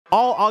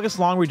All August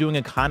long, we're doing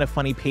a Kinda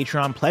Funny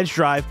Patreon pledge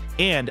drive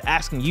and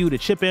asking you to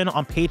chip in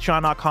on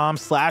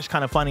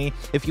patreon.com/kindafunny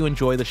if you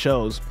enjoy the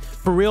shows.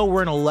 For real,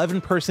 we're an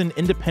 11-person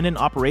independent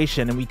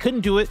operation, and we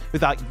couldn't do it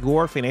without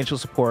your financial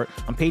support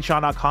on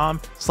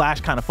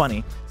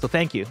patreon.com/kindafunny. So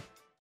thank you.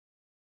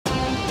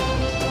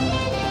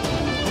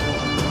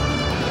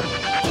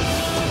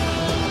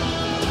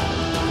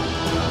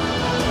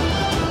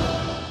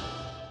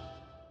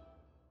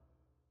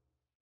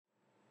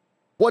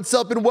 What's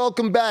up and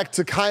welcome back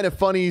to Kinda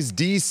Funny's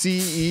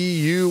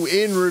DCEU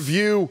in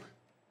review,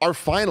 our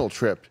final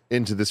trip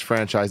into this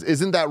franchise.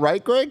 Isn't that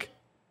right, Greg?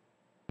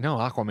 No,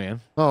 Aquaman.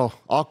 Oh,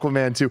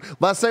 Aquaman 2.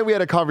 Last night we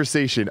had a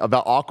conversation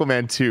about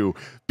Aquaman 2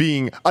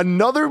 being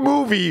another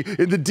movie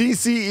in the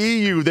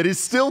DCEU that is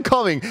still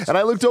coming. And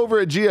I looked over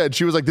at Gia and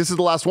she was like, this is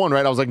the last one,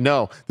 right? I was like,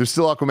 no, there's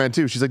still Aquaman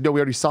 2. She's like, no, we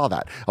already saw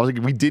that. I was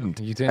like, we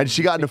didn't. You didn't. And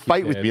she got in a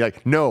fight with me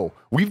like, no,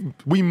 we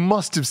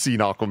must have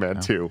seen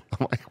Aquaman 2.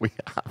 I'm like, we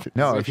haven't.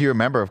 No, if you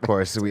remember, of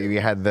course, we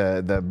had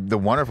the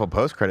wonderful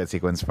post-credit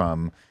sequence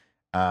from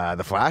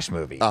the Flash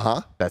movie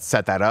that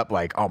set that up.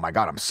 Like, oh my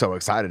God, I'm so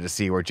excited to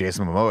see where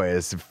Jason Momoa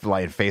is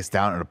lying face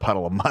down in a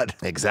puddle of mud.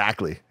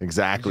 Exactly.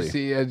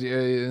 See,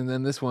 and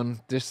then this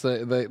one, just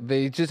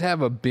they just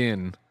have a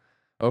bin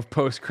of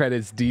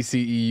post-credits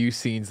DCEU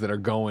scenes that are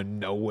going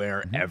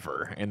nowhere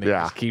ever, and they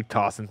just keep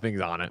tossing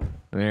things on it.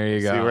 There you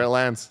go. See where it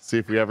lands. See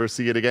if we ever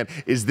see it again.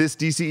 Is this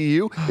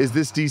DCEU? Is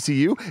this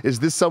DCU? Is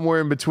this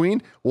somewhere in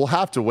between? We'll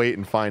have to wait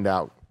and find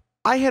out.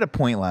 I had a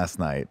point last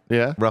night,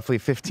 roughly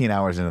 15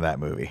 hours into that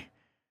movie,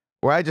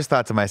 where I just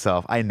thought to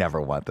myself, I never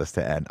want this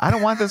to end. I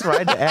don't want this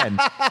ride to end.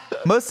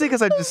 Mostly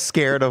because I'm just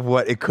scared of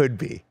what it could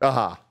be.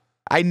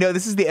 I know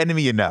this is the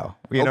enemy you know.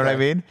 You know what I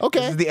mean? Okay.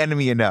 This is the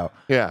enemy you know.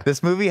 Yeah.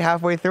 This movie,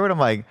 halfway through it, I'm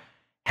like,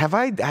 have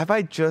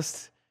I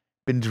just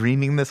been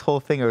dreaming this whole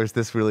thing, or is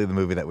this really the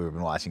movie that we've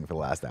been watching for the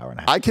last hour and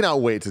a half? I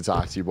cannot wait to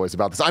talk to you boys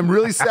about this. I'm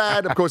really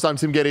sad. Of course, I'm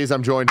Tim Geddes.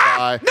 I'm joined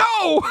by...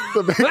 No!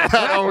 We're going to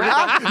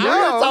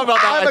talk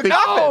about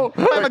that.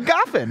 I'm a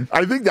Goffin.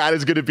 I think that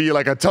is going to be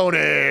like a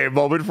Tony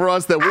moment for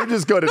us that we're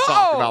just going to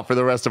talk about for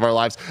the rest of our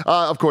lives.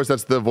 Of course,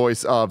 that's the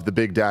voice of the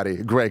Big Daddy,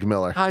 Greg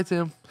Miller. Hi,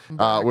 Tim.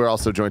 We're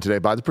also joined today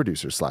by the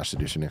producer /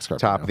 seducer, Nick Scarpino.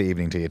 Top of the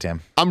evening to you,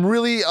 Tim. I'm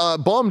really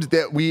bummed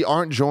that we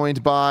aren't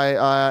joined by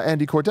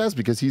Andy Cortez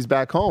because he's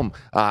back home.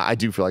 I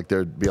do feel like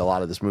there'd be a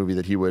lot of this movie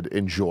that he would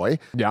enjoy.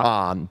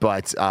 Yeah.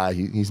 But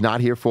he's not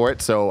here for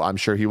it, so I'm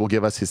sure he will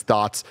give us his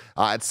thoughts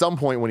at some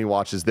point when he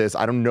watches this.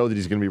 I don't know that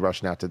he's going to be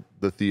rushing out to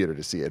the theater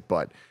to see it,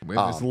 but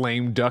this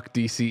lame duck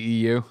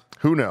DCEU.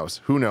 Who knows?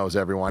 Who knows,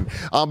 everyone?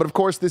 But of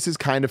course, this is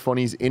Kinda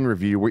Funny's In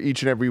Review, where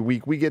each and every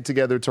week we get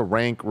together to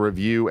rank,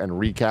 review, and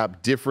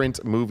recap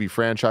different movie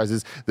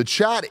franchises. The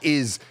chat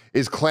is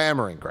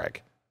clamoring,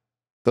 Greg.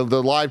 The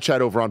live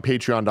chat over on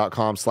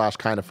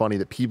patreon.com/kindafunny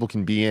that people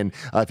can be in.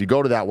 If you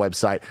go to that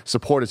website,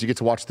 support us. You get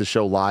to watch the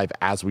show live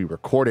as we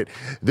record it.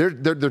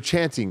 They're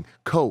chanting,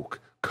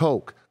 Coke,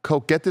 Coke,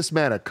 Coke. Get this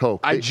man a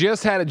Coke. I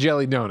just had a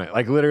jelly donut,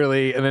 like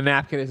literally, and the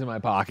napkin is in my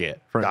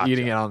pocket from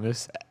eating it on this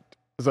set.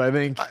 So I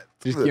think...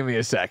 Just give me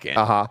a second.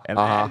 And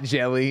that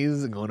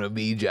jelly's gonna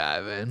be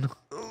jiving.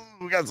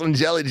 We got some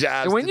jelly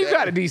jives. And when you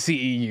got a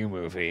DCEU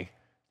movie,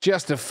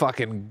 just to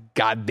fucking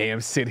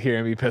goddamn sit here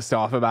and be pissed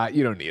off about,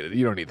 you don't need it.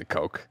 You don't need the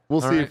Coke. We'll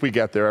see if we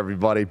get there,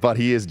 everybody. But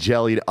he is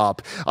jellied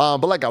up.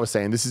 But like I was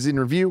saying, this is In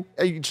Review.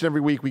 Each and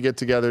every week we get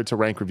together to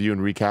rank, review,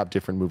 and recap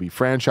different movie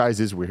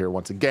franchises. We're here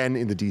once again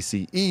in the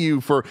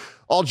DCEU. For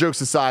all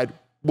jokes aside,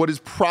 what is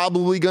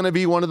probably going to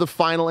be one of the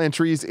final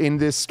entries in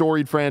this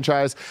storied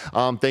franchise.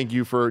 Thank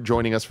you for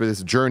joining us for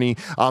this journey.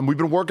 We've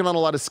been working on a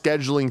lot of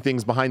scheduling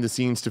things behind the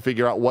scenes to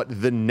figure out what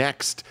the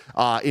next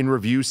In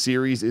Review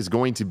series is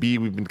going to be.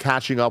 We've been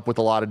catching up with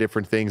a lot of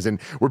different things,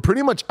 and we're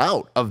pretty much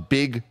out of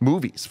big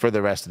movies for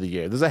the rest of the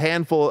year. There's a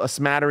handful, a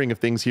smattering of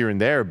things here and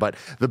there, but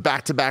the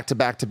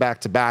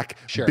back-to-back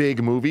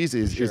big movies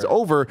is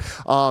over.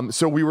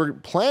 So we were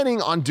planning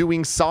on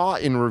doing Saw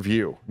In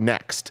Review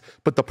next,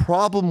 but the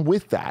problem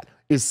with that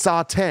is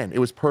Saw 10. It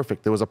was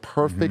perfect. There was a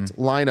perfect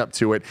lineup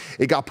to it.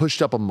 It got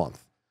pushed up a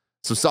month.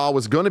 So Saw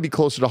was going to be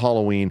closer to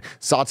Halloween.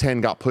 Saw 10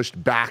 got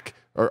pushed back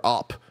or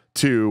up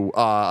to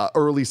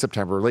early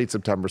September, late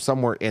September,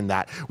 somewhere in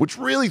that, which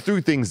really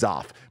threw things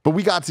off. But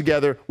we got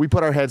together. We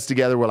put our heads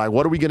together. We're like,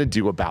 what are we going to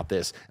do about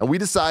this? And we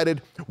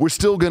decided we're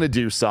still going to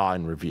do Saw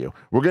In Review.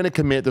 We're going to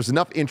commit. There's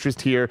enough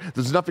interest here.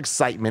 There's enough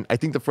excitement. I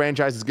think the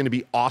franchise is going to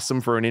be awesome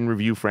for an In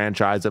Review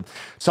franchise of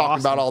talking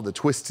about all the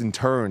twists and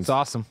turns. It's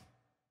awesome.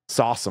 It's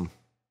awesome.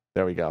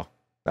 There we go.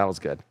 That was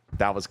good.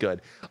 That was good.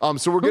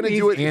 So we're going to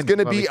do it. It's going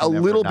to be a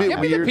little bit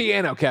weird. Give me the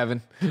piano,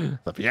 Kevin.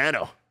 The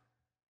piano.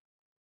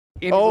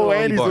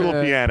 Andy's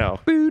little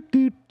piano. We're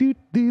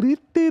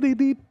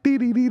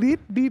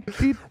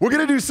going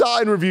to do Saw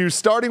In Review,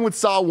 starting with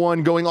Saw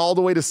 1, going all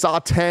the way to Saw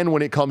 10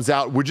 when it comes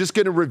out. We're just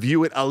going to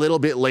review it a little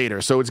bit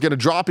later. So it's going to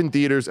drop in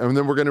theaters, and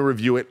then we're going to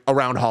review it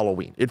around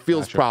Halloween. It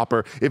feels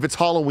proper. If it's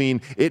Halloween,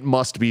 it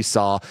must be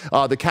Saw.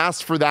 The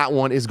cast for that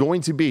one is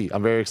going to be,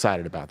 I'm very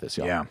excited about this,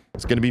 y'all. Yeah.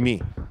 It's going to be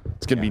me.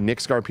 It's going to be Nick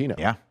Scarpino.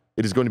 Yeah.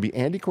 It is going to be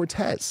Andy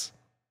Cortez.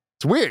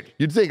 It's weird.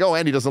 You'd think, oh,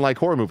 Andy doesn't like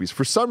horror movies.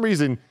 For some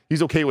reason,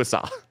 he's okay with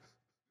Saw.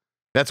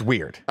 That's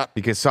weird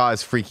because Saw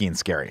is freaky and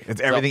scary. It's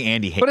everything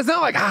Andy hates. But it's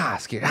not like,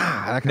 scary.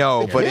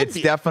 No, but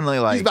it's definitely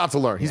like... He's about to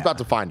learn. He's about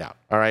to find out.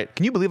 All right?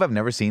 Can you believe I've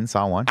never seen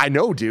Saw 1? I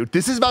know, dude.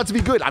 This is about to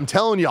be good. I'm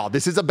telling y'all,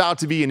 this is about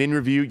to be an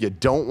in-review you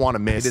don't want to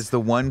miss. It is the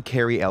one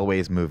Carrie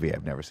Elway's movie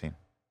I've never seen.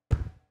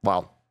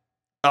 Well,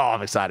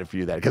 I'm excited for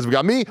you then. Because we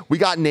got me, we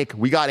got Nick,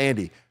 we got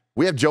Andy,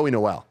 we have Joey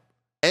Noel,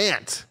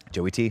 and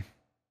Joey T.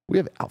 We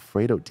have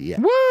Alfredo Diaz.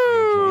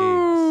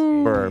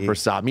 Woo! For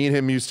Saw. Me and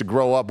him used to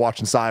grow up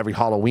watching Saw every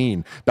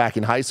Halloween back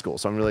in high school.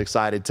 So I'm really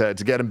excited to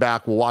get him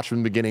back. We'll watch from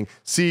the beginning,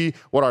 see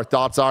what our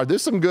thoughts are.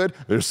 There's some good,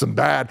 there's some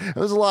bad, and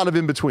there's a lot of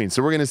in between.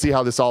 So we're going to see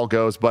how this all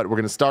goes, but we're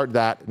going to start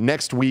that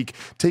next week,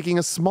 taking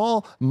a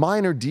small,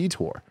 minor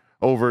detour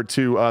over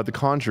to the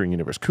Conjuring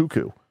universe,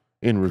 Cuckoo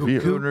in review.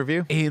 Cuckoo in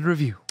review? In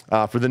review.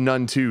 For the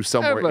Nun 2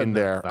 somewhere in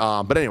there.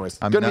 But anyways,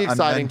 going to be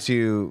exciting. I'm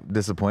too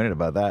disappointed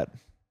about that.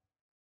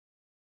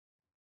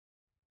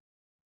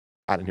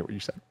 I didn't hear what you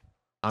said.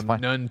 I'm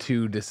none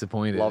too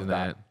disappointed in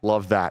that.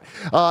 Love that.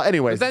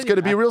 Anyways, it's going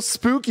to be a real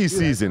spooky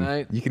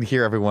season. You can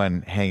hear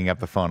everyone hanging up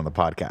the phone on the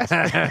podcast.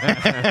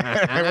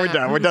 We're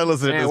done. We're done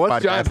listening to this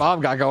what's podcast. Giant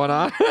Bomb got going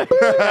on?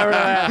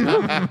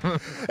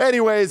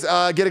 Anyways,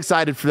 get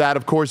excited for that.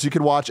 Of course, you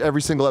can watch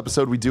every single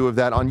episode we do of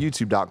that on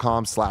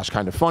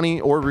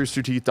youtube.com/kindafunny or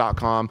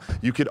roosterteeth.com.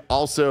 You could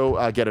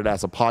also get it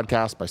as a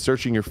podcast by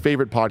searching your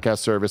favorite podcast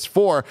service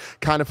for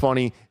Kinda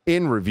Funny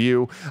in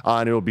review,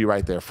 and it'll be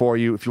right there for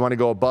you. If you want to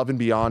go above and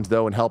beyond,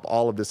 though, and help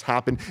all of this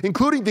happen,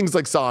 including things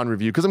like Saw in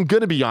review, because I'm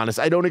going to be honest,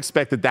 I don't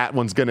expect that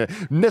one's going to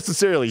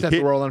necessarily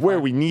hit where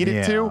we need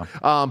it to.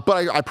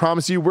 But I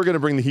promise you, we're going to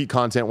bring the heat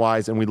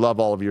content-wise, and we love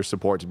all of your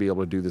support to be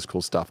able to do this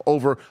cool stuff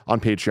over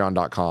on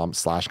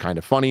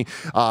patreon.com/kindafunny.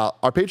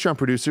 Our Patreon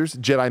producers,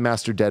 Jedi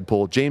Master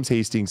Deadpool, James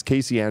Hastings,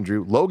 Casey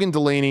Andrew, Logan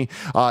Delaney,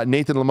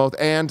 Nathan Lamoth,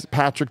 and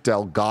Patrick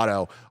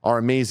Delgado are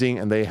amazing,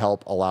 and they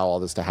help allow all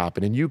this to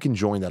happen. And you can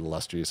join that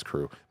illustrious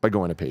crew by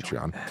going to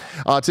Patreon.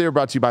 Today we're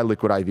brought to you by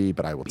Liquid IV,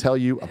 but I will tell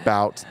you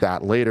about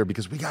that later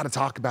because we got to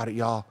talk about it,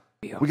 y'all.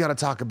 We got to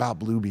talk about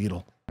Blue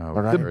Beetle. All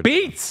right? The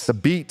beats. The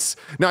beats.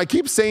 Now, I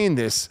keep saying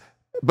this,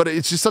 but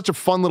it's just such a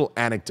fun little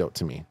anecdote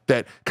to me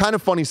that Kinda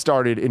Funny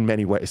started in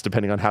many ways,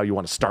 depending on how you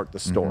want to start the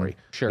story.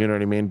 Sure. You know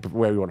what I mean?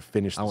 Where you want to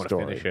finish the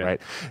story, finish it.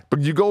 right?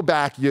 But you go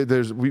back,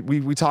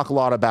 we talk a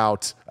lot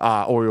about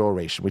Oreo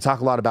Oration. We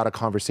talk a lot about A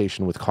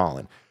Conversation with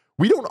Colin.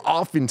 We don't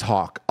often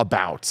talk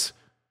about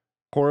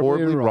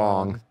Horribly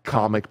Wrong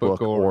comic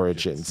book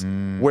origins.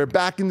 Where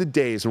back in the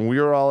days when we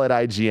were all at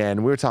IGN,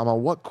 we were talking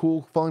about what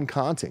cool, fun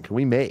content can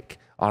we make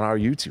on our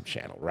YouTube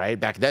channel, right?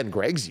 Back then,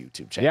 Greg's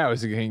YouTube channel. Yeah, it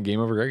was a Game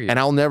Over Greg. And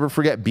I'll never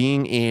forget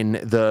being in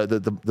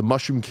the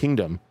Mushroom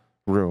Kingdom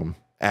room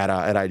at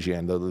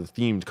IGN, the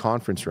themed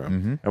conference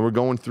room. And we're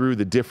going through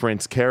the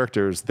different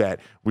characters that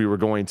we were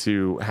going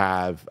to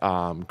have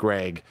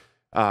Greg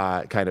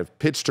kind of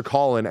pitch to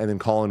Colin, and then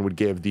Colin would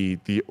give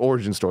the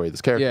origin story of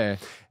this character. Yeah.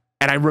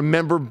 And I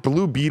remember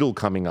Blue Beetle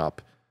coming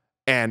up,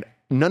 and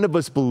none of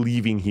us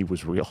believing he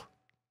was real.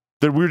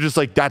 That we were just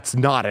like, that's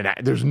not an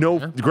act. There's no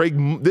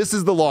Greg. This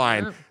is the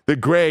line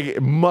that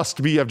Greg must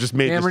have just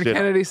made. Cameron this shit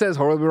Kennedy up. says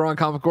Horribly Wrong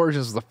comic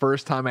origins was the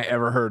first time I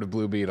ever heard of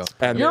Blue Beetle.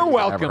 And you're I've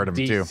welcome, heard of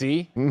him too.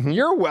 DC.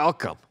 You're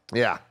welcome.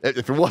 Yeah,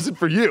 if it wasn't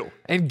for you.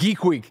 And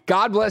Geek Week.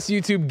 God bless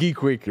YouTube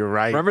Geek Week. You're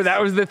right. Remember that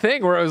was the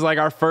thing where it was like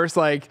our first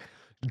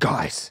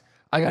guys,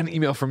 I got an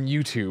email from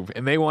YouTube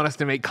and they want us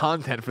to make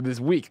content for this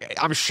week.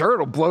 I'm sure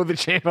it'll blow the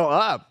channel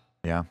up.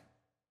 Yeah.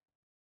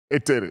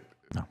 It didn't.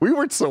 No. We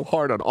worked so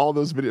hard on all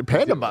those videos.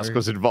 Panda Musk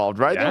was involved,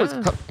 right?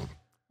 Yeah.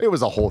 It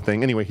was a whole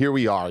thing. Anyway, here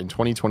we are in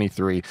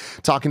 2023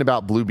 talking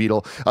about Blue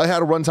Beetle. I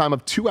had a runtime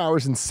of 2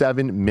 hours and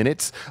 7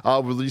 minutes,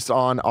 released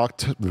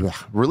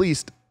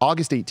August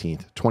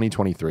 18th,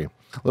 2023.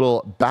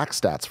 Little back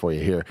stats for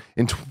you here.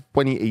 In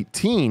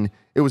 2018,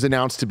 it was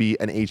announced to be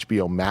an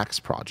HBO Max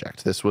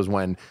project. This was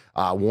when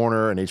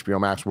Warner and HBO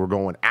Max were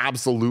going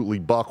absolutely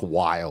buck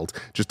wild,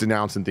 just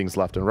announcing things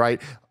left and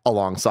right,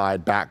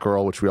 alongside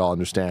Batgirl, which we all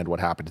understand what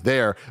happened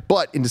there.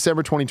 But in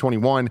December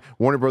 2021,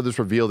 Warner Brothers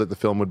revealed that the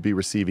film would be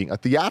receiving a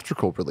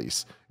theatrical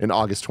release in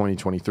August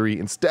 2023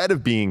 instead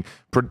of being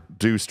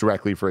produced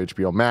directly for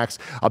HBO Max.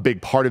 A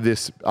big part of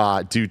this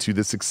due to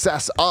the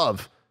success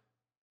of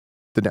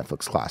the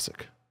Netflix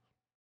classic.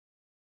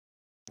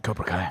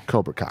 Cobra Kai.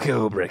 Cobra Kai.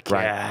 Cobra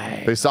Kai.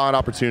 Right. They saw an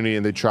opportunity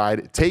and they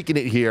tried taking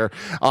it here.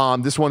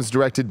 This one's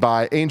directed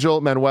by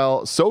Angel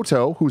Manuel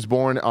Soto, who's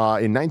born in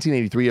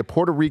 1983, a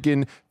Puerto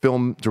Rican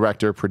film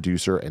director,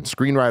 producer, and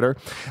screenwriter.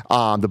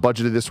 The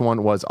budget of this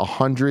one was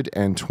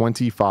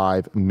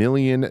 $125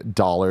 million.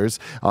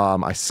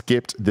 I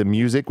skipped the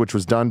music, which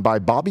was done by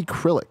Bobby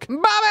Krilic.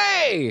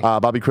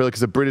 Bobby Krilic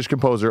is a British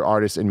composer,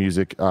 artist, and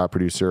music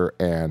producer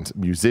and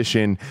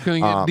musician.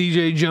 Couldn't get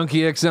DJ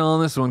Junkie XL on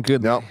this one,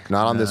 could Nope,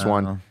 not on this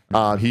one.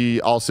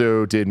 He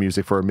also did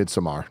music for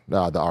Midsommar,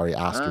 the Ari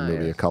Aster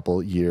movie, a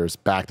couple years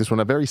back. This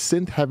one, a very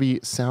synth-heavy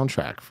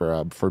soundtrack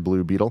for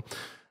Blue Beetle.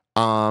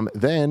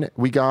 Then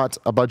we got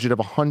a budget of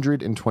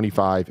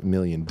 $125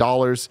 million,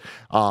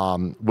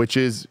 which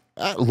is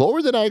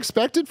lower than I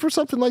expected for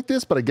something like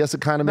this, but I guess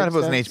it kind of makes sense. Not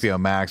if it was an HBO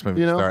Max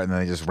movie to start, and then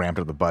they just ramped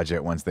up the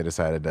budget once they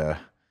decided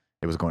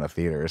it was going to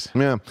theaters.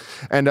 Yeah.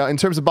 And in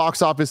terms of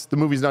box office, the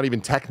movie's not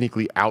even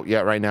technically out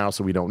yet right now,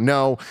 so we don't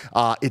know.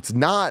 It's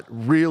not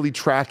really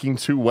tracking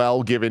too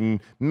well, given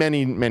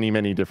many, many,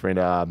 many different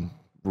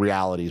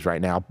realities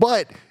right now.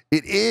 But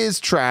it is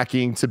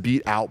tracking to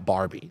beat out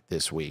Barbie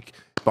this week.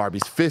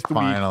 Barbie's fifth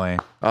Finally.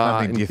 week.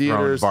 Nothing In dethroned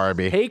theaters.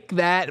 Barbie. Take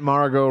that,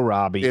 Margot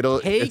Robbie.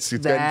 It's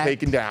getting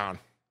taken down.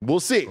 We'll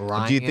see.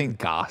 Ryan Do you think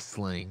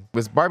Gosling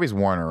was Barbie's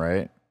Warner,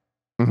 right?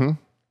 Mm-hmm. Do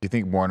you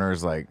think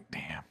Warner's like,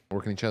 damn,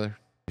 working each other?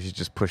 we should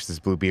just push this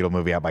Blue Beetle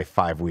movie out by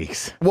 5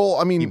 weeks? Well,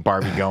 I mean, Keep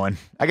Barbie going.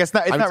 I guess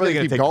not. It's not really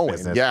going to keep take going.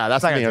 business. Yeah,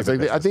 that's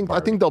the thing. I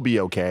think they'll be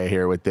okay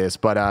here with this,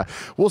 but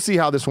we'll see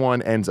how this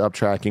one ends up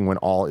tracking when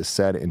all is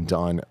said and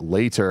done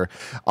later.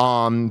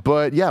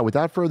 But yeah,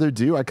 without further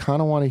ado, I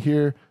kind of want to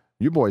hear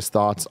you boys'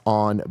 thoughts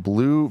on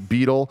Blue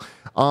Beetle.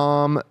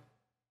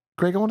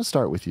 Greg, I want to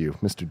start with you,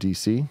 Mr.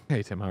 DC.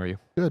 Hey Tim, how are you?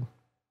 Good.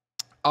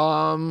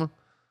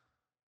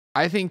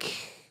 I think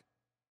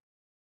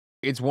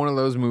it's one of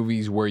those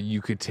movies where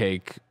you could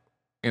take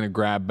in a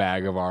grab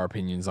bag of our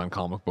opinions on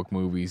comic book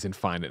movies and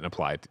find it and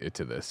apply it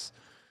to this.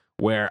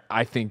 Where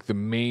I think the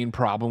main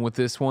problem with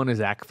this one is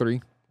Act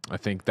 3. I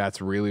think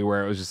that's really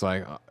where it was just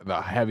like the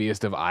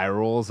heaviest of eye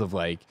rolls of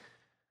like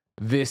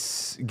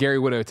this. Gary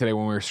Widow today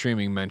when we were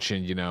streaming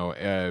mentioned,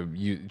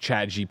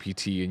 Chat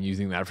GPT and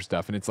using that for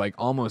stuff. And it's like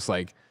almost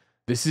like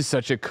this is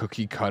such a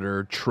cookie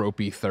cutter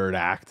tropey third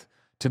act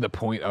to the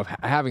point of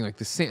having like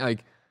the same,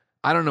 like,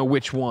 I don't know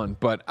which one,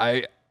 but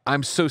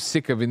I'm so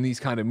sick of in these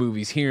kind of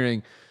movies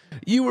hearing,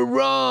 you were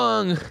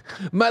wrong.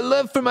 My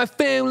love for my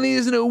family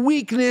isn't a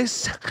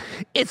weakness.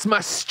 It's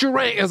my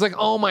strength. I was like,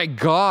 oh my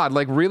God.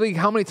 Like, really?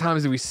 How many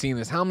times have we seen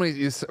this? How many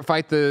is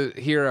fight the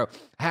hero?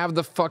 Have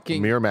the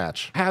fucking mirror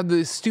match. Have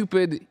the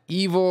stupid,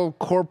 evil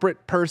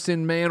corporate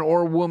person, man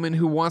or woman,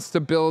 who wants to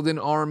build an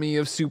army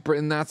of super,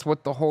 and that's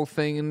what the whole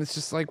thing. And it's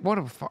just like,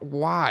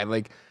 why?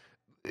 Like,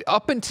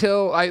 up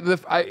until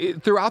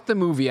throughout the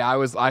movie,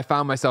 I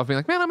found myself being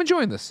like, man, I'm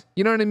enjoying this.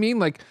 You know what I mean?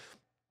 Like,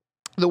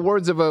 the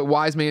words of a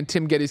wise man,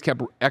 Tim Geddes,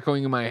 kept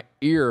echoing in my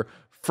ear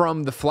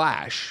from The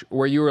Flash,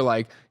 where you were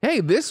like,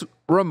 hey, this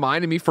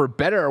reminded me, for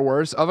better or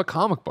worse, of a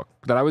comic book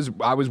that I was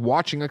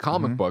watching a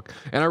comic book.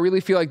 And I really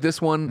feel like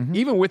this one,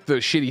 even with the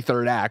shitty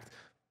third act,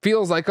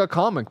 feels like a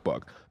comic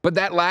book. But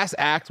that last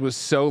act was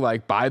so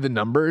like by the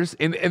numbers.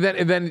 And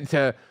then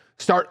to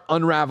start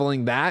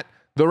unraveling that,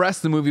 the rest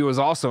of the movie was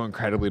also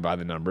incredibly by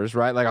the numbers,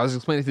 right? Like I was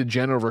explaining to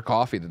Jen over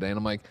coffee today, and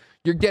I'm like,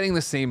 you're getting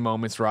the same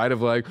moments, right?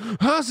 Of like,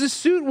 how's this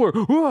suit work?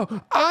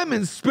 Oh, I'm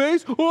in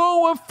space.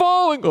 Oh, I'm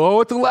falling. Oh,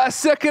 at the last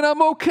second,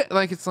 I'm okay.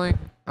 Like, it's like,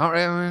 all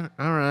right. You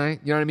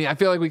know what I mean? I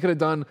feel like we could have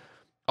done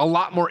a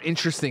lot more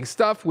interesting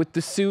stuff with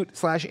the suit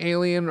 /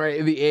 alien,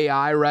 right? The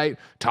AI, right?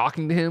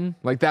 Talking to him.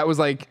 Like, that was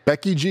like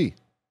Becky G.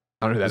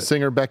 I don't know who that the is.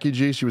 Singer Becky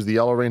G. She was the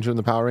Yellow Ranger in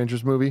the Power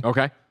Rangers movie.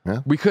 Okay.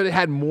 Yeah. We could have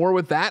had more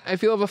with that. I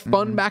feel of a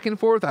fun back and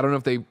forth. I don't know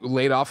if they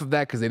laid off of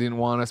that because they didn't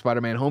want a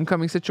Spider-Man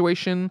Homecoming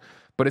situation.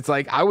 But it's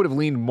like, I would have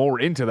leaned more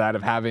into that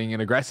of having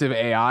an aggressive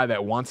AI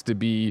that wants to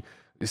be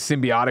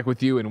symbiotic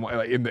with you. And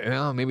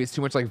maybe it's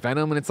too much like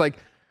Venom. And it's like,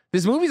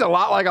 this movie's a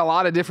lot like a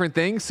lot of different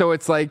things. So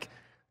it's like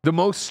the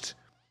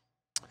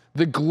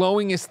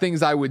glowingest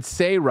things I would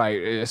say,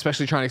 right?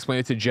 Especially trying to explain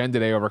it to Jen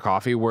today over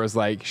coffee, whereas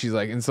like, she's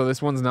like, and so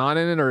this one's not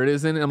in it or it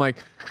isn't. And I'm like,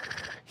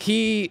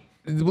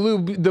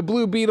 the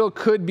Blue Beetle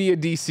could be a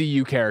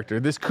DCU character.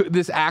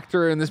 This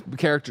actor and this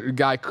character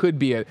guy could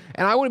be it,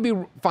 and I would be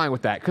fine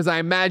with that because I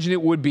imagine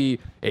it would be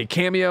a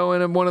cameo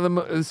in one of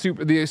the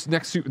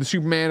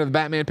Superman or the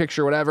Batman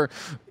picture or whatever.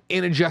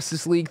 In a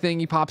Justice League thing,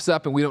 he pops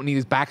up, and we don't need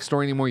his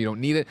backstory anymore. You don't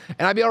need it,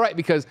 and I'd be all right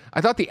because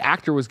I thought the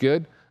actor was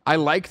good. I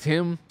liked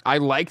him. I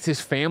liked his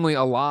family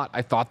a lot.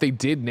 I thought they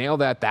did nail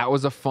that. That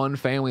was a fun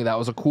family. That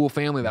was a cool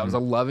family. That was a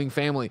loving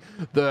family.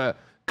 The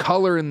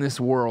color in this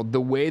world,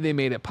 the way they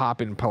made it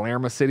pop in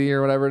Palermo City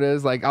or whatever it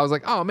is, like I was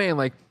like, oh man,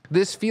 like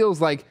this feels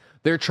like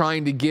they're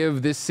trying to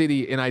give this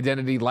city an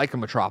identity like a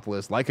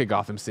Metropolis, like a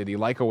Gotham City,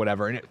 like a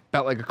whatever, and it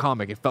felt like a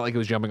comic. It felt like it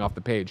was jumping off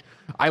the page.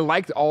 I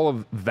liked all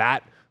of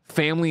that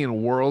family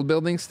and world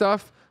building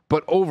stuff,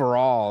 but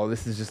overall,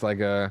 this is just like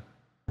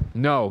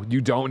no,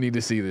 you don't need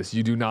to see this.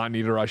 You do not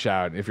need to rush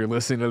out. If you're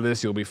listening to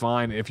this, you'll be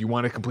fine. If you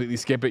want to completely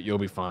skip it, you'll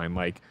be fine.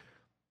 Like,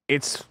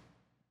 it's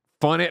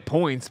fun at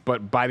points,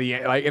 but by the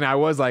end, like, and I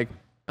was like,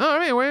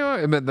 oh,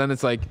 wait. But then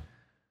it's like,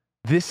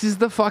 this is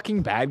the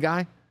fucking bad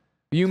guy.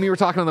 You and me were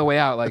talking on the way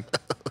out, like,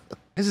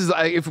 this is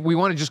like, if we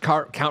want to just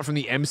count from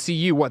the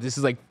MCU, this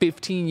is like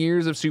 15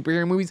 years of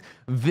superhero movies.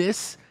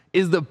 This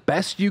is the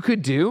best you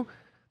could do.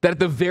 That at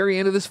the very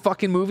end of this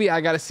fucking movie,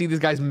 I got to see this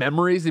guy's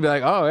memories to be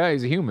like, oh yeah,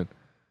 he's a human.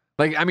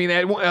 Like, I mean,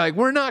 like,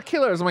 we're not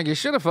killers. I'm like, you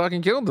should have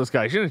fucking killed this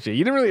guy, shouldn't you?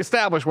 You didn't really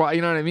establish why,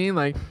 you know what I mean?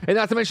 Like, and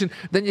not to mention,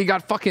 then you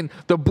got fucking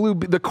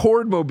the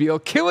Cord Mobile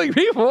killing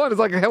people, and it's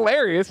like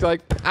hilarious. You're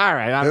like, all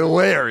right,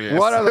 hilarious.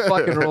 What are the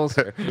fucking rules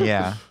here?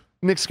 Yeah.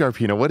 Nick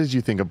Scarpino, what did you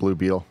think of Blue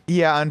Beetle?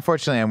 Yeah,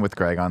 unfortunately, I'm with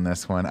Greg on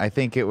this one. I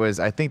think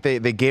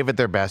they gave it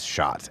their best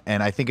shot.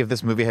 And I think if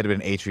this movie had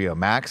been an HBO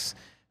Max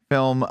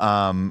film,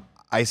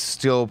 I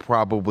still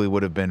probably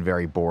would have been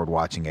very bored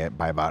watching it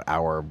by about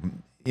hour,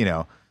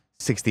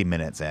 60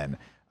 minutes in.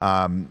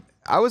 I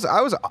was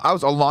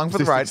along for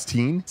the ride.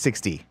 16?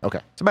 60. Okay.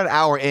 So about an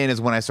hour in is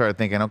when I started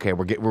thinking, okay,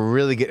 we're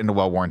really getting into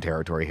well-worn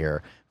territory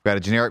here. We've got a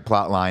generic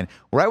plot line.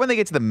 Right when they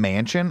get to the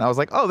mansion, I was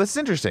like, oh, this is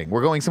interesting.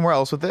 We're going somewhere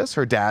else with this.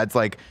 Her dad's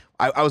like,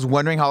 I was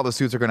wondering how all the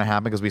suits are going to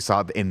happen because we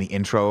saw in the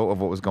intro of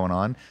what was going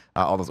on,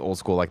 all those old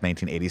school like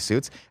 1980s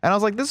suits. And I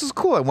was like, this is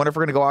cool. I wonder if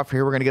we're going to go off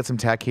here. We're going to get some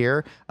tech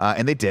here.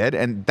 And they did.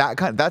 And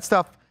that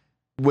stuff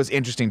was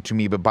interesting to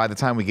me. But by the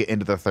time we get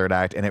into the third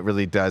act, and it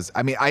really does,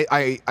 I mean,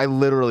 I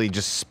literally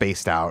just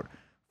spaced out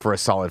for a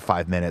solid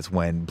 5 minutes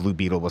when Blue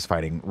Beetle was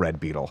fighting Red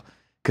Beetle.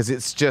 Because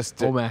it's just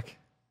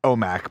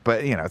OMAC,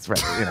 but it's right,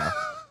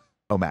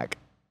 OMAC.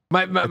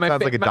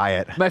 Sounds like a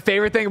diet. My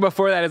favorite thing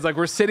before that is like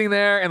we're sitting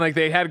there and like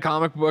they had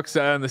comic books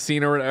in the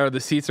scene or the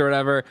seats or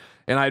whatever,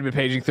 and I'd been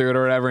paging through it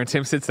or whatever, and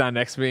Tim sits down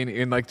next to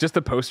me and like just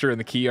the poster and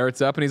the key art's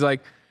up, and he's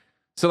like,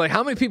 so like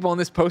how many people on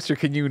this poster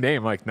can you name?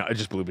 I'm like, no,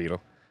 just Blue Beetle.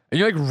 And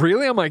you're like,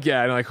 really? I'm like,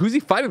 yeah. And like, who's he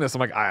fighting this?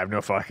 I'm like, I have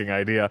no fucking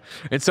idea.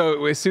 And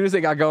so as soon as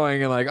they got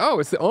going and like, oh,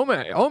 it's the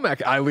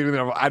OMAC,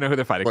 I know who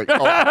they're fighting. Like,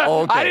 okay.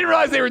 I didn't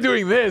realize they were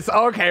doing this.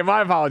 Okay,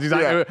 my apologies.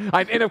 Yeah.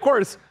 And of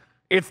course,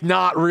 it's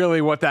not really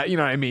what that, you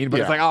know what I mean?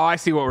 But it's like, oh, I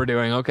see what we're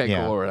doing. Okay,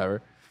 cool, or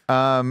whatever.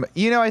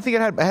 I think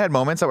it had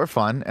moments that were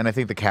fun, and I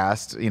think the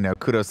cast,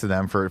 kudos to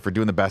them for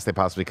doing the best they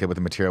possibly could with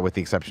the material, with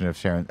the exception of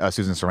Susan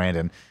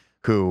Sarandon,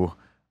 who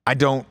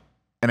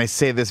and I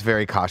say this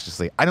very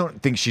cautiously, I don't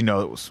think she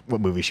knows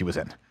what movie she was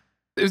in.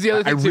 It was the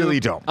other thing I really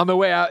don't. On the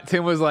way out,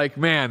 Tim was like,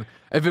 man,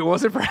 if it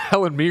wasn't for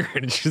Helen Mirren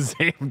and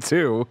Shazam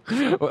too,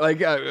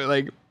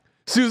 like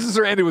Susan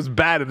Sarandon was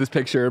bad in this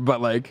picture, but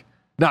like,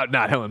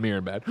 not Helen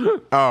Mirren bad.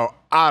 Oh,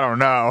 I don't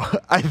know.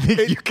 I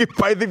think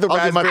the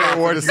Raspberry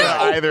Awards to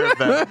either of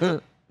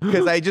them.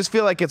 Because I just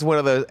feel like it's one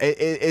of those.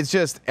 It's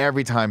just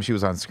every time she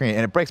was on screen,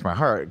 and it breaks my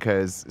heart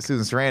because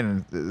Susan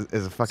Sarandon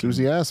is a fucking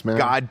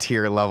god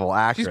tier level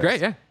actress. She's great,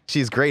 yeah.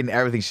 She's great in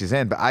everything she's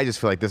in, but I just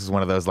feel like this is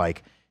one of those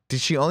like,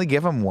 did she only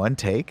give him one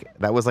take?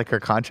 That was like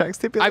her contract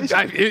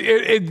stipulation.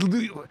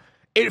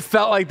 It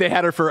felt like they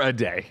had her for a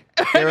day.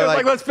 They were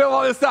like, let's film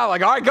all this stuff.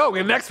 Like, all right, go.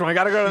 The next one. I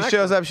got to go to the next one. She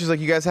shows up. She's like,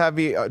 you guys have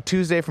me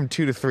Tuesday from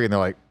 2 to 3. And they're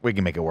like, we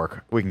can make it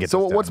work. We can get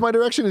So this done. what's my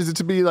direction? Is it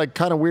to be like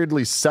kind of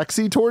weirdly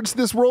sexy towards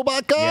this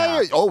robot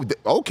guy? Yeah. Oh,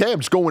 okay. I'm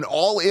just going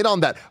all in on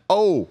that.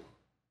 Oh,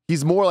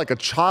 he's more like a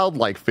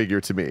childlike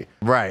figure to me.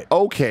 Right.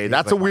 Okay.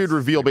 That's like a weird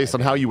reveal based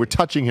on how you were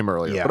touching him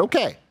earlier. Yeah. But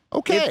okay.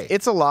 Okay.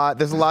 It's a lot.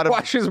 There's a lot of...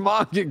 Watch his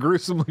mom get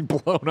gruesomely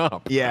blown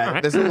up. Yeah.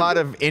 There's a lot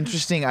of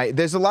interesting...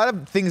 There's a lot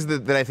of things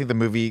that I think the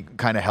movie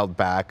kind of held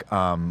back.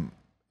 And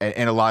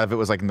a lot of it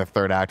was like in the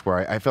third act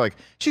where I feel like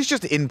she's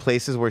just in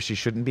places where she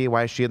shouldn't be.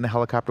 Why is she in the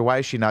helicopter? Why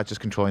is she not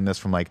just controlling this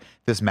from like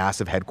this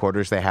massive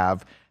headquarters they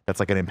have that's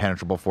like an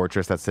impenetrable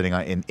fortress that's sitting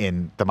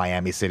in the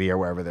Miami city or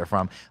wherever they're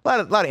from?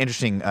 A lot of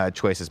interesting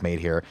choices made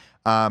here.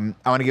 I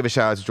want to give a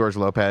shout out to George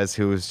Lopez,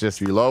 who is just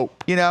he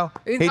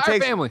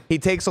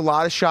takes a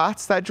lot of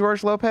shots. That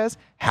George Lopez,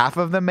 half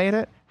of them made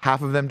it,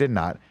 half of them did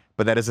not.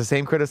 But that is the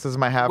same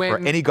criticism I have for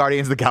any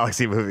Guardians of the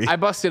Galaxy movie. I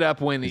busted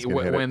up when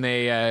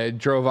they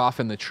drove off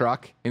in the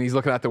truck and he's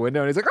looking out the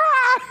window and he's like,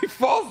 ah! He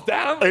falls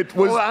down. It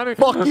was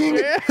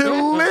fucking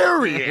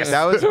hilarious.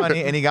 That was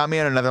funny, and he got me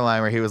on another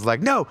line where he was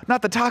like, "No,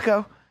 not the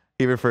taco."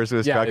 He refers to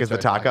his truck as the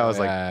taco. I was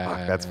like,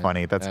 "Fuck, that's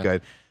funny. That's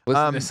good."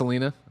 Listen to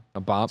Selena. A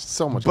Bob.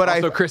 So much. But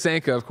also Chris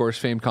Anka, of course,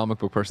 famed comic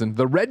book person.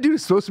 The red dude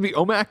is supposed to be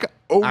OMAC.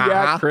 Oh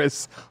yeah,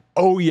 Chris.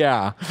 Oh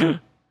yeah.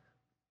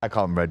 I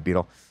call him Red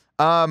Beetle.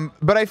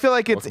 But I feel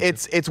like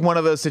it's one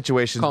of those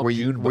situations where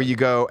you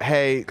go,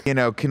 hey,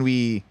 can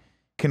we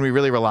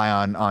really rely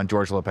on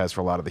George Lopez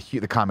for a lot of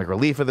the comic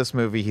relief of this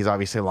movie? He's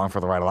obviously along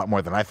for the ride a lot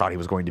more than I thought he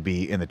was going to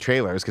be in the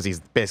trailers because he's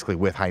basically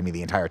with Jaime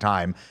the entire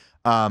time.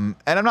 And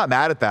I'm not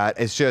mad at that.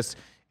 It's just.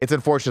 It's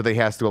unfortunate that he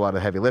has to do a lot of the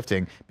heavy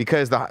lifting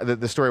because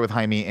the story with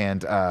Jaime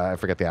and I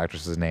forget the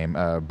actress's name,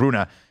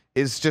 Bruna,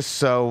 is just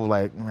so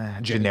like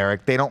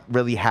generic. They don't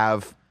really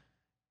have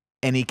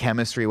any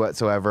chemistry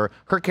whatsoever.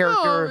 Her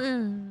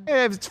character,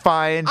 it's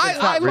fine. It's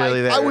not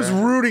really there. I was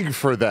rooting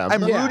for them.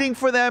 I'm rooting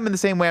for them in the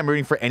same way I'm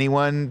rooting for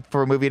anyone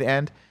for a movie to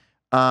end.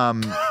 I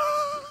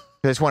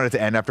just wanted it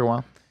to end after a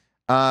while.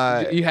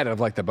 You had to have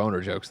liked the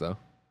boner jokes though.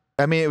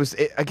 I mean, it was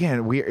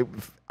again weird.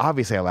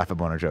 Obviously, I laugh at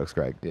boner jokes,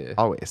 Greg. Yeah.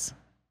 Always.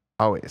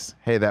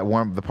 Hey,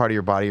 the part of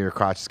your body, your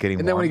crotch is getting warm.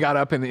 And then when he got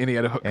up and he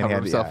had to cover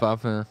himself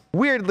up.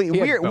 Weird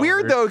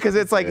though, because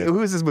it's like,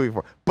 who is this movie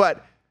for?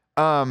 But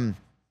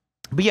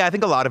yeah, I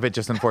think a lot of it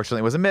just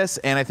unfortunately was a miss,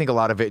 and I think a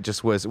lot of it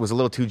just was a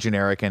little too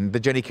generic. And the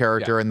Jenny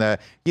character and the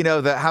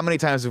how many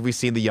times have we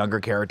seen the younger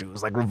character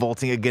who's like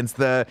revolting against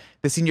the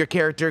senior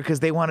character because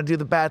they want to do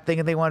the bad thing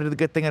and they want to do the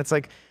good thing, and it's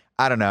like,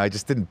 I don't know, I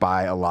just didn't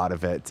buy a lot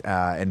of it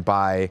and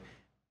buy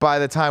by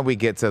the time we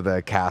get to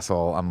the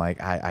castle, I'm like,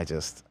 I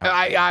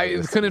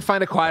couldn't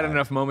find a quiet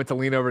enough moment to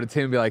lean over to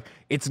Tim and be like,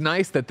 it's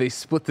nice that they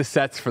split the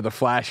sets for the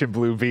Flash and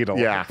Blue Beetle.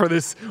 Yeah. For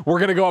this, we're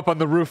gonna go up on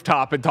the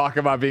rooftop and talk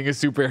about being a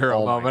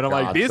superhero moment. I'm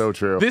like,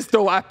 this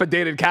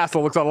dilapidated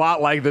castle looks a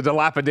lot like the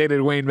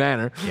dilapidated Wayne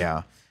Manor.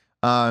 Yeah.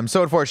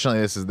 So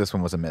unfortunately, this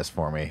one was a miss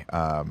for me.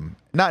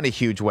 Not in a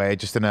huge way,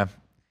 just in a.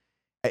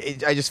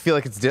 I just feel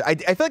like I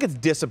feel like it's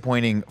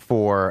disappointing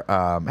for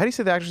how do you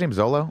say the actor's name?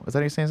 Zolo? Is that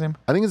how you say his name?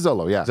 I think it's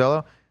Zolo. Yeah.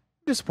 Zolo.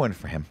 I'm disappointed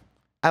for him.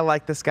 I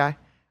like this guy.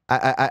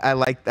 I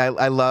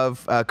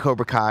love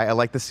Cobra Kai. I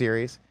like the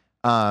series.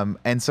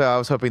 And so I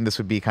was hoping this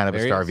would be kind of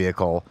a star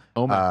vehicle.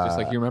 Just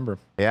like you remember.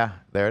 Yeah,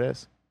 there it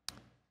is.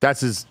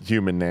 That's his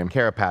human name.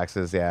 Carapax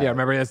is, yeah. Yeah,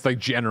 remember that's like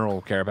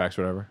General Carapax,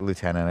 whatever.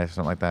 Lieutenant or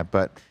something like that.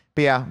 But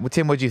yeah, well,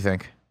 Tim, what'd you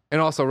think? And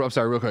also, I'm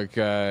sorry, real quick,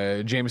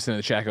 Jameson in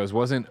the chat goes,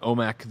 wasn't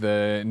Olmec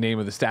the name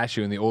of the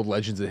statue in the old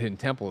Legends of the Hidden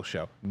Temple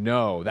show?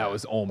 No, that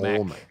was Olmec.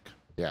 Olmec.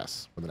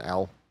 Yes, with an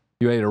L.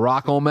 You ready to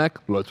rock, Olmec?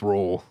 Let's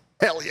roll.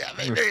 Hell yeah,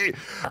 baby.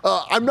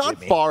 I'm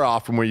not far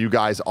off from where you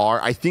guys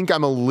are. I think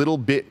I'm a little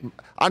bit,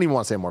 I don't even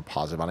want to say more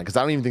positive on it because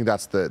I don't even think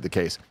that's the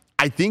case.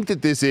 I think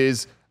that this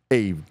is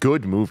a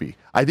good movie.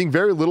 I think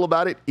very little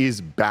about it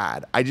is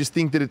bad. I just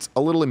think that it's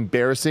a little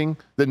embarrassing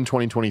that in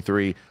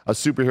 2023, a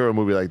superhero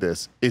movie like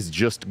this is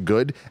just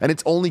good. And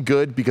it's only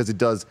good because it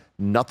does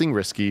nothing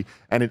risky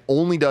and it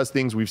only does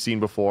things we've seen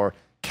before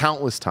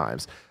countless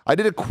times. I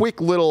did a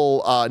quick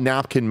little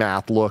napkin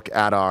math look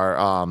at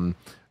our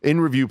in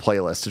review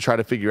playlist to try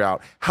to figure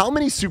out how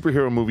many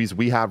superhero movies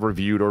we have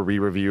reviewed or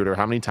re-reviewed or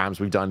how many times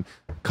we've done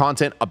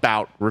content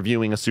about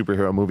reviewing a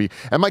superhero movie.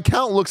 And my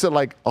count looks at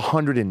like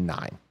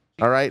 109.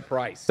 All right.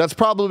 Price. That's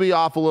probably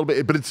off a little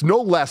bit, but it's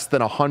no less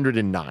than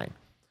 109.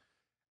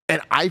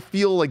 And I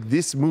feel like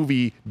this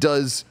movie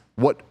does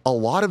what a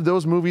lot of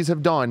those movies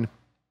have done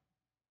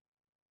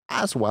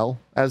as well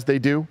as they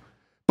do.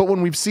 But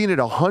when we've seen it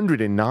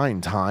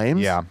 109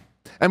 times, yeah.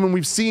 And when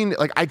we've seen,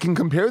 like, I can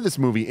compare this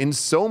movie in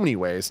so many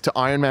ways to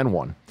Iron Man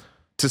 1,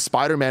 to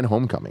Spider-Man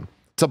Homecoming,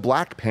 to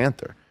Black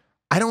Panther.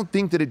 I don't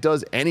think that it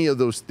does any of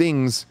those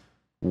things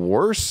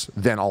worse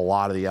than a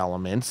lot of the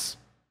elements,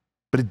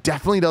 but it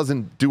definitely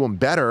doesn't do them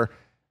better.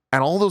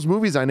 And all those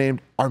movies I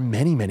named are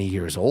many, many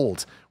years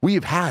old. We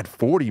have had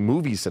 40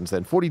 movies since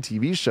then, 40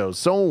 TV shows,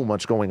 so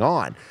much going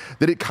on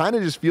that it kind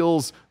of just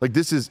feels like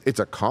it's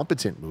a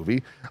competent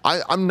movie.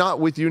 I'm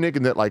not with you, Nick,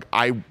 in that like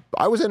I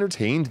was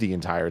entertained the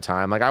entire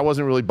time. Like I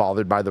wasn't really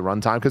bothered by the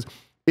runtime because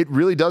it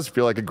really does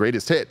feel like a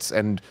greatest hits.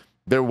 And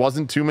there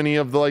wasn't too many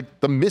of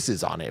the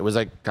misses on it. It was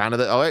like kind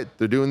of all right,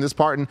 they're doing this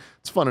part and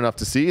it's fun enough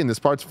to see. And this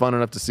part's fun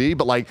enough to see.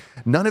 But like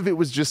none of it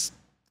was just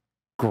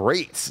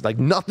great. Like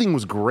nothing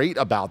was great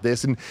about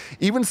this. And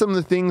even some of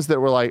the things that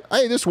were like,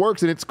 hey, this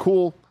works and it's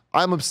cool.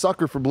 I'm a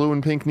sucker for blue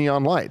and pink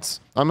neon lights.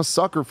 I'm a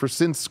sucker for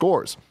synth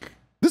scores.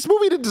 This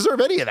movie didn't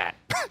deserve any of that.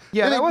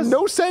 Yeah, that was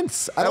no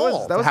sense at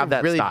all. That was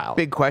a really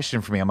big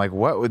question for me. I'm like,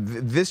 what?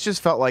 This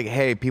just felt like,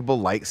 hey, people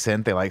like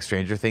synth. They like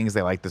Stranger Things.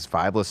 They like this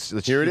vibe.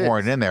 Let's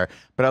shoehorn it in there.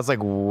 But I was like,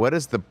 what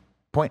is the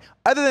point?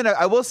 Other than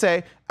I will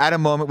say, at a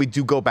moment, we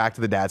do go back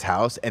to the dad's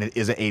house and it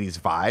is an 80s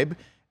vibe.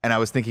 And I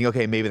was thinking,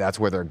 okay, maybe that's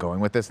where they're going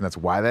with this, and that's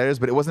why that is.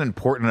 But it wasn't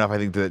important enough, I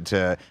think,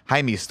 to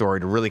Jaime's story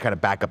to really kind of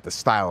back up the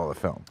style of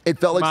the film. It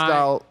felt like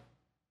style.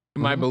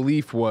 My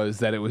belief was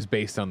that it was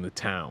based on the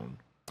town.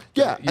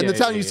 Yeah, and the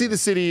town, you see the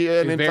city,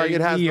 and it's like it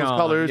has those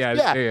colors.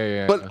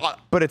 Yeah.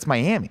 But it's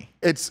Miami.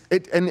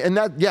 And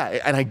I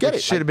get it.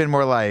 It should have been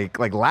more like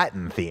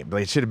Latin themed.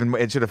 Like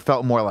it should have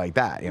felt more like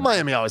that. You know?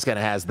 Miami always kind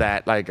of has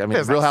that. Like I mean,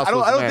 Real House. I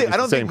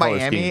don't think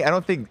Miami. I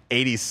don't think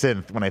 80s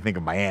synth when I think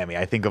of Miami.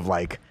 I think of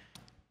like.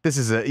 This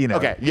is a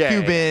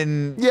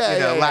Cuban,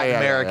 Latin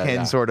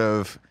American sort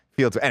of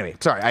feel to. Anyway,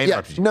 sorry, I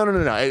interrupted you.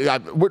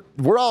 No.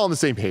 We're all on the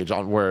same page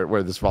on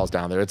where this falls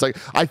down there. It's like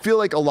I feel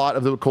like a lot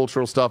of the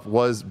cultural stuff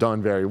was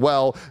done very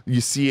well.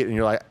 You see it and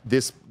you're like,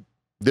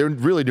 they're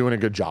really doing a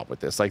good job with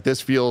this. Like this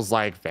feels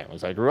like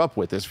families I grew up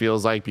with. This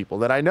feels like people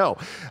that I know.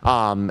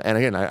 And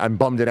again, I'm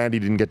bummed that Andy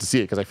didn't get to see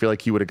it because I feel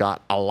like he would have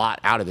got a lot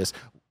out of this.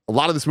 A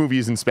lot of this movie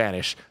is in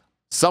Spanish.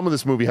 Some of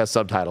this movie has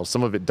subtitles.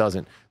 Some of it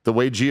doesn't. The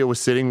way Gio was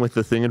sitting with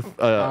the thing,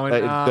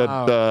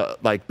 the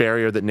like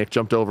barrier that Nick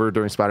jumped over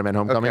during Spider-Man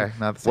Homecoming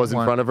was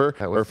in front of her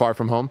or Far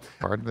From Home.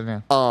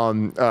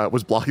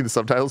 Was blocking the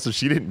subtitles, so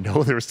she didn't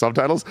know there were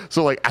subtitles.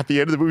 So like at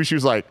the end of the movie, she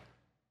was like,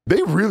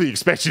 "They really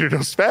expect you to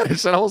know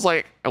Spanish," and I was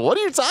like, "What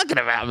are you talking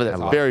about?" But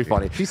that's very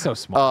funny. She's so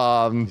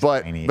smart.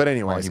 But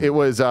anyways, it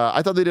was.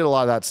 I thought they did a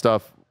lot of that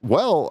stuff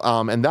well,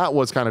 and that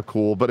was kind of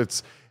cool.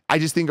 But I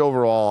just think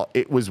overall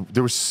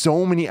there were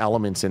so many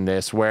elements in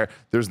this where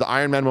there's the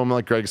Iron Man moment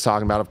like Greg's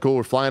talking about of cool,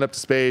 we're flying up to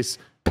space,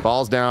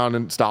 falls down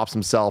and stops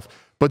himself.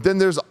 But then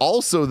there's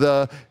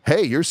also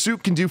hey, your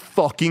suit can do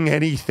fucking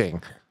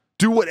anything.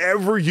 Do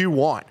whatever you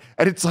want.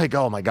 And it's like,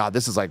 oh my God,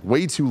 this is like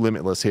way too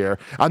limitless here.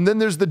 And then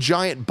there's the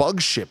giant bug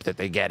ship that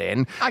they get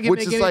in. I can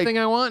make anything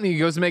I want. And he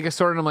goes to make a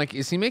sword. And I'm like,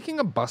 is he making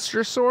a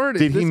Buster sword?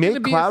 Did he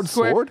make Cloud's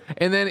sword?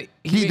 And then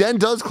he then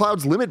does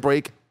Cloud's limit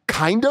break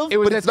kind of. It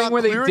was but that it's thing not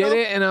where they clear did enough.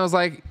 it, and I was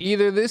like,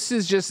 either this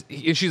is just,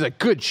 and she's like,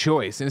 good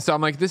choice. And so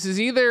I'm like, this is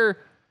either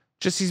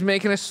just he's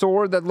making a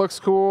sword that looks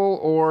cool,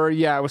 or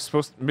yeah, it was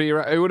supposed to be.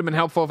 It would have been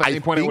helpful if at any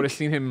point I would have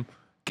seen him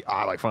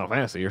like Final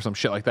Fantasy or some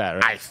shit like that.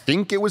 Right? I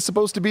think it was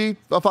supposed to be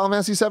a Final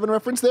Fantasy VII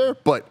reference there,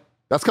 but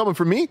that's coming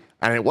from me,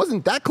 and it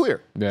wasn't that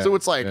clear. Yeah, so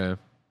it's like,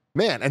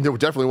 man, and there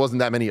definitely wasn't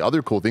that many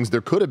other cool things.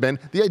 There could have been.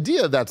 The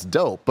idea of that's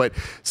dope, but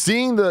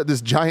seeing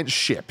this giant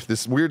ship,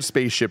 this weird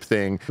spaceship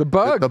thing, the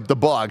bug,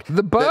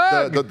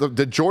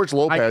 the George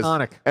Lopez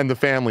Iconic. and the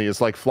family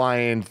is like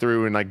flying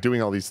through and like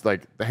doing all these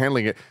like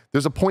handling it.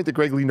 There's a point that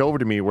Greg leaned over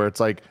to me where it's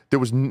like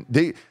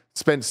they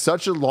spent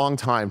such a long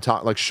time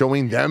like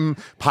showing them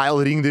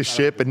piloting this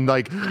ship and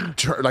like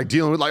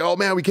dealing with like, oh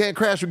man, we can't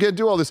crash, we can't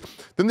do all this.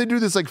 Then they do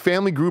this like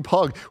family group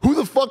hug. Who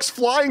the fuck's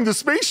flying the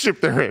spaceship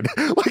they're in?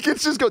 Like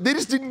it's just they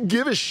just didn't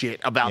give a shit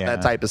about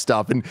that type of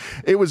stuff, and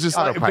it was just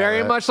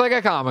very much like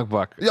a comic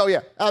book. Oh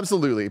yeah,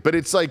 absolutely. But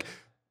it's like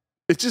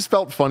it just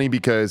felt funny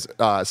because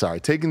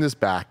taking this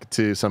back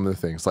to some of the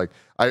things like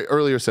I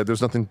earlier said,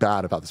 there's nothing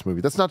bad about this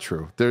movie. That's not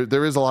true.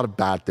 There is a lot of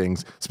bad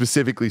things,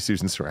 specifically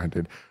Susan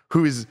Sarandon,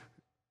 who is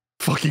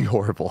fucking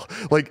horrible,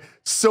 like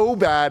so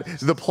bad.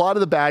 The plot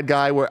of The Bad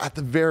Guy, where at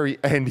the very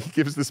end he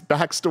gives this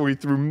backstory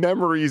through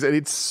memories, and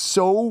it's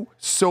so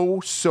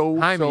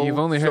Jaime, you've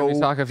only heard me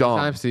talk a few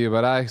times to you,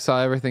 but I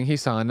saw everything he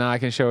saw, and now I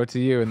can show it to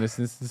you. And this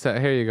instance,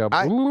 here you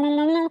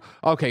go.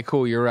 Okay,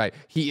 cool. You're right.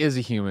 He is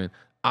a human.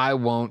 I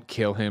won't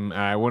kill him.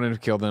 I wouldn't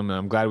have killed him. And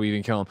I'm glad we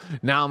didn't kill him.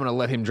 Now I'm gonna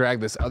let him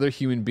drag this other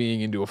human being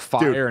into a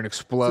fire and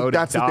explode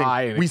and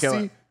die and kill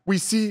him. We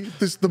see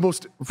the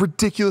most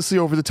ridiculously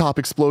over-the-top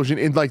explosion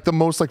in like the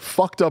most like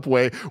fucked up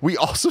way. We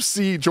also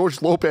see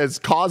George Lopez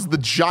cause the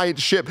giant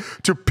ship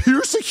to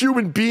pierce a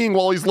human being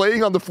while he's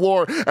laying on the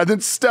floor, and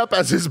then step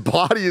as his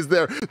body is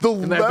there.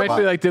 And they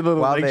eventually like did a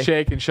little leg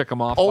shake and shook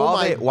him off. While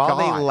they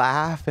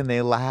laugh and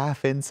they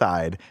laugh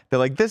inside, they're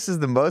like, "This is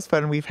the most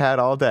fun we've had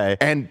all day."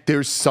 And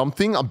there's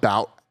something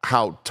about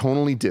how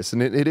tonally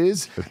dissonant it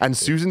is, and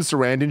Susan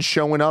Sarandon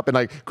showing up, and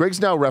like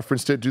Greg's now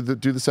referenced it. Do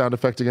the sound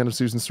effect again of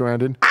Susan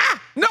Sarandon.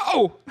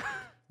 No.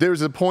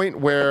 There's a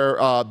point where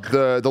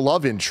the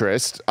love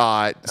interest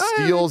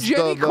steals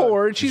Jenny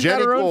Cord. She's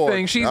got her own Cord.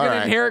 thing. She's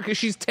gonna inherit because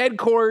she's Ted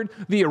Cord,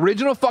 the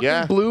original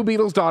fucking Blue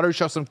Beetle's daughter.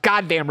 Show some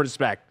goddamn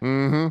respect.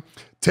 Mm-hmm.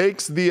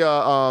 Takes the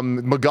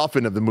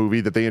MacGuffin of the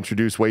movie that they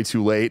introduced way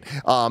too late,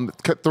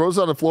 throws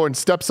it on the floor and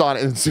steps on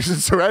it, and Susan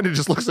Sarandon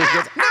just looks like,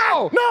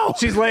 no!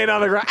 She's laying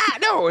on the ground.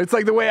 No! It's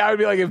like the way I would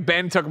be like if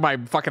Ben took my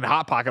fucking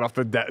Hot Pocket off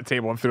the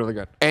table and threw the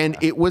gun. And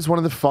it was one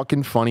of the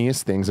fucking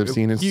funniest things I've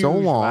seen in so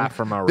long.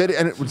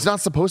 And it was not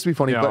supposed to be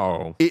funny,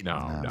 but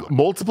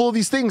multiple of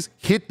these things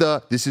hit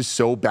the "this is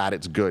so bad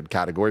it's good"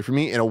 category for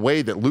me in a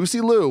way that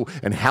Lucy Liu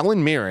and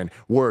Helen Mirren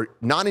were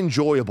not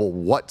enjoyable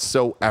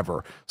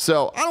whatsoever.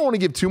 So I don't want to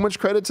give too much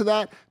credit to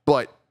that,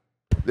 but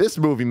this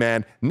movie,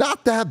 man,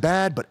 not that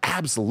bad, but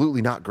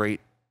absolutely not great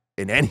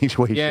in any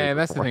way. Yeah,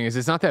 that's the thing is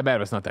it's not that bad,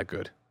 but it's not that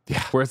good.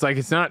 Yeah, where it's like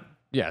it's not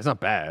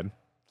bad,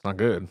 it's not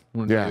good.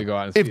 Yeah, go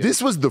out and see if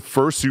this was the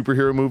first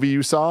superhero movie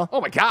you saw,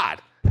 oh my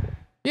god,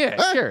 yeah,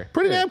 sure,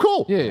 pretty damn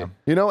cool. Yeah,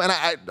 you know, and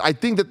I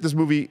think that this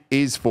movie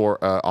is for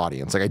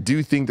audience. Like I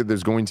do think that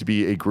there's going to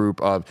be a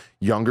group of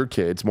younger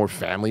kids, more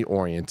family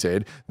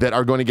oriented, that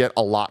are going to get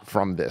a lot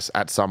from this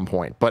at some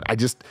point. But I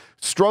just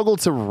struggle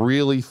to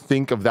really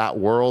think of that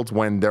world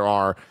when there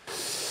are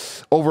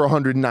over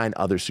 109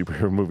 other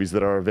superhero movies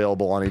that are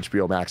available on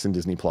HBO Max and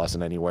Disney Plus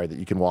and anywhere that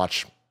you can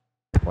watch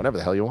whatever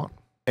the hell you want.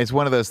 It's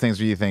one of those things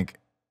where you think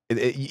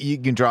you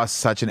can draw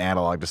such an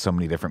analog to so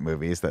many different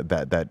movies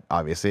that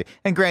obviously,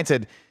 and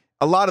granted,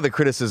 a lot of the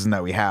criticism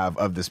that we have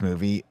of this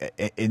movie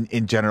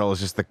in general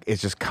is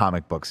it's just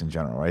comic books in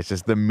general, right? It's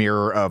just the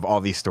mirror of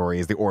all these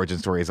stories, the origin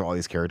stories of all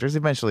these characters.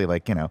 Eventually,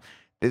 like, you know,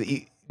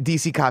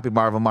 DC copied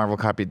Marvel, Marvel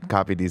copied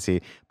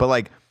DC, but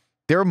like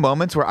there are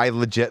moments where I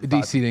legit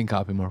DC didn't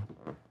copy Marvel.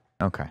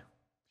 Okay,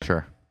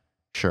 sure.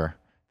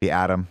 The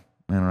Atom,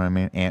 you know what I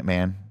mean?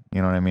 Ant-Man,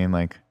 you know what I mean?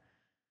 Like,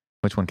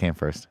 which one came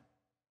first?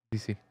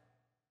 DC.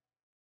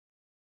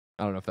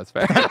 I don't know if that's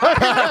fair.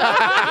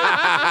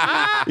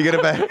 You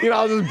gonna bet? You know,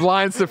 I'll just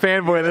blind the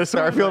fanboy this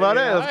Starfield on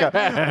it. Let's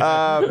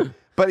go.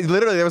 But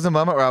literally, there was a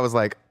moment where I was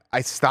like,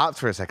 I stopped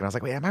for a second. I was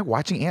like, wait, am I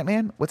watching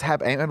Ant-Man? What's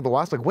happening? Ant-Man and the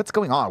Wasp? Like, what's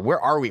going on? Where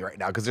are we right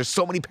now? Because there's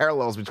so many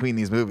parallels between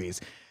these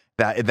movies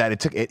that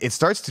it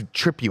starts to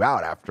trip you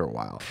out after a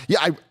while.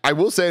 Yeah, I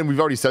will say, and we've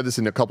already said this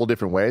in a couple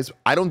different ways,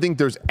 I don't think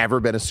there's ever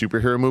been a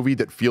superhero movie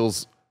that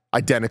feels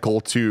identical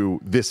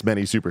to this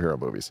many superhero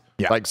movies.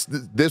 Yeah. Like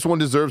this one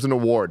deserves an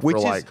award for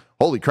like,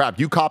 holy crap,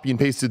 you copy and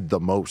pasted the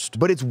most.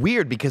 But it's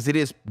weird because it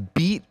is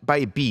beat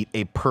by beat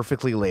a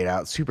perfectly laid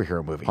out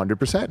superhero movie.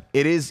 100%.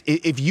 It is.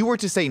 If you were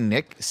to say,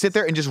 Nick, sit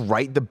there and just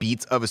write the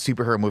beats of a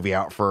superhero movie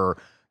out for,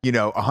 you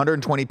know,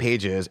 120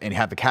 pages and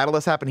have the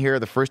catalyst happen here,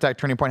 the first act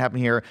turning point happen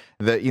here,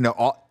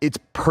 it's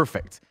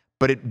perfect.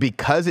 But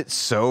because it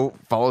so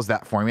follows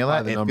that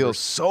formula, it feels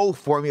so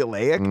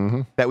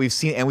formulaic that we've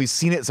seen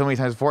it so many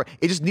times before.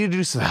 It just needed to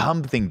do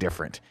something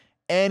different.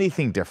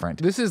 anything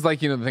different. This is like,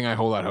 the thing I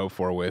hold out hope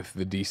for with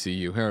the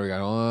DCU. Here we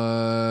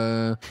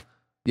go.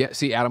 Yeah,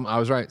 see, Adam, I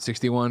was right.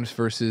 61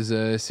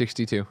 versus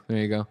 62. There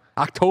you go.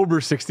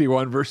 October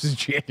 61 versus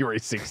January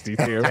 62.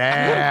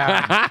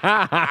 Damn.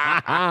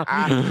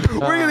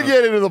 We're going to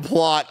get into the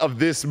plot of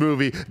this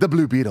movie, The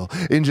Blue Beetle,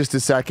 in just a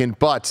second.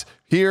 But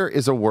here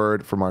is a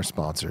word from our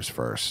sponsors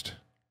first.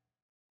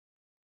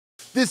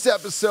 This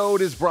episode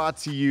is brought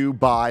to you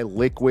by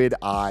Liquid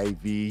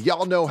IV.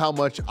 Y'all know how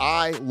much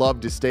I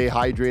love to stay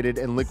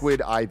hydrated, and Liquid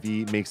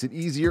IV makes it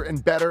easier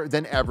and better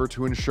than ever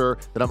to ensure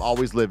that I'm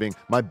always living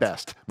my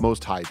best,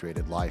 most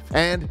hydrated life.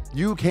 And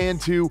you can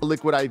too.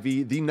 Liquid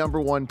IV, the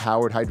 #1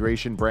 powered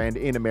hydration brand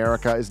in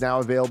America, is now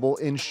available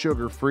in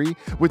sugar-free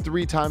with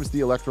 3 times the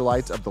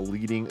electrolytes of the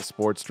leading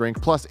sports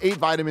drink, plus 8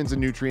 vitamins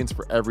and nutrients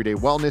for everyday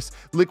wellness.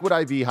 Liquid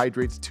IV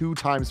hydrates 2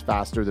 times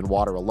faster than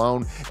water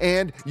alone,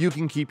 and you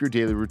can keep your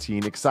daily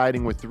routine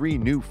exciting with 3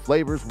 new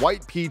flavors: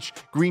 white peach,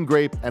 green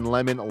grape, and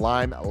lemon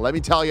lime. Let me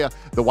tell you,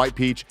 the white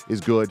peach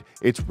is good.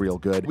 It's real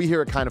good. We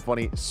here at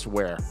KindaFunny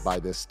swear by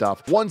this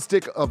stuff. 1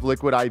 stick of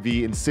Liquid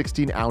IV in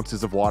 16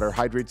 ounces of water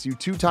hydrates you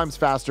 2 times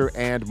faster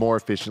and more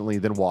efficiently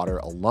than water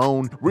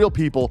alone. Real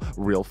people,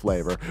 real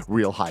flavor,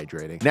 real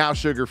hydrating. Now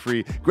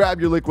sugar-free.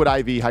 Grab your Liquid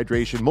IV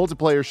hydration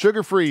multiplayer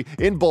sugar-free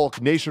in bulk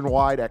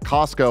nationwide at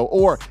Costco,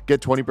 or get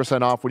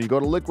 20% off when you go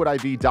to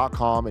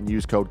liquidiv.com and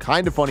use code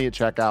KindaFunny at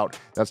checkout.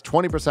 That's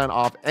 20%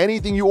 off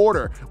anything you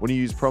order when you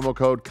use promo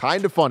code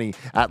KindaFunny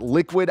at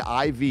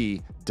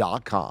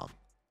liquidiv.com.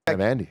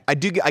 Andy, I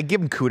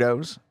give them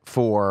kudos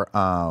for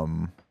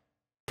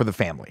the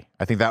family.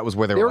 I think that was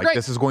where they were like, great.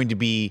 this is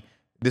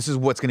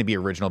what's going to be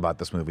original about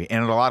this movie.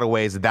 And in a lot of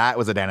ways, that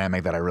was a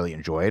dynamic that I really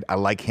enjoyed. I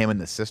like him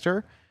and the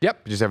sister.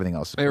 Yep. Just everything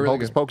else. Really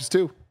Hocus Pocus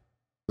 2,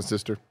 the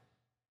sister.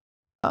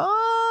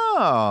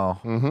 Oh,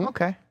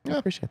 okay. Yeah. I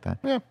appreciate that.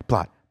 Yeah.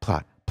 Plot.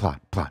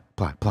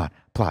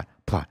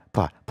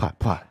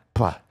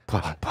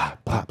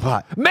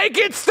 Make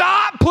it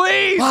stop,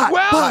 please.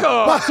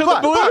 Welcome to the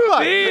Blue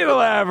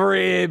Beetle,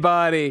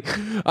 everybody.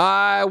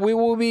 We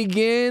will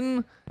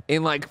begin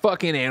in like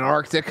fucking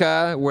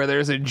Antarctica, where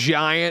there's a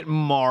giant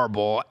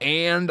marble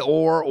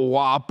or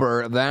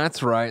Whopper.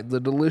 That's right, the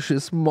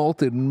delicious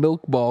malted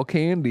milk ball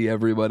candy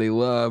everybody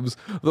loves.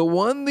 The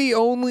one, the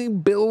only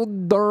Bill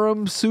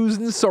Durham,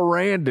 Susan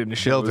Sarandon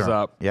shows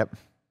up. Yep.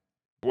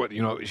 What,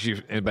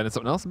 she invented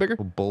something else bigger?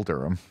 Bull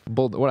Durham.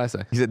 What'd I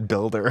say? He said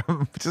Bill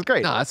Durham, which is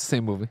great. No, that's the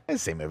same movie.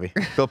 It's the same movie.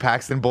 Bill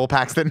Paxton, Bull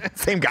Paxton,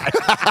 same guy.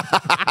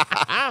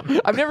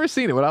 I've never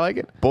seen it. Would I like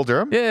it? Bull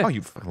Durham? Yeah. Oh,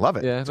 you fucking love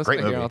it. Yeah, it's that's a great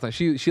what I hear movie. all the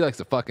time. She likes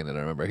to fuck in it, I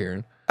remember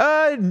hearing.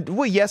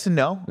 Well, yes and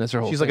no. That's her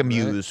whole She's thing, like a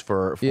muse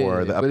for the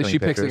but upcoming if she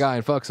picks a pictures. guy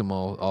and fucks him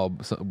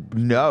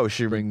No,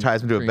 she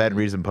ties him to a bed and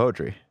reads him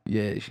poetry.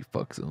 Yeah, she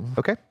fucks him.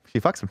 Okay, she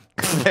fucks him.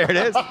 There it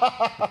is.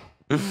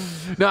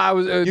 No, I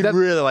was. You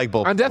really like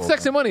Bull. On Death,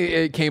 Sex, and Money,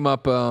 it came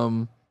up.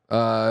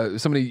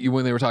 Somebody,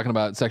 when they were talking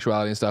about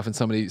sexuality and stuff, and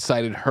somebody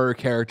cited her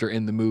character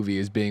in the movie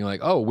as being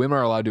like, "Oh, women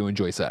are allowed to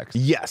enjoy sex."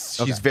 Yes,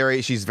 she's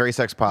very sex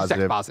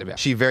positive. Sex positive, yeah.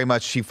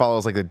 She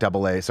follows like the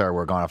AA. Sorry,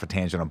 we're going off a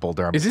tangent on Bull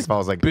Durham. Is this she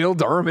follows like Bill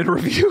Durham in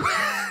review?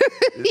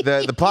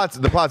 the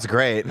plot's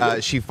great.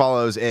 She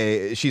follows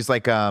she's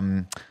like I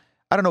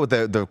don't know what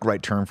the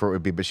right term for it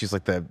would be, but she's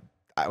like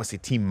I would say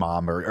team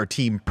mom or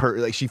team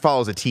like she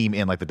follows a team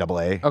in like the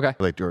AA, okay,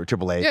 like or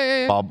AAA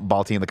yeah.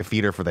 ball team, like a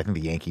feeder for I think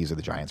the Yankees or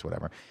the Giants or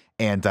whatever.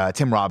 And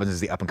Tim Robbins is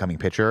the up and coming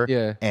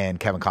pitcher, and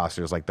Kevin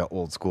Costner is like the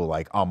old school,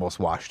 like almost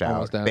washed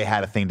out. They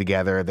had a thing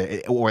together,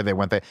 or they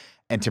went there.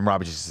 And Tim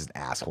Robbins is just an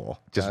asshole,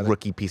 just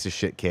rookie piece of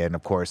shit kid. And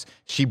of course,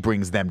 she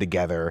brings them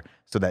together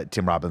so that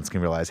Tim Robbins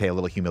can realize, hey, a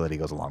little humility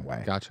goes a long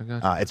way. Gotcha.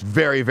 It's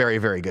very, very,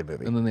 very good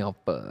movie. And then they all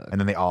fuck.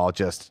 And then they all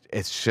just,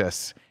 it's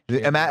just.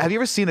 Matt, have you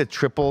ever seen a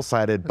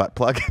triple-sided butt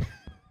plug?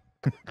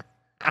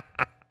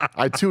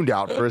 I tuned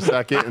out for a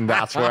second, and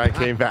that's where I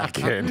came back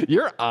in.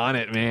 You're on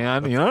it,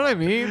 man. You know what I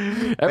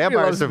mean? Everybody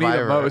Vampire loves me the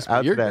Survivor most,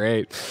 but you're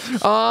today.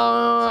 great.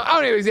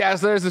 Anyways, yeah,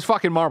 so there's this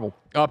fucking marble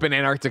up in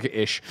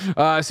Antarctica-ish.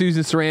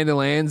 Susan Sarandon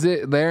lands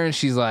it there, and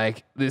she's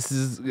like,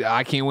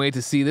 I can't wait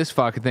to see this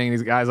fucking thing.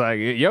 These guys like,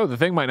 yo, the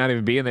thing might not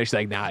even be in there. She's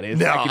like, nah, it is.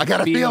 No, I got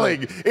a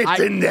feeling it's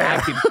in there. I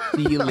can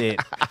feel it.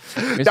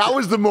 That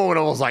was the moment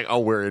I was like, oh,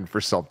 we're in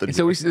for something.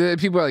 So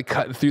people are like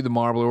cutting through the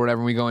marble or whatever,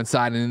 and we go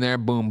inside, and in there,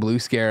 boom, blue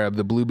scarab,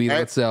 the blue beetle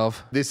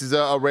itself. This is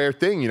a rare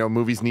thing.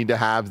 Movies need to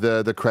have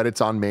the credits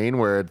on main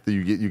where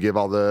you give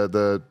all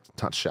the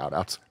not shout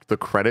outs, the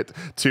credit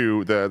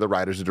to the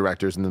writers and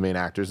directors and the main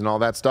actors and all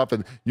that stuff.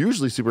 And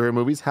usually superhero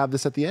movies have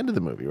this at the end of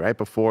the movie, right?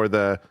 Before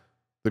the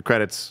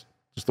credits,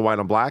 just the white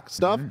on black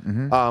stuff.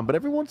 But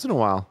every once in a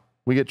while,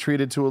 we get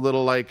treated to a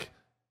little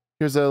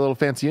here's a little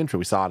fancy intro.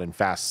 We saw it in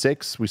Fast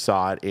 6. We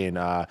saw it in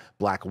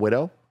Black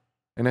Widow.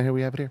 And then here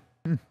we have it here.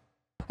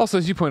 Also,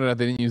 as you pointed out,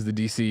 they didn't use the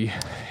DC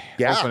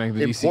opening.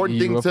 The Important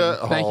DCEU thing opening.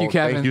 to... Thank you,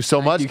 Kevin. Thank you so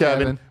much,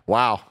 Kevin.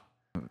 Wow.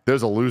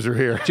 There's a loser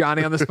here.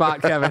 Johnny on the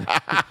spot, Kevin.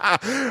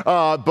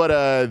 The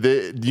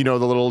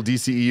little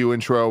DCEU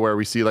intro where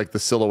we see like the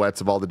silhouettes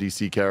of all the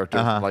DC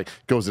characters, like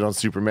goes in on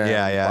Superman,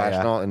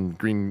 Flash and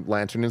Green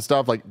Lantern and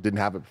stuff. Like didn't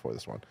have it before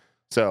this one.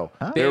 So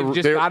they've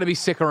just got to be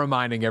sick of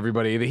reminding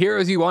everybody the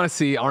heroes you want to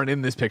see aren't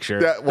in this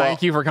picture.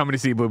 Thank you for coming to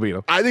see Blue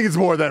Beetle. I think it's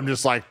more them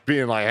just like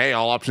being like, hey,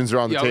 all options are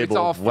on the table. It's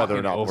all whether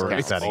or not over.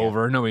 It's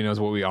over. Nobody knows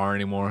what we are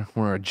anymore.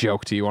 We're a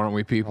joke to you, aren't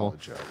we, people?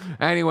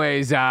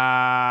 Anyways,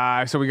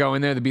 so we go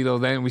in there. The Beetle.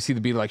 Then we see the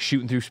Beetle like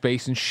shooting through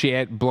space and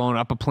shit, blowing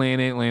up a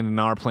planet, landing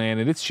on our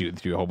planet. It's shooting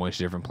through a whole bunch of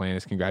different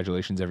planets.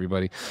 Congratulations,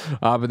 everybody.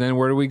 But then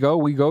where do we go?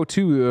 We go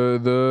to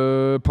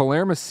the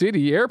Palermo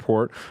City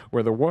Airport,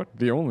 where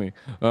the only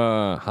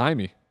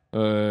Jaime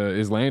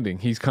is landing.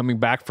 He's coming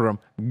back from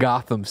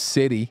Gotham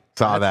City.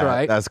 Saw That's that.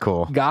 right. That's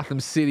cool.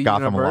 Gotham City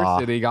Gotham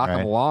University, Law, Gotham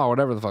right? Law,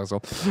 whatever the fuck it's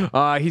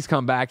called. He's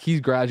come back.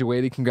 He's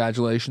graduated.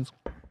 Congratulations.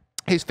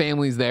 His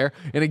family's there.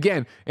 And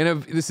again,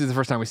 this is the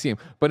first time we see him,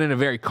 but in a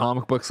very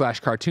comic book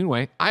 / cartoon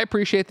way, I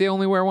appreciate they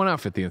only wear one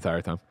outfit the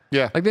entire time.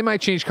 Yeah. Like they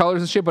might change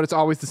colors and shit, but it's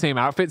always the same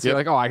outfit. So you're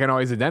like, oh, I can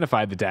always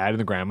identify the dad and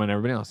the grandma and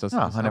everybody else. That's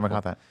I never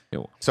caught that.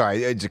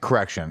 Sorry, it's a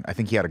correction. I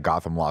think he had a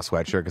Gotham Law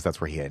sweatshirt because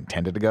that's where he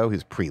intended to go. He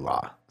was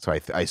pre-law. So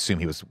I assume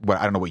he was,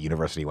 I don't know what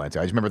university he went to.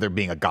 I just remember there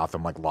being a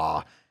Gotham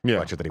law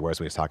sweatshirt that he wears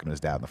when he's talking to his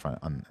dad on the front.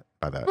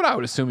 By that. But I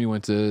would assume he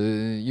went to,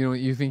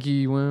 you think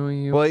he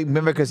went? Well,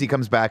 remember because he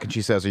comes back and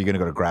she says, are you going to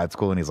go to grad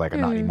school? And he's like,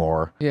 not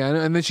anymore. Yeah,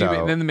 and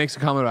then then makes a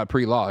comment about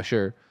pre-law,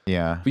 sure.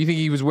 Yeah. But you think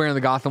he was wearing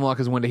the Gotham Law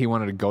because one day he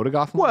wanted to go to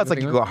Gotham Law? Well, it's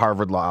like you go to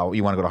Harvard Law.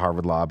 You want to go to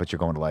Harvard Law, but you're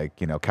going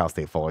to Cal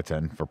State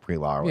Fullerton for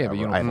pre-law or whatever. Yeah, but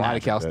you don't fly to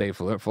Cal State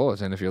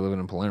Fullerton if you're living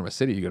in Palermo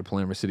City. You go to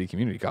Palermo City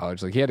Community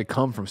College. Like he had to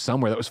come from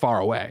somewhere that was far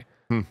away.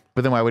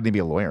 But then why wouldn't he be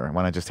a lawyer?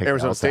 Why not just take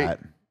Arizona the State?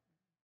 LSAT?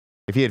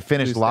 If he had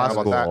finished law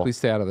school, please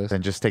stay out of this.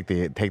 Then just take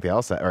the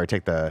LSAT or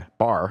take the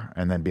bar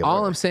and then be a lawyer.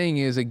 All I'm saying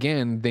is,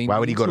 again, they why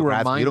would he go to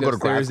grad school? You don't go to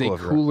grad there's school a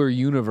cooler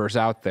universe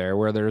out there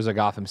where there's a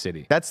Gotham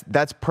City. That's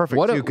perfect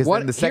too. Because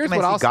then the second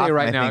here's what I I'll see Gotham, say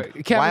right I now.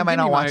 think, Kevin, why am I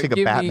not watching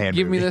a Batman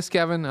Give me movie? this,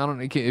 Kevin. I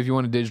don't. If you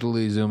want to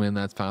digitally zoom in,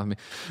 that's fine with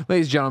me.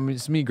 Ladies and gentlemen,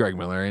 it's me, Greg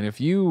Miller, and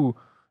if you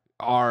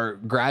are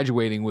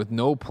graduating with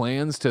no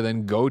plans to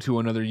then go to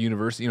another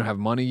university, you don't have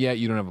money yet,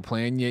 you don't have a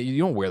plan yet, you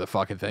don't wear the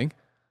fucking thing.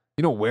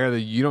 You don't wear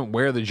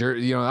the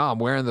jersey. I'm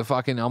wearing the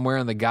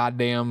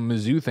goddamn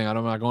Mizzou thing.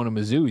 I'm not going to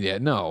Mizzou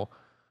yet. No,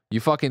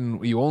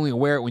 you only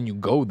wear it when you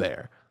go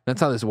there.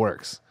 That's how this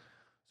works.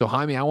 So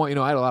Jaime, I had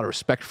a lot of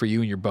respect for you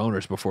and your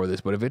boners before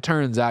this, but if it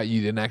turns out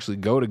you didn't actually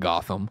go to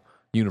Gotham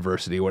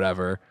University,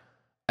 whatever,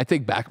 I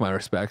take back my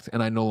respect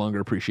and I no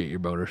longer appreciate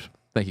your boners.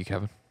 Thank you,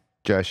 Kevin.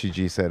 Josh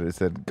G said it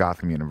said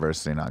Gotham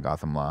University, not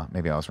Gotham Law.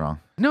 Maybe I was wrong.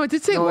 No, it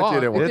did say law. It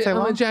did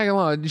say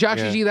law. Josh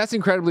G, that's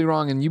incredibly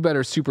wrong, and you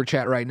better super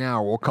chat right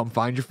now or we'll come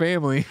find your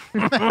family. Say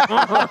hello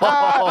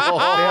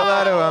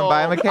to him.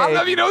 Buy him a cake. I don't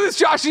know if you know this,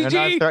 Josh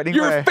G.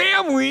 Your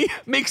family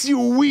makes you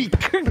weak.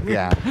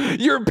 Yeah.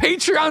 Your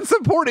Patreon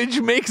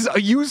supportage makes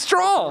you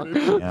strong.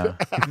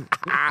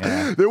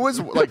 Yeah. There was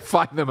like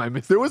find them. I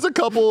missed. There was a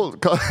couple.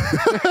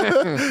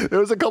 There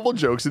was a couple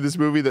jokes in this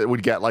movie that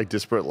would get like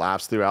disparate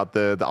laughs throughout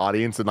the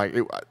audience, and like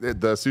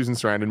the Susan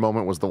Sarandon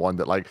moment was the one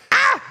that like.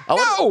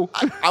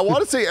 I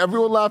want to say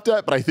everyone laughed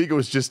at, but I think it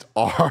was just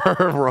our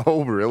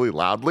row really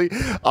loudly.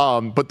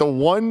 But the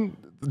one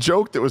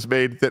joke that was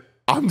made that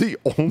I'm the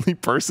only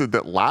person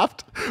that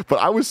laughed, but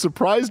I was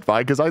surprised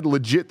by because I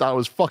legit thought it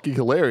was fucking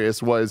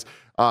hilarious was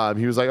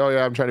he was like, oh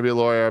yeah, I'm trying to be a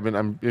lawyer.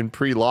 I'm in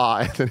pre-law.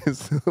 And then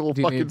his little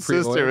fucking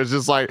sister was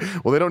just like,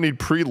 well, they don't need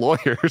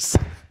pre-lawyers.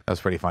 That was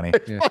pretty funny.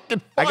 Fucking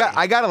funny.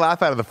 I got a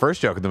laugh out of the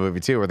first joke in the movie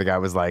too, where the guy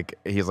was like,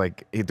 he's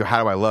like,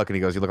 how do I look? And he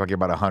goes, you look like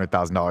you're about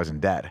 $100,000 in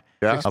debt.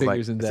 Yeah. I was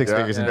like, in debt. 6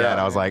 figures in debt.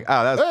 I was like,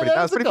 oh, that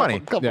was pretty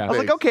funny. I I was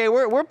like, okay,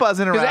 we're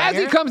buzzing around. Because as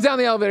here. he comes down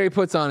the elevator, he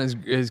puts on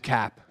his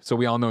cap. So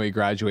we all know he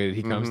graduated.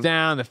 He comes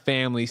down. The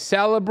family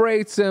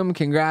celebrates him.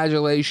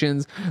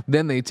 Congratulations.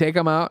 Then they take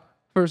him out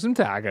for some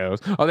tacos.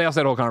 Oh, they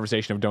also had a whole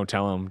conversation of don't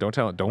tell him. Don't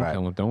tell him. Don't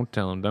tell him. Don't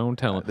tell him. Don't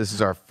tell him. This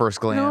is our first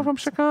glance. I'm from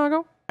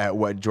Chicago. At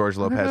what George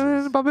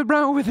Lopez is. Bobby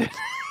Brown with it.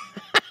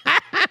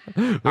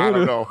 I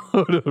don't know.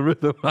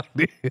 Rhythm like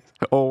this.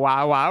 Oh,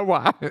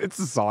 why? It's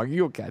a song.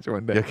 You'll catch it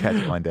one day. You'll catch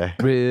it one day.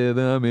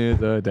 Rhythm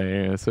is a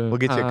dancer. We'll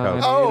get you a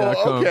Coke.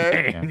 Oh,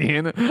 okay.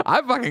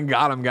 I fucking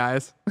got him,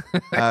 guys.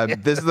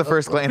 This is the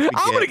first glance we get.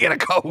 I'm going to get a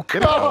Coke.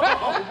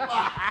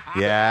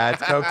 Yeah,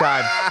 it's Coke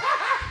time.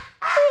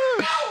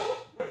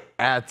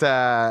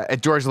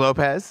 At George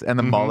Lopez and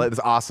the mullet, this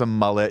awesome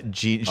mullet,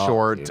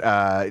 short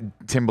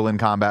Timberland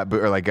combat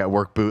boot or like a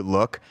work boot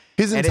look.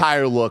 His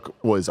entire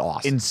look was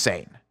awesome.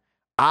 Insane.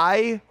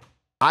 I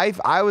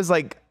was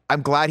like,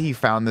 I'm glad he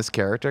found this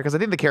character because I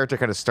think the character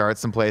kind of starts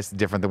someplace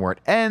different than where it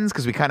ends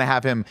because we kind of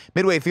have him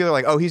midway through. They're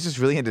like, oh, he's just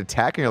really into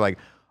tech, and you're like,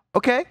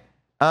 okay.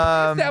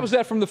 Establish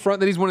that from the front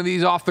that he's one of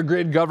these off the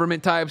grid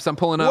government types. I'm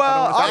pulling up.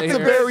 Well, it's a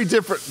very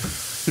different.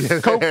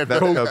 Coke.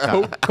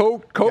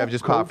 Yeah,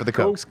 just pop for the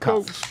Cokes.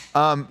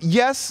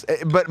 Yes,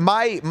 but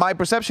my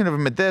perception of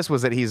him at this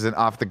was that he's an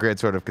off the grid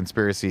sort of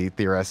conspiracy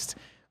theorist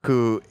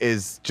who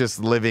is just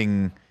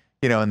living,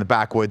 in the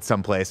backwoods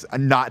someplace,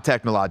 not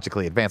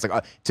technologically advanced.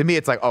 Like to me,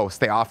 it's like, oh,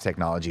 stay off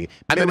technology.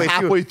 And then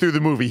halfway through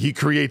the movie, he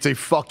creates a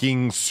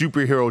fucking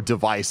superhero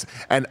device,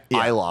 and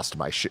I lost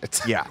my shit.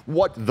 Yeah.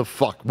 What the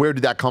fuck? Where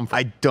did that come from?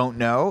 I don't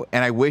know,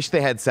 and I wish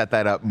they had set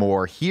that up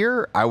more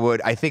here.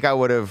 I think I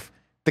would have.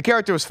 The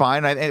character was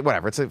fine.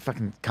 Whatever. It's a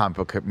fucking comic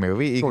book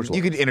movie.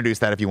 You could introduce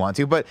that if you want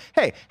to, but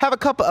hey, have a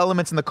couple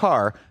elements in the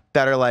car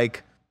that are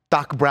like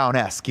Doc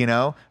Brown-esque,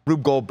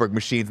 Rube Goldberg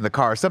machines in the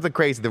car, something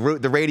crazy. The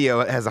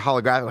radio has a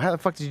holographic. How the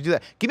fuck did you do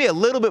that? Give me a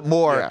little bit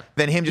more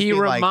than him just being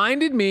like... He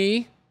reminded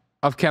me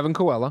of Kevin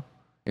Coelho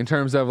in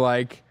terms of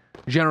like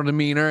general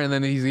demeanor, and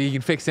then he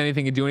can fix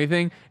anything and do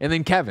anything. And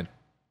then Kevin.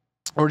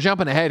 We're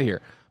jumping ahead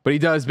here. But he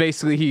has a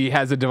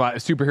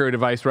superhero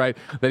device, right,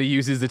 that he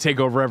uses to take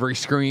over every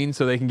screen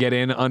so they can get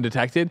in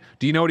undetected.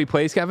 Do you know what he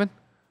plays, Kevin?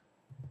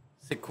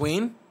 Is it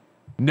Queen?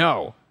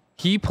 No.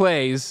 He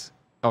plays...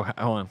 Oh,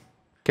 hold on.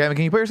 Kevin,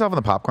 can you put yourself on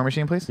the popcorn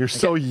machine, please? You're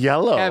so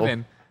yellow.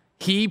 Kevin,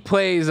 he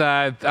plays.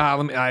 I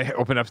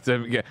open up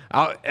to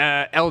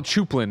El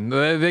Chuplin,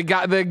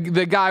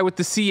 the guy with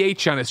the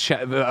CH on his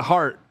chest, the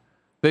heart,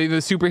 the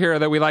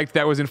superhero that we liked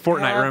that was in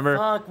Fortnite. Remember?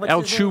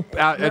 El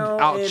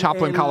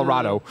Chuplin,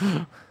 Colorado.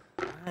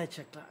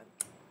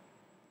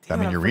 I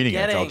mean, you're reading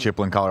it. It's El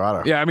Chuplin,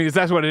 Colorado. Yeah, I mean,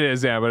 that's what it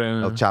is. Yeah, but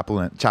El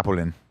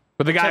Chapolin.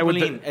 But the guy with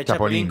the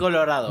Chapulín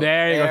Colorado.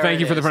 There you go. Thank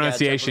you for the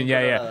pronunciation.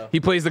 Yeah. He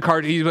plays he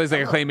plays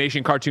like a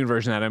claymation cartoon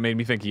version of that. It made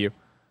me think of you.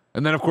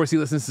 And then of course he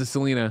listens to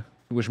Selena,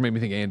 which made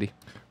me think of Andy.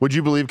 Would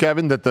you believe,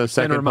 Kevin, that the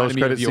second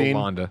post-credit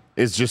scene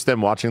is just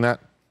them watching that?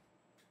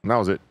 And that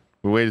was it.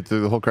 We waited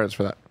through the whole credits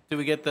for that. Did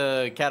we get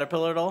the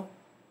caterpillar at all?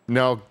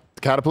 No,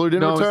 the caterpillar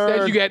didn't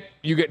return. Instead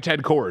you get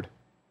Ted Cord.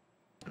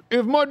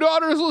 If my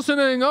daughter's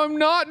listening, I'm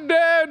not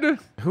dead.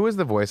 Who was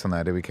the voice on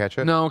that? Did we catch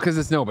it? No, because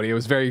it's nobody. It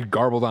was very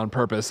garbled on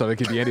purpose, so it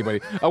could be anybody.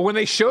 When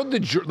they showed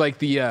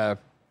the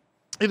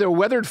either a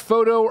weathered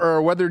photo or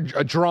a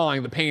weathered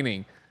drawing, the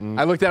painting,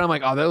 I looked at it, I'm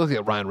like, oh, they look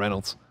like Ryan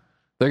Reynolds.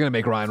 They're gonna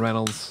make Ryan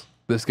Reynolds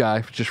this guy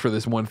just for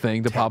this one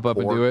thing to pop up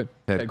and do it.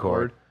 Ted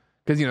Cord.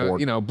 Because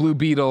Blue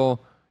Beetle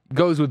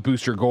goes with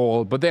Booster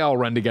Gold, but they all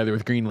run together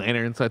with Green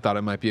Lantern, so I thought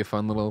it might be a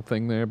fun little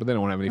thing there, but they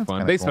don't want to have any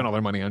fun. They spent all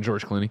their money on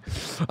George Clooney.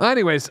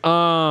 Anyways,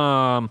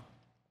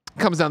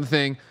 comes down the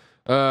thing,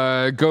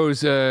 they go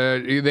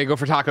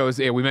for tacos.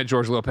 Yeah, we met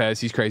George Lopez.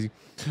 He's crazy.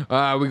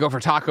 We go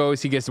for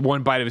tacos. He gets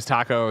one bite of his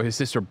taco. His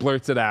sister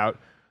blurts it out.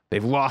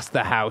 They've lost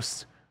the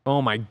house.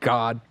 Oh my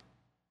God.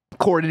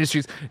 Cord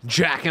Industries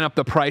jacking up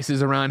the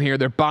prices around here.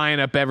 They're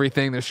buying up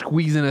everything. They're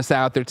squeezing us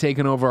out. They're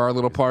taking over our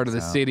little part of the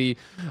city.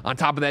 On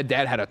top of that,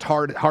 Dad had a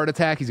heart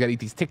attack. He's got to eat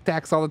these Tic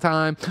Tacs all the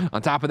time.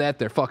 On top of that,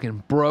 they're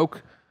fucking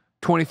broke.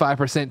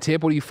 25%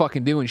 tip. What are you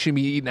fucking doing? You shouldn't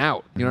be eating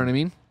out. You know what I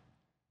mean?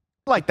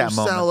 Like that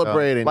moment.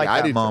 Celebrating. Like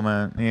that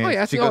moment. Yeah. Oh,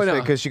 yeah.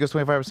 Because she goes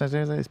 25%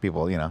 to these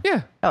people, Yeah.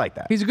 I like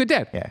that. He's a good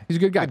dad. Yeah. He's a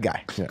good guy. Good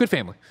guy. Yeah. Good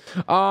family.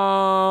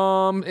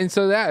 And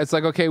so it's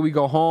like, okay, we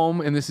go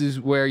home, and this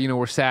is where,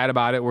 we're sad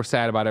about it. We're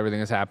sad about everything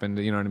that's happened.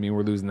 You know what I mean?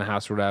 We're losing the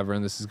house or whatever,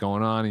 and this is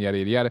going on, and yada,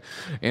 yada, yada.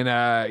 And,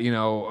 I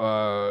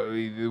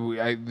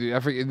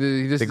forget.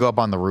 They go up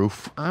on the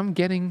roof. I'm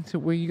getting to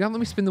where you got to let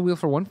me spin the wheel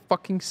for one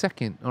fucking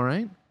second, all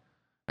right?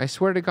 I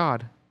swear to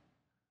God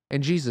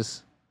and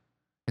Jesus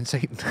and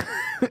Satan.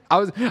 I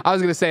was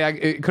gonna say I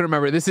couldn't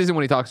remember. This isn't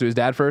when he talks to his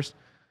dad first,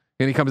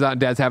 and he comes out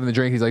and Dad's having the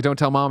drink. He's like, "Don't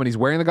tell Mom," and he's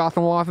wearing the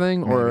Gotham Law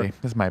thing. Maybe. Or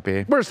this might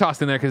be. We're just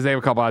tossed in there because they have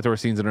a couple outdoor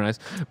scenes that are nice.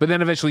 But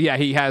then eventually,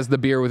 he has the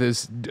beer with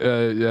his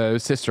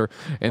sister,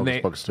 and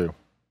Hocus Pocus 2.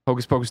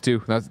 Hocus Pocus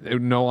 2. That's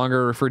no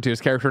longer referred to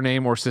his character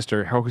name or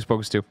sister. Hocus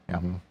Pocus 2.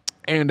 Yeah.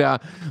 And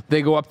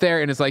they go up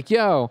there, and it's like,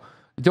 "Yo,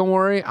 don't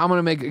worry, I'm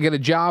gonna get a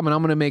job, and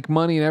I'm gonna make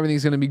money, and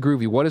everything's gonna be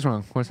groovy." What is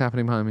wrong? What's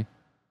happening behind me?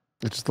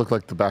 It just looked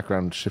like the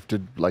background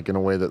shifted like in a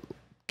way that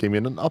gave me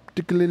an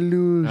optical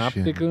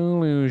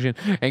illusion.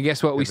 And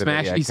guess what? We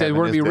smashed. He said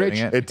we're gonna be rich.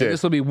 It did.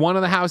 This will be one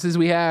of the houses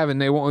we have,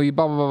 and they won't be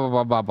blah blah blah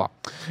blah blah blah.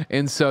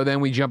 And so then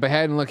we jump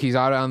ahead and look. He's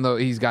out on the.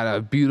 He's got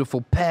a beautiful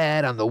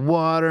pad on the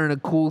water and a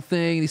cool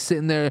thing. He's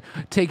sitting there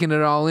taking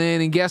it all in.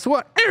 And guess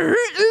what?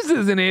 This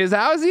isn't his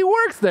house. He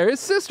works there.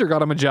 His sister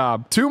got him a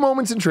job. Two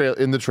moments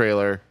in the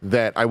trailer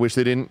that I wish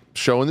they didn't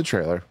show in the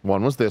trailer.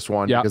 One was this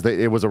one because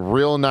it was a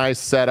real nice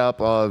setup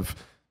of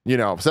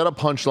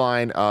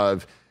punchline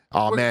of.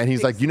 Oh, man,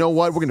 he's like, you know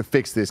what? We're going to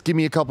fix this. Give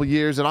me a couple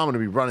years, and I'm going to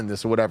be running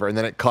this or whatever. And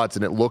then it cuts,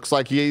 and it looks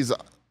like he's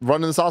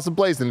running this awesome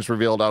place, and it's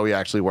revealed, he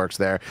actually works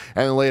there.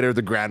 And then later,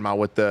 the grandma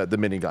with the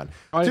minigun.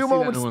 Two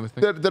moments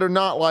that are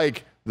not,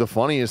 like, the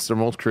funniest or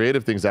most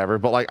creative things ever,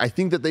 but, like, I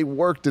think that they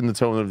worked in the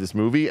tone of this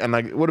movie, and,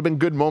 like, it would have been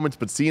good moments,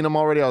 but seeing them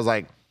already, I was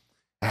like,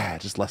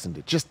 just lessened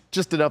it.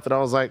 Just enough that I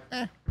was like,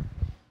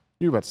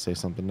 You were about to say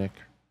something, Nick.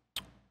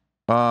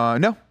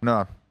 No.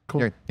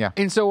 Cool. Yeah.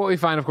 And so what we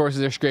find, of course, is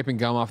they're scraping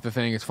gum off the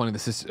thing. It's funny.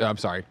 I'm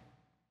sorry.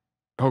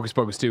 Hocus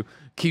Pocus 2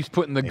 keeps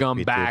putting the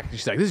gum back.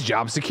 She's like, "This is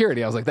job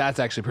security." I was like, "That's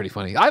actually pretty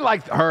funny." I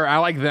like her. I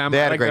like them.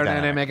 I like their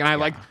dynamic. And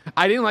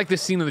I didn't like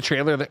this scene in the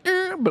trailer,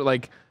 but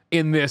like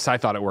in this, I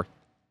thought it worked.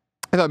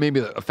 I thought maybe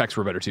the effects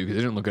were better too because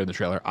it didn't look good in the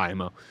trailer.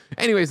 IMO.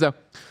 Anyways, though,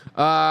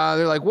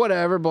 they're like,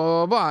 whatever,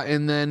 blah, blah, blah.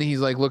 And then he's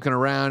like looking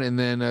around, and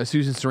then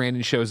Susan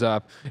Sarandon shows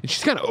up, and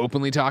she's kind of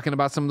openly talking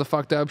about some of the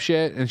fucked up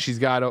shit. And she's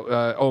got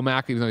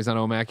Omak, even though he's not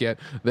Omak yet,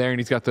 there, and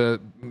he's got the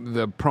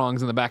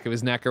prongs in the back of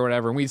his neck or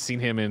whatever. And we'd seen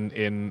him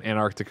in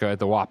Antarctica at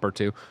the Whopper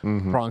too.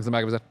 Prongs in the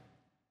back of his neck.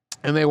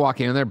 And they walk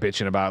in and they're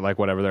bitching about like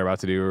whatever they're about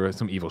to do or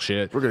some evil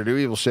shit. We're going to do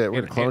evil shit.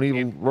 We're going to clone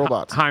evil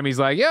robots. Jaime's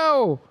like,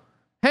 yo,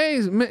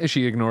 hey,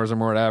 she ignores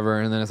him or whatever.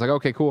 And then it's like,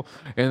 okay, cool.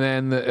 And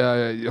then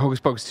the Hocus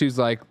Pocus 2's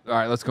like, all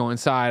right, let's go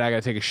inside. I got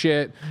to take a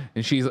shit.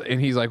 And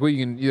he's like, well,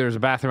 there's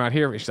a bathroom out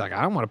here. And she's like,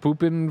 I don't want to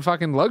poop in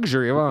fucking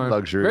luxury.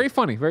 Luxury. Very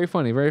funny, very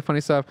funny, very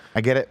funny stuff. I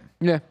get it.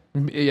 Yeah.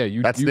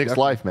 That's Nick's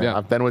life, man. Yeah.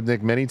 I've been with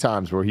Nick many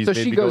times where he's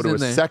made me go to a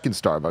second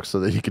Starbucks so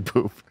that he can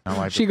poop.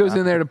 She goes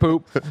in there to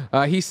poop.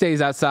 He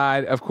stays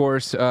outside, of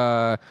course.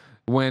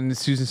 When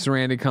Susan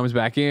Sarandon comes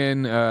back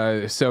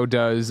in, so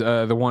does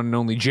the one and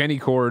only Jenny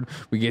Cord.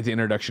 We get the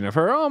introduction of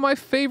her. Oh, my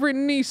favorite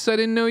niece. I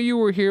didn't know you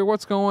were here.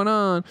 What's going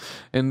on?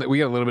 And we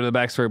get a little bit of the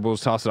backstory, but we'll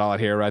toss it all out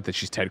here, right? That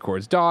she's Ted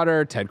Cord's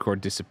daughter. Ted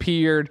Cord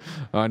disappeared.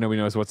 Nobody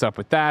knows what's up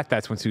with that.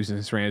 That's when Susan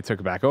Sarandon took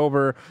it back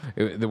over.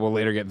 We'll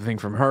later get the thing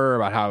from her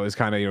about how it was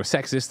kind of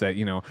sexist that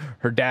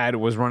her dad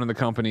was running the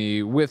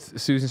company with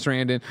Susan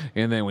Sarandon,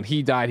 and then when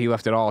he died, he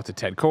left it all to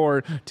Ted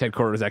Cord. Ted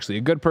Cord was actually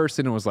a good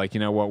person and was like, you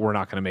know what? We're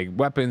not going to make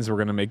weapons. We're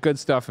going to make good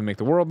stuff and make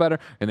the world better.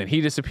 And then he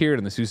disappeared,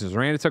 and then Susan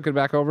Sarandon took it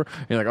back over.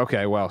 And you're like,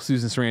 okay, well,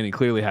 Susan Sarandon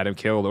clearly had him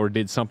killed or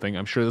did something.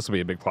 I'm sure this will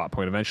be a big plot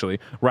point eventually,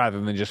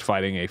 rather than just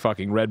fighting a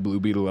fucking red blue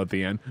beetle at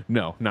the end.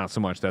 No, not so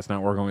much. That's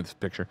not where we're going with this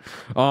picture.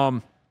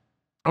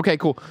 Okay,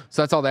 cool.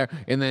 So that's all there.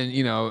 And then,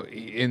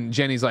 and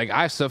Jenny's like,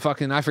 I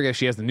forget if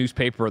she has the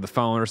newspaper or the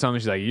phone or something.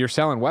 She's like, you're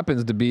selling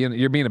weapons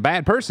you're being a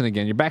bad person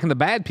again. You're back in the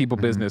bad people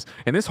business.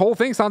 And this whole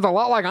thing sounds a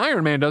lot like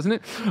Iron Man, doesn't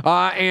it?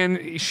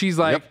 And she's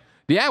like,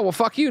 yeah, well,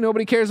 fuck you.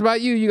 Nobody cares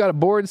about you. You got a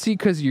board seat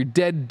because you're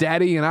dead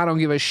daddy, and I don't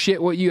give a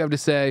shit what you have to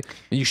say,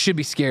 and you should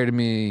be scared of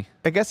me.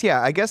 I guess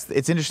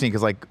it's interesting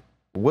because,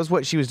 was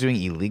what she was doing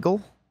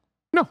illegal?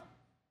 No.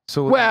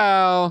 So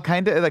well,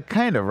 kind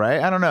of,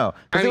 right? I don't know.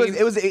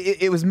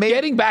 It was made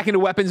getting back into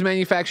weapons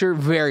manufacture,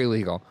 very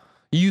legal.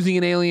 Using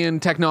an alien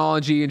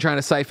technology and trying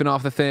to siphon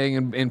off the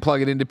thing and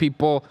plug it into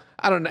people.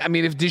 I don't know. I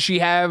mean, did she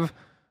have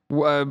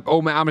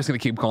Omak? I'm just gonna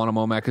keep calling him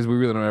Omak because we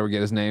really don't ever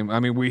get his name.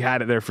 I mean, we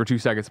had it there for 2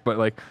 seconds,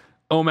 but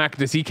Omak,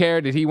 does he care?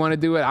 Did he want to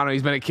do it? I don't know.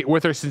 He's been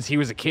with her since he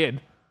was a kid.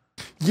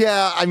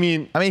 Yeah, I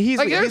mean,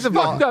 there's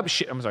fucked up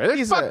shit. I'm sorry,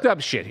 there's fucked up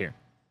shit here.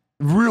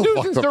 Real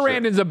Susan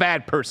Sarandon's a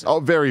bad person. Oh,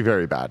 very,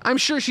 very bad. I'm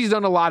sure she's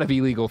done a lot of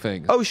illegal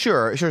things. Oh,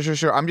 sure.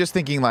 I'm just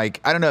thinking, I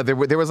don't know. There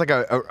was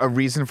a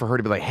reason for her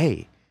to be like,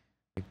 hey,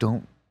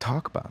 don't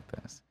talk about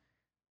this.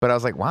 But I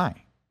was like,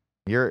 why?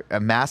 You're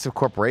a massive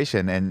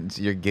corporation and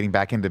you're getting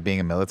back into being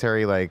a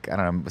military, I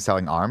don't know,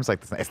 selling arms.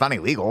 It's not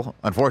illegal,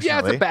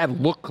 unfortunately. Yeah, it's a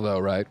bad look, though,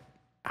 right?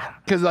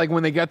 Because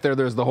when they get there,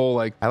 there's the whole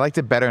I liked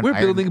it better. We're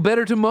building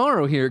better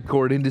tomorrow here at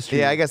Cord Industries.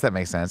 Yeah, I guess that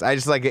makes sense. I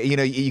just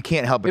you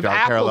can't help but draw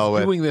a parallel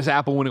with. If Apple's doing this,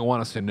 Apple wouldn't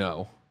want us to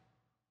know.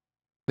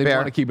 They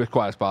want to keep it as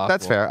quiet as possible.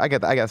 That's fair. I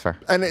get that. I guess fair.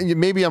 And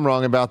maybe I'm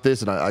wrong about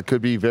this, and I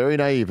could be very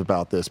naive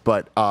about this,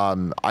 but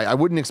I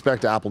wouldn't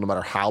expect Apple, no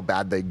matter how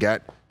bad they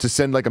get, to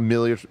send a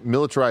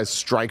militarized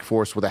strike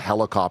force with a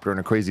helicopter and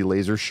a crazy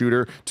laser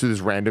shooter to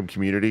this random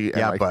community.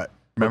 Yeah, but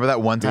remember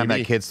that one time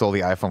that kid stole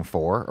the iPhone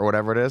 4 or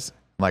whatever it is?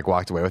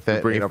 Walked away with it.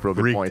 You're bringing up real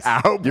good points.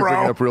 You're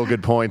bringing up real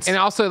good points. And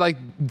also,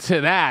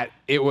 to that,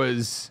 it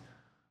was,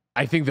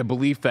 I think, the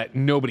belief that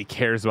nobody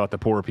cares about the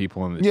poor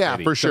people in the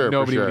city. For sure.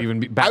 Nobody would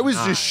even be back. I was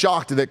just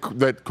shocked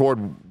that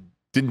Cord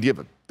didn't give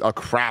a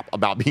crap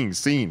about being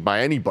seen by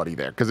anybody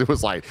there because it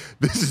was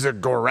this is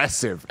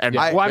aggressive. And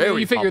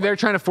you figure they're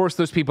trying to force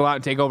those people out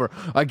and take over.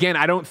 Again,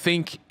 I don't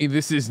think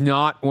this is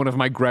not one of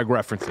my Greg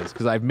references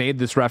because I've made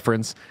this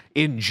reference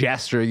in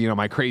jest or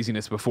my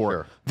craziness before.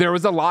 Sure. There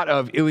was a lot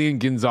of Ilian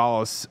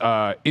Gonzalez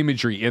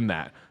imagery in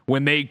that.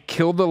 When they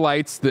killed the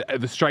lights,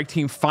 the strike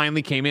team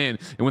finally came in,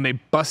 and when they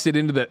busted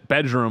into the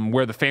bedroom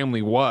where the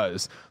family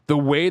was, the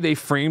way they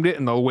framed it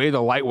and the way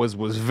the light was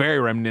very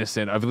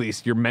reminiscent of at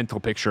least your mental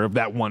picture of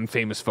that one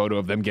famous photo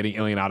of them getting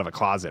Ilian out of a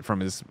closet from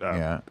his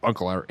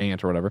uncle or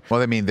aunt or whatever.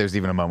 Well, there's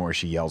even a moment where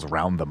she yells,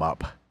 "Round them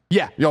up."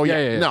 Yeah. Oh,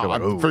 yeah.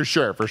 No, for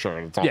sure.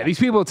 Yeah, these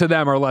people to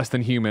them are less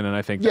than human, and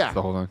I think that's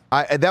the whole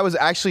thing. That was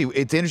actually,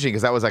 it's interesting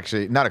because that was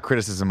actually not a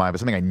criticism of mine, but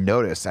something I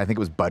noticed. I think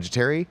it was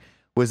budgetary.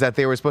 Was that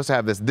they were supposed to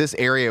have this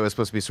area was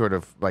supposed to be sort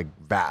of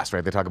vast,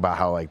 right? They talk about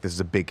how this is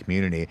a big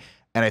community.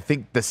 And I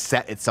think the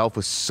set itself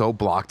was so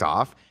blocked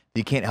off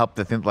you can't help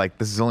to think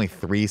this is only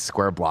 3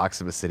 square blocks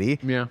of a city.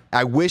 Yeah.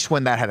 I wish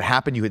when that had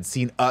happened, you had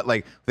seen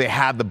they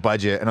had the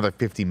budget, another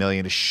 $50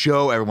 million to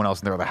show everyone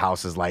else in their other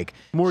houses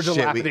more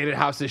dilapidated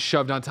houses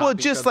shoved on top. Well,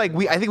 just I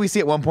think we see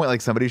at one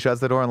point somebody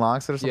shuts the door and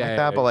locks it or something like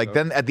that. But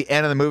then at the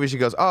end of the movie, she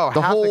goes, "Oh,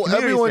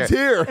 everyone's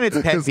here," and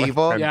it's 10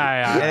 people. And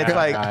it's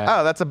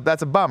oh,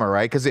 that's a bummer,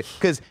 right?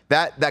 Because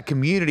that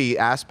community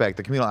aspect,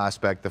 the communal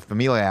aspect, the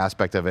familial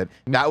aspect of it,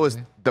 that was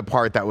the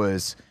part that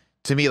was,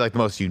 to me, the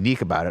most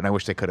unique about it, and I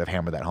wish they could have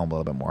hammered that home a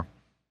little bit more.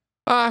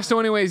 So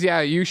anyways,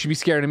 yeah, you should be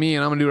scared of me,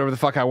 and I'm gonna do whatever the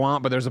fuck I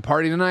want. But there's a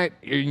party tonight,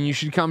 and you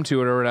should come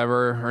to it or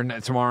whatever, or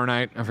tomorrow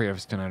night. I forget if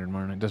it's tonight or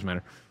tomorrow night. Doesn't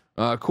matter.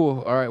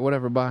 Cool. All right,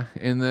 whatever. Bye.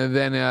 And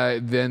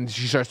then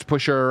she starts to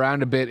push her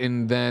around a bit,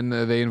 and then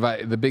they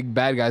invite the big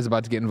bad guy's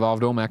about to get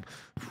involved. Omak,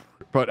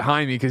 but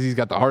Jaime, because he's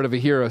got the heart of a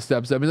hero,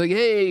 steps up. He's like,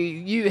 "Hey,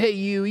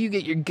 you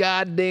get your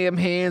goddamn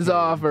hands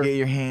off her. Get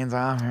your hands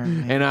off her."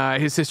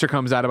 And his sister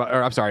comes out about,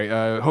 or I'm sorry,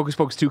 Hocus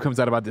Pocus 2 comes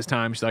out about this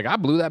time. She's like, "I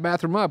blew that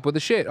bathroom up with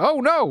the shit. Oh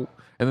no!"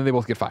 And then they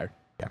both get fired.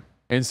 Yeah.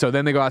 And so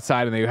then they go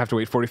outside and they have to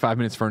wait 45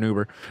 minutes for an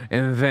Uber.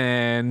 And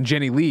then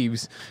Jenny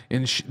leaves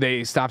and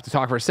they stop to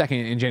talk for a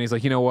second. And Jenny's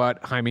like, "You know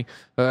what, Jaime,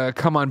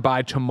 come on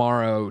by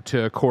tomorrow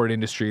to Cord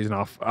Industries and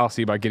I'll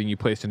see about getting you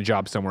placed in a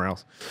job somewhere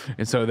else."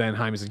 And so then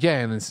Jaime's like,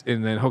 "Yeah." And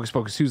then Hocus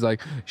Pocus 2's like,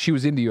 "She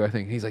was into you, I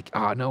think." And he's like,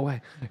 "Ah, no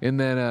way." And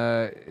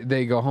then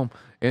they go home.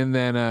 And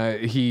then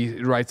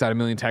he writes out a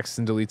million texts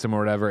and deletes them or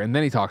whatever. And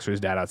then he talks to his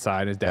dad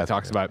outside. His dad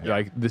talks about,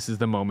 like, this is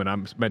the moment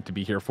I'm meant to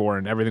be here for,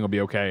 and everything will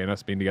be okay. And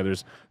us being together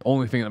is the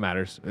only thing that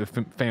matters.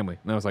 Family.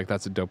 And I was like,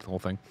 that's a dope, the whole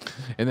thing.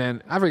 And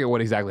then I forget what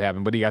exactly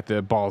happened, but he got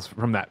the balls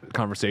from that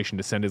conversation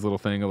to send his little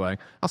thing of like,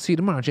 "I'll see you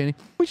tomorrow, Jenny."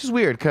 Which is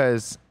weird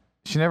because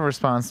she never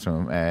responds to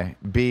him. A.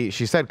 B.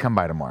 She said, "Come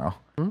by tomorrow."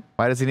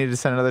 Why does he need to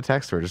send another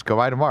text to her? Just go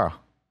by tomorrow.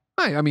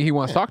 I mean, he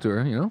wants to talk to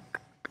her, you know?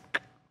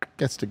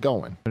 Gets to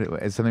going.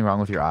 Is something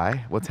wrong with your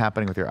eye? What's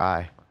happening with your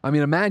eye? I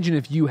mean, imagine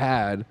if you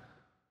had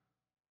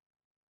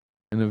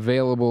an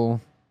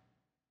available,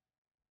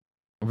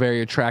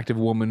 very attractive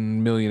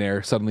woman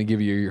millionaire suddenly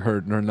give you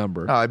her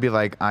number. Oh, I'd be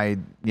like,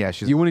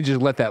 she's. You wouldn't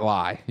just let that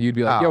lie. You'd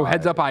be like, "Yo,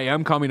 heads up, I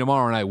am coming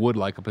tomorrow, and I would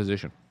like a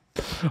position."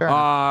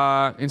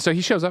 And so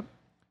he shows up,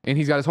 and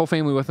he's got his whole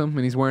family with him,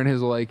 and he's wearing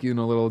his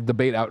little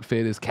debate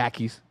outfit, his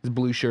khakis, his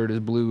blue shirt,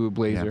 his blue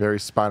blazer. Yeah, very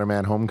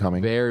Spider-Man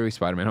Homecoming. Very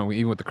Spider-Man Homecoming,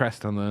 even with the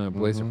crest on the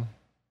blazer.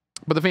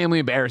 But the family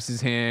embarrasses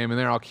him, and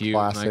they're all cute.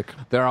 Classic.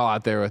 Like, they're all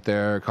out there with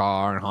their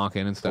car and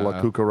honking and stuff. La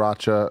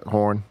Cucaracha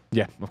horn.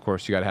 Yeah, of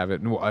course, you got to have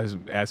it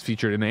as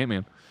featured in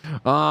Ant-Man.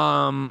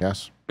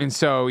 Yes. And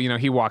so,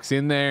 he walks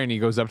in there and he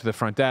goes up to the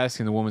front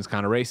desk and the woman's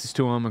kind of racist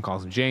to him and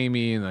calls him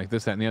Jamie and like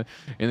this, that, and the other.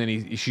 And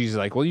then she's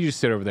like, "Well, you just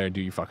sit over there and do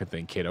your fucking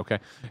thing, kid, okay?"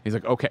 He's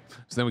like, "Okay."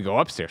 So then we go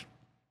upstairs.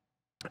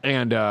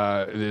 And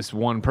this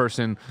one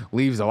person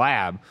leaves the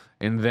lab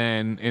and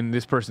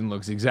this person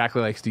looks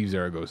exactly like Steve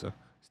Zaragoza.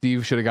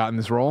 Steve should have gotten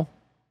this role.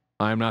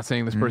 I'm not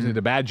saying this person did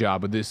a bad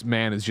job, but this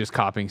man is just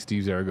copying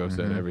Steve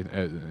Zaragoza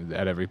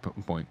at every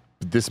point.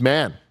 This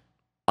man,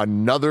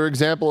 another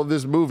example of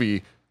this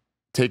movie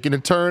taking a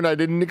turn I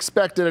didn't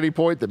expect at any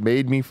point that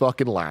made me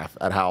fucking laugh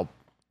at how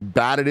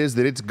bad it is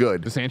that it's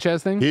good. The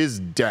Sanchez thing? His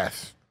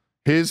death.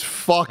 His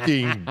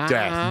fucking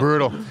death.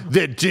 Brutal.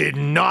 That did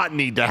not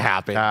need to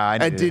happen.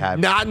 And did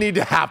not need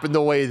to happen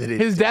the way that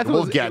it His death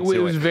was, it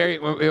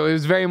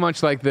was very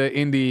much like the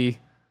indie,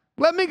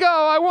 "Let me go,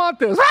 I want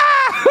this."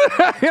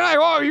 You're like,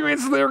 "Oh, you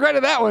instantly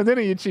regretted that one,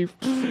 didn't you, Chief?"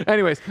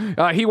 Anyways,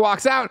 he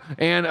walks out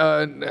and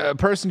a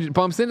person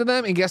bumps into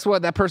them, and guess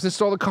what? That person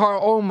stole the car.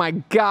 Oh my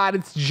God,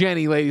 it's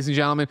Jenny, ladies and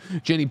gentlemen.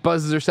 Jenny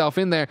buzzes herself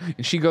in there,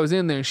 and she goes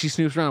in there and she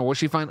snoops around.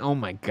 What's she find? Oh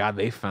my God,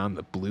 they found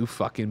the blue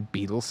fucking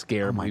beetle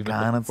scare. Oh my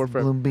God, it's the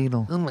blue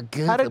beetle. Oh my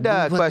God, how did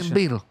question?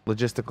 Beetle.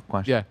 Logistical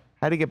question. Yeah.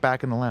 How did he get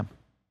back in the lab?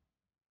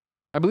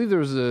 I believe there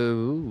was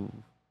a.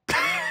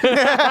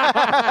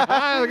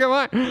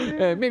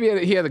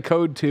 Maybe he had the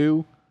code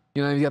too. He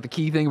got the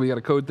key thing, but he got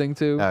a code thing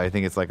too. Oh, I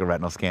think it's like a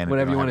retinal scan.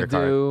 Whatever you want to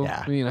do.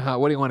 Yeah.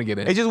 What do you want to get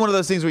in? It's just one of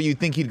those things where you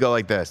think he'd go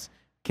like this.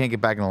 Can't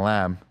get back in the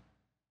lab.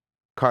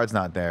 Card's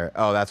not there.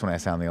 Oh, that's when I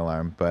sound the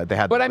alarm. But they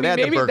had. But I mean,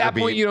 maybe at that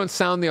point you don't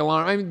sound the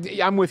alarm. I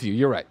mean, I'm with you.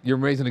 You're right. You're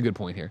raising a good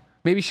point here.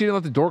 Maybe she didn't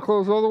let the door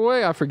close all the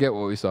way. I forget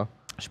what we saw.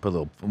 She put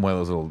one of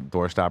those little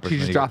door stoppers. She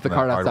just dropped the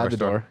card outside the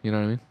door. You know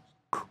what I mean?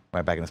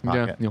 Right back in his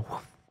pocket. Yeah.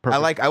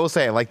 I will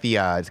say I like the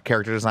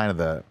character design of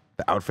the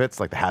outfits,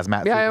 like the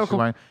hazmat. Yeah, cool.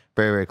 Wearing.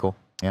 Very, very cool.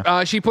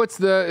 Yeah. She puts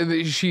she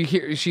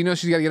knows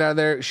she's got to get out of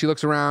there. She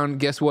looks around.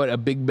 Guess what? A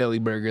Big Belly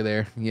Burger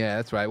there. Yeah,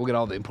 that's right. We'll get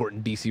all the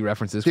important DC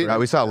references. We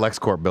saw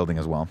LexCorp building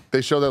as well. They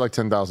showed that like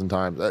 10,000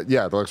 times.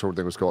 Yeah, the LexCorp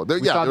thing was cool.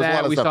 We saw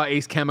that. We saw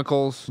Ace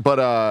Chemicals.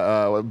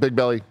 But Big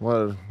Belly.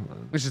 What?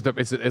 It's just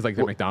it's like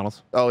the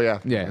McDonald's. Oh yeah.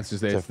 Yeah, it's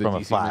just it's from the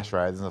a DC Flash,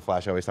 right? Isn't the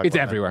Flash always talking It's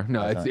about everywhere. That?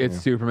 No, it's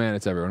Superman.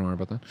 It's everywhere. Don't worry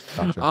about that.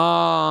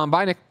 Gotcha.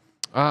 Bye, Nick.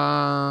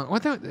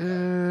 What the?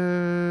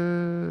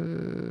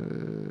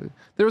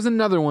 There was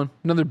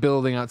another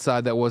building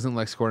outside that wasn't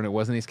LexCorp and it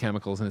wasn't these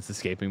chemicals, and it's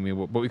escaping me.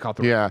 But we caught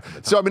the. Yeah.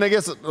 So I mean, I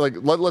guess like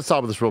let's talk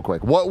about this real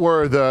quick. What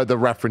were the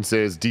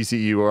references,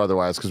 DCEU or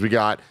otherwise? Because we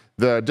got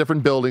the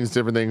different buildings,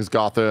 different things,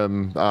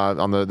 Gotham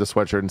on the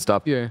sweatshirt and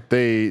stuff. Yeah.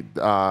 They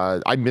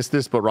I missed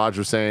this, but Raj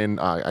was saying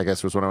I guess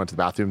it was when I went to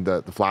the bathroom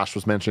the Flash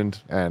was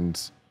mentioned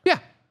and.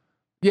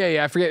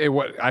 Yeah. I forget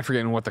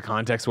what the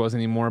context was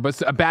anymore.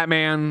 But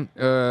Batman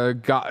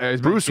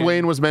Bruce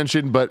Wayne was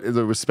mentioned, but it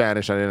was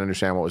Spanish. I didn't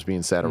understand what was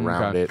being said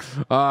around it.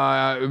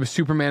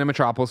 Superman and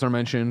Metropolis are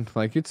mentioned.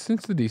 Like it's the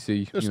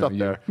DC. There's stuff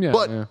there. Yeah.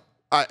 But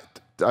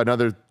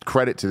another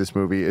credit to this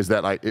movie is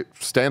that like it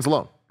stands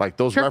alone. Like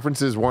those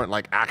references weren't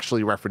like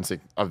actually referencing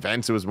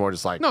events. It was more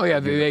just like, no, yeah,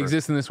 they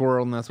exist in this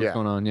world, and that's what's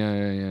going on.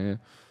 Yeah.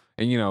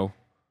 And you know,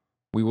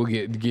 we will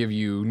give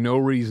you no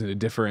reason to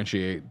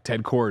differentiate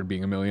Ted Kord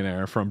being a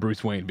millionaire from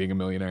Bruce Wayne being a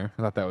millionaire.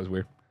 I thought that was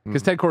weird.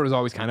 Because Ted Kord was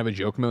always kind of a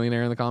joke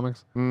millionaire in the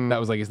comics. That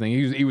was like his thing.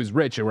 He was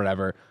rich or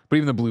whatever, but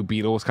even the Blue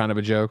Beetle was kind of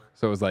a joke.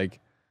 So it was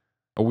like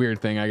a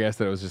weird thing, I guess,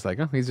 that it was just like,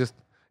 oh, he's just...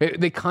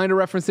 They kind of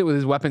referenced it with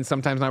his weapons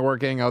sometimes not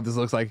working. Oh, this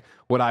looks like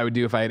what I would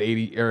do if I had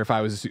if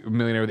I was a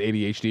millionaire with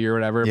ADHD or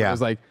whatever. Yeah. But it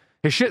was like,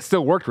 his shit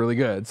still worked really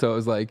good. So it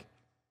was like,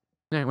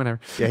 yeah, whatever.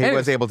 Yeah, he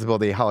was able to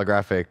build a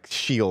holographic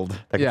shield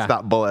that could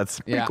stop bullets.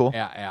 Pretty cool.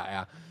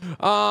 Yeah.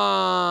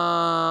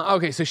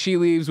 Okay, so she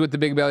leaves with the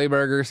Big Belly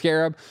Burger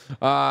Scarab.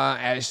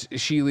 As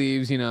she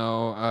leaves, you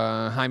know,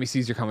 Jaime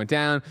sees her coming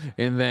down.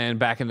 And then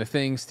back in the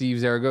thing, Steve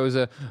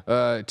Zaragoza,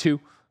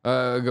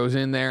 goes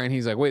in there and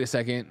he's like, wait a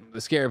second, the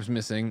Scarab's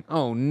missing.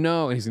 Oh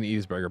no. And he's going to eat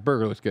his burger.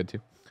 Burger looks good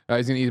too.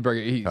 He's going to eat his burger.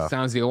 He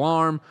sounds the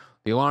alarm.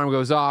 The alarm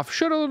goes off.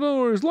 Shut all the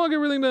doors. Lock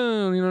everything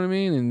down. You know what I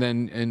mean? And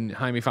then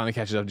Jaime finally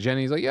catches up to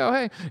Jenny. He's like, yo,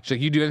 hey. She's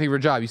like, you do anything for a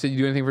job. You said you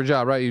do anything for a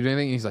job, right? You do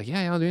anything? And he's like,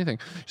 yeah, I'll do anything.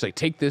 She's like,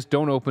 take this.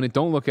 Don't open it.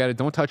 Don't look at it.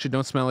 Don't touch it.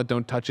 Don't smell it.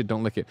 Don't touch it.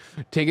 Don't lick it.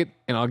 Take it,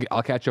 and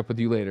I'll catch up with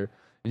you later.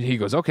 And he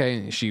goes, okay.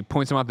 And she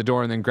points him out the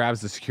door and then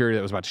grabs the security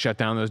that was about to shut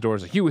down those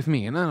doors. Like, you with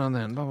me. And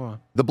then blah, blah.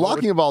 The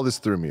blocking of all this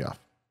threw me off.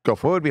 Go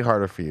for it. What would be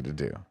harder for you to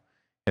do?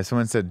 If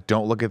someone said,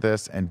 don't look at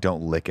this and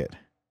don't lick it.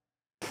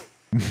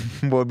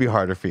 What would be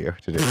harder for you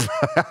to do?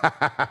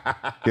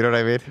 You know what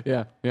I mean?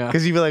 Yeah.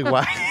 Because you'd be like,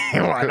 why?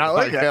 Why not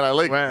lick it? Can't I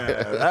lick it?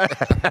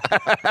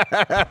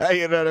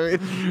 You know what I mean?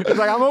 It's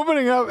like, I'm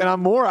opening up and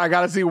I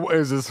got to see,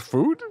 is this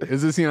food?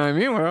 Is this, you know what I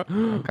mean? I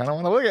kind of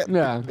want to lick it.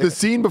 Yeah. The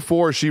scene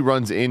before she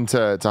runs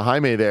into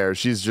Jaime there,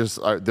 she's just,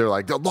 they're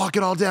like, lock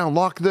it all down,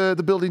 lock the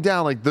building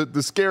down. Like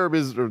the Scarab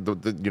is, or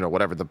the you know,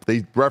 whatever.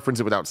 They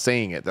reference it without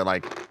saying it. They're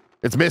like,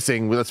 it's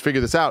missing. Let's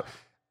figure this out.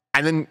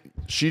 And then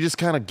she just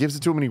kind of gives it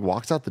to him and he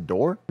walks out the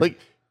door. Like,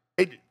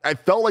 I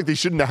felt like they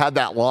shouldn't have had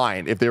that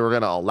line if they were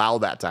going to allow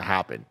that to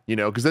happen, you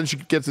know, because then she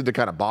gets into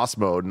kind of boss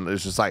mode and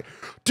it's just like,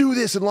 do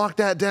this and lock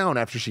that down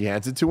after she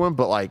hands it to him.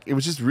 But like, it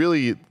was just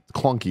really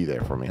clunky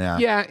there for me.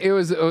 Yeah, it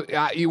was,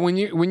 when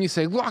you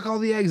say lock all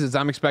the exits,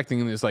 I'm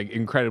expecting this like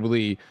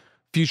incredibly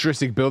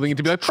futuristic building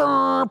to be like,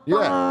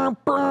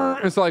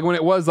 It's like when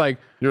it was like,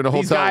 you're in a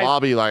hotel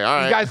lobby, like, all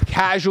right. These guys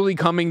casually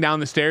coming down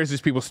the stairs as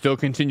people still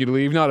continue to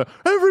leave. Not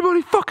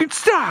everybody fucking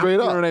stop. Straight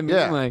up. You know what I mean?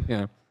 Yeah. Like,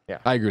 yeah.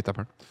 I agree with that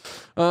part.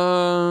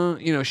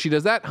 You know, she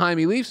does that.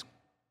 Jaime leaves,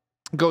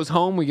 goes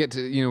home. We get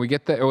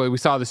we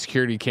saw the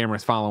security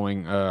cameras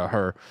following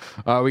her.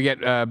 We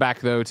get back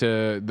though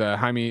to the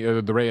Jaime,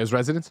 the Reyes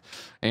residence,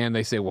 and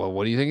they say, "Well,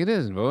 what do you think it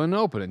is?" And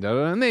open it.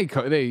 And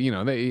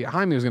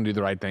Jaime was gonna do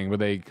the right thing, but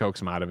they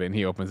coax him out of it, and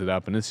he opens it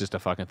up, and it's just a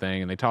fucking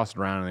thing. And they toss it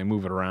around and they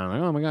move it around.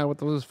 Like, oh my god, what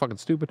this is fucking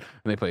stupid.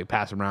 And they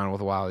pass it around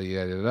with a while.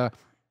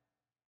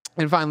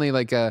 And finally,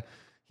 like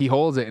he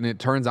holds it and it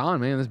turns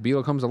on, man. This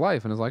beetle comes to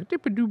life and it's like,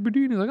 and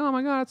he's like, oh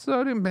my god, it's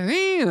so, and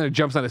it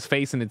jumps on his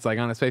face and it's like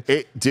on his face.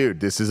 Dude,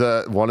 this is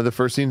one of the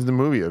first scenes in the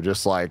movie of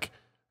just like,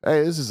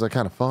 hey, this is like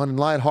kind of fun and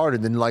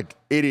lighthearted. And like,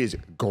 it is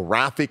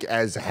graphic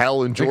as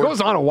hell. And George, it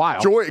goes on a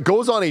while. It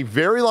goes on a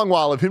very long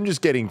while of him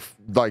just getting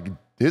like,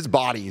 his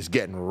body is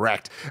getting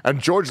wrecked. And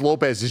George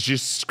Lopez is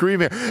just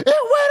screaming, it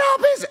went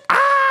up his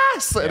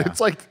ass. And it's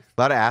like,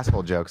 a lot of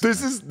asshole jokes.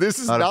 This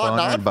is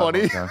not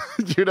funny.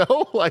 You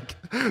know, like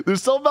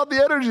there's something about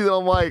the energy that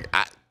I'm like,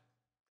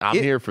 I'm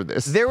here for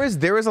this. There is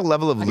a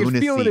level of lunacy. I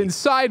can feel it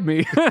inside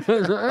me.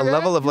 A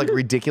level of like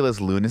ridiculous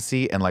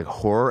lunacy and like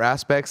horror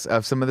aspects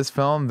of some of this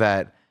film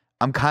that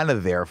I'm kind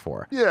of there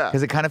for. Yeah.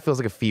 Because it kind of feels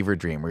like a fever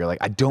dream where you're like,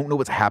 I don't know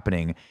what's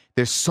happening.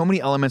 There's so many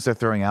elements they're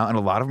throwing out and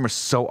a lot of them are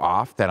so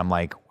off that I'm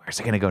like, where's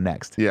it going to go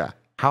next? Yeah.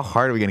 How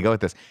hard are we going to go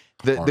with this?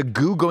 The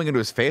goo going into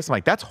his face, I'm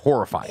like, that's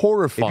horrifying.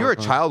 Horrifying. If you're a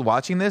child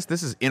watching this,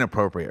 this is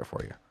inappropriate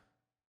for you.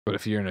 But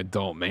if you're an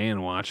adult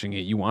man watching it,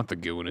 you want the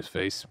goo in his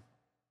face.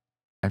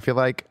 I feel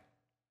like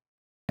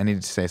I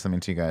need to say something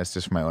to you guys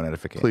just for my own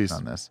edification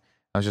on this.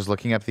 I was just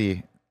looking up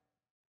the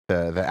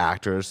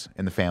actors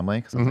in the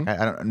family because like,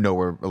 I don't know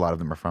where a lot of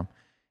them are from.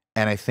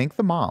 And I think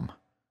the mom,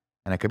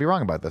 and I could be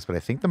wrong about this, but I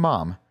think the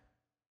mom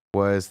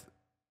was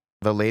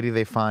the lady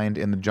they find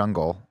in the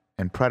jungle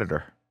in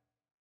Predator.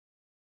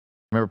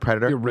 Remember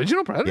Predator? The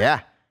original Predator?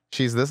 Yeah.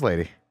 She's this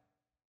lady.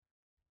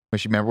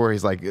 Remember where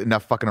he's like,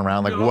 enough fucking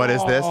around, like, what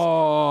is this?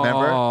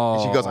 Remember?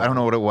 And she goes, I don't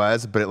know what it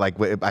was, but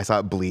I saw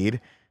it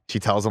bleed. She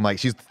tells him, like,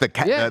 she's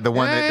the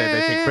one that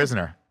they take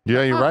prisoner.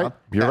 Yeah, you're right.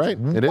 You're right.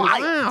 It is.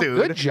 Wow,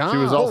 dude. Good job. She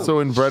was also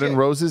in Bread and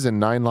Roses and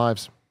 9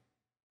 Lives.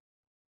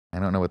 I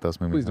don't know what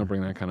those movies Please don't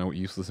bring that kind of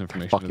useless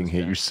information. I fucking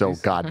hate you so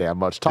goddamn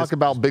much. Talk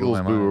about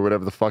Bigglesboo or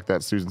whatever the fuck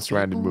that Susan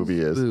Sarandon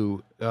movie is.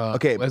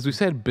 Okay, as we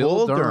said,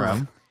 Bill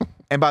Durham.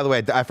 And by the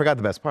way, I forgot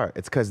the best part.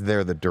 It's because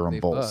they're the Durham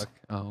Bulls.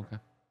 Oh, okay.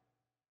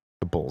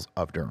 The Bulls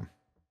of Durham.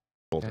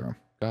 Durham.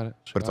 Got it.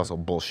 But it's also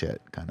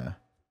bullshit, kind of.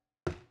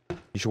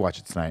 You should watch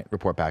it tonight.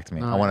 Report back to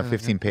me. I want a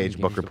 15-page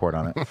book report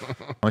on it.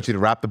 I want you to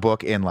wrap the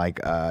book in like,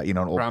 an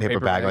old paper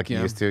bag like you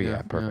used to.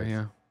 Yeah, perfect.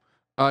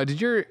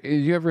 Did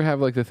you ever have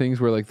like the things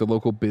where like the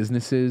local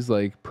businesses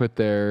like put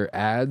their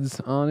ads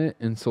on it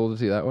and sold it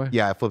to you that way?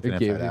 Yeah, I flipped it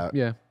gave inside out.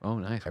 Yeah. Oh,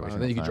 nice. Wow.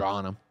 Then you could draw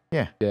on them.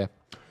 Yeah. Yeah.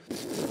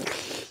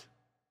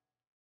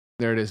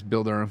 There it is,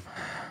 Bill Durham.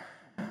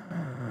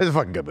 It's a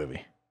fucking good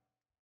movie.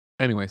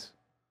 Anyways,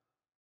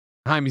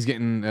 Jaime's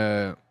getting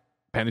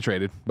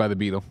penetrated by the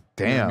beetle.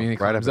 Damn, You know what I mean, he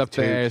right comes up up his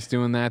there, tubes. it's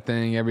doing that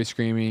thing. Everybody's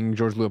screaming.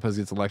 George Lopez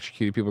gets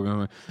electrocuted. People are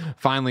going.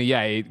 Finally,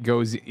 yeah, it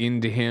goes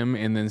into him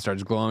and then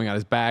starts glowing out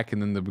his back,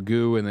 and then the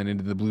BaGu, and then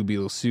into the Blue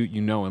Beetle suit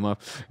you know and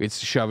love. It's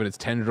shoving its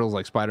tendrils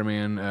like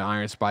Spider-Man,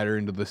 Iron Spider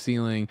into the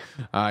ceiling.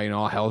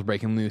 All hell's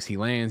breaking loose. He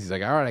lands. He's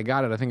like, all right, I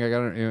got it. I think I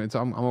got it.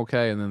 I'm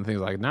okay. And then the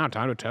thing's like, now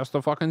time to test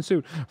the fucking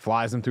suit.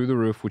 Flies him through the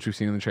roof, which we've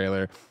seen in the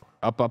trailer.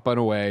 Up and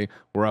away.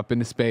 We're up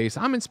into space.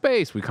 I'm in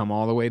space. We come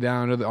all the way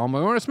down to we're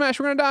gonna smash.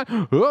 We're gonna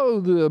die.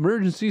 Oh, the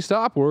emergency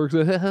stop works.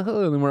 And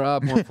then we're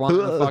up. And we're flying,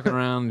 fucking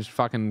around, just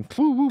fucking.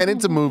 And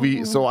it's a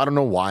movie, so I don't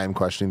know why I'm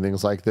questioning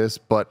things like this,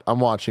 but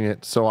I'm watching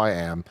it, so I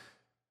am.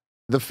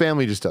 The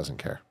family just doesn't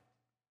care.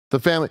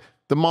 The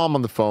mom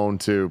on the phone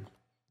to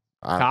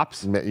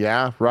Cops.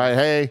 Yeah, right.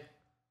 Hey,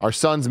 our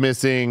son's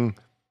missing.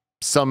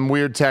 Some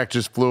weird tech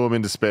just flew him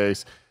into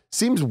space.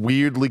 Seems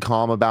weirdly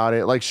calm about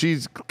it. Like she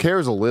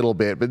cares a little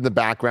bit, but in the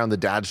background, the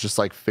dad's just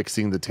like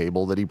fixing the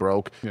table that he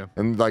broke. Yeah.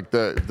 And like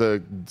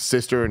the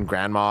sister and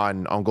grandma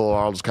and uncle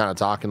are all just kind of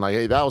talking like,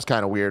 hey, that was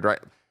kind of weird, right?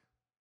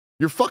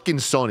 Your fucking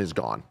son is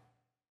gone.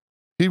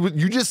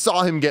 You just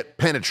saw him get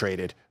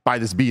penetrated by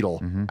this beetle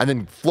and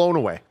then flown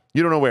away.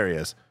 You don't know where he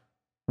is.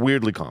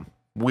 Weirdly calm.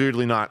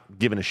 Weirdly not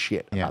giving a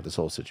shit about this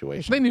whole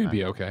situation. They knew to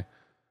be okay.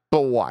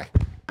 But why?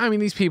 I mean,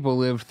 these people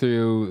lived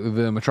through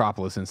the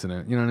Metropolis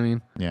incident. You know what I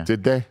mean? Yeah.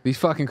 Did they? These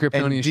fucking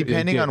Kryptonian And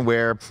depending on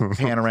where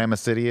Panorama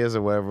City is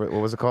or whatever,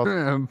 what was it called?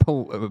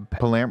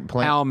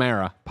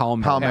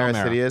 Palmyra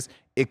City is.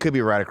 It could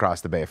be right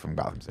across the bay from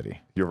Gotham City.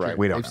 You're right.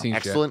 We don't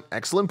know.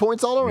 Excellent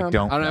points all around.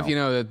 I don't know if you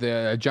know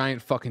that a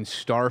giant fucking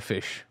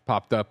starfish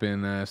popped up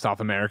in South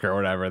America or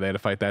whatever. They had to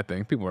fight that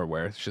thing. People are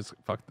aware. It's just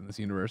fucked in this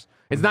universe.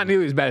 It's not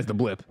nearly as bad as the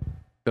blip.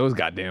 Those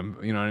goddamn,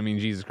 you know what I mean?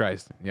 Jesus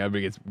Christ. Yeah,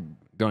 everybody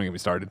don't get me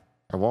started.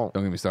 I won't.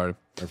 Don't get me started.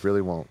 I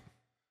really won't.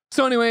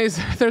 So anyways,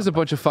 there's a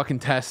bunch of fucking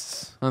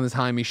tests on this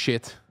Jaime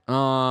shit.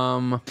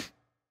 And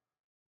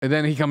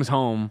then he comes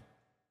home,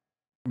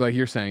 like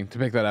you're saying, to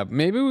pick that up.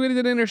 Maybe we did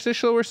an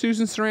interstitial where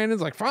Susan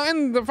Sarandon's like,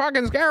 find the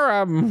fucking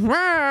scarab.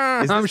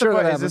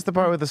 Is this the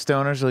part with the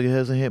stoners? Like, he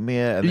hasn't hit me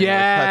yet. And then Yeah.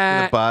 he cuts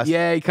through the bus.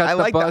 Yeah, he cuts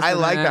the bus I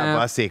in like that half.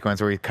 bus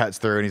sequence where he cuts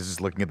through and he's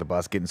just looking at the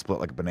bus getting split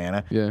like a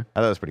banana. Yeah. I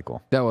thought it was pretty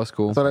cool. That was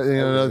cool. So,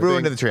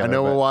 ruined the trailer. I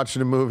know but- we're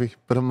watching a movie,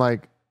 but I'm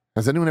like,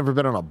 has anyone ever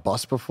been on a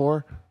bus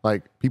before?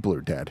 Like, people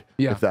are dead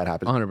if that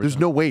happens. 100%. There's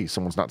no way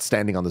someone's not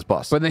standing on this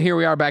bus. But then here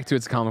we are back to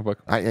its comic book.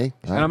 And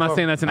I'm not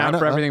saying that's an out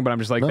for everything, but I'm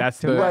just like, that's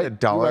Did we the... get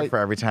 $1 for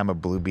every time a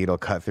Blue Beetle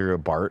cut through a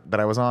BART that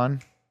I was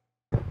on?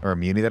 Or a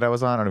Muni that I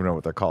was on? I don't even know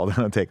what they're called. I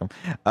don't take them.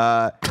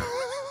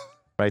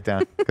 Write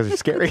down, because it's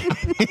scary.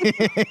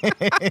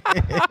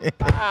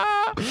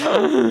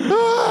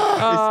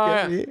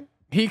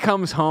 He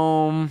comes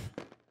home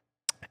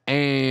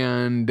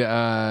and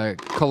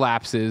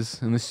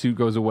collapses, and the suit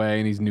goes away,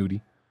 and he's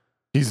nudie.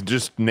 He's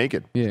just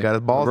naked. Yeah. He's got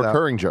his balls out.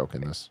 Recurring joke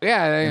in this.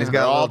 Yeah, He's They're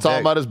got a all little talking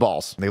dick. about his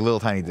balls. The little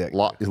tiny dick.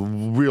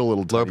 Real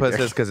little tiny Lopez dick.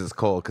 says because it's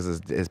cold,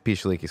 because his pee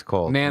leak is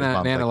cold. His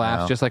mom's Nana like,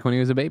 laughs no. just like when he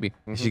was a baby.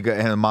 And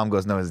the mom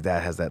goes, no, his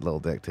dad has that little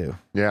dick too.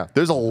 Yeah,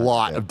 there's a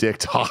lot of dick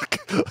talk.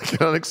 Like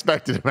an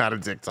unexpected amount of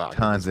dick talk.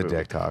 Tons of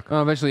dick talk.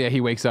 Eventually, he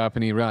wakes up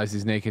and he realizes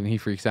he's naked and he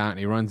freaks out and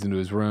he runs into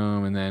his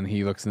room and then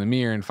he looks in the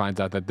mirror and finds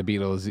out that the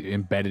beetle is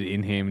embedded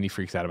in him and he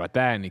freaks out about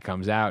that and he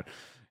comes out.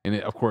 And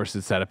of course,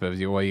 it's set up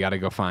as, well, you got to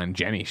go find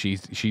Jenny.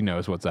 She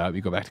knows what's up. You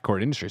go back to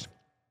Court Industries.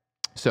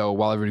 So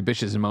while everybody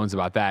bitches and moans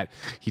about that,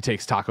 he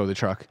takes Taco the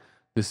truck.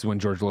 This is when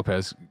George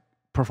Lopez,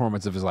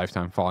 performance of his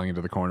lifetime, falling into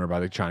the corner by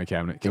the china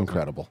cabinet.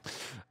 Incredible.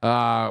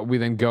 We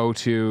then go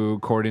to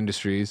Court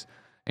Industries,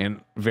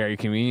 and very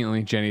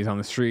conveniently, Jenny's on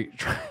the street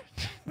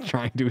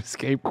trying to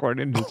escape Court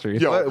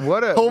Industries. Yo,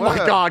 oh my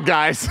God,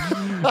 guys.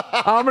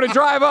 I'm going to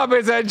drive up.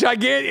 It's a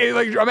gigantic,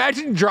 like,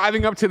 imagine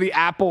driving up to the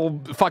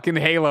Apple fucking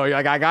Halo. You're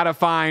like, I got to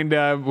find,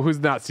 who's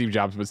not Steve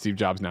Jobs, but Steve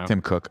Jobs now.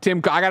 Tim Cook.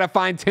 I got to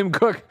find Tim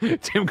Cook.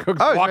 Tim Cook's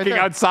walking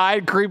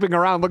outside, creeping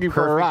around, looking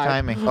for a ride.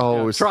 Timing.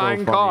 Oh, it's trying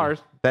so funny. cars.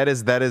 That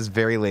is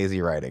very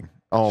lazy writing.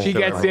 Oh, She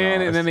gets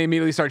in, and then they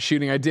immediately start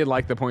shooting. I did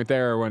like the point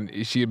there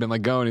when she had been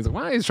like going. He's like,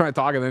 "Why he's trying to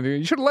talk?" And then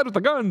you should have led with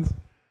the guns.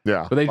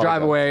 Yeah, But they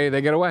drive away.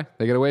 They get away.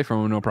 They get away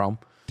from him, no problem.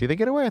 Do they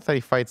get away? I thought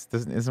he fights.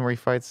 Isn't where he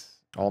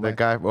fights that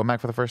guy Womack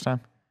for the first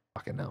time?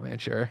 Fucking no, man.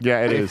 Sure.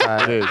 Yeah, it is.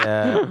 It is.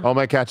 Yeah.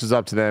 Olmec catches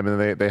up to them, and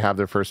then they have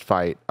their first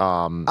fight.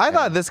 I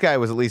thought this guy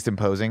was at least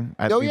imposing.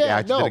 I think the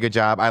actor did a good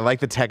job. I like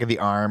the tech of the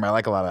arm. I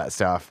like a lot of that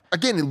stuff.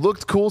 Again, it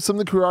looked cool. Some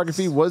of the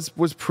choreography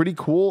was pretty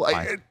cool.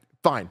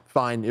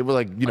 Fine. It was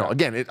like,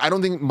 again, I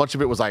don't think much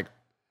of it was like,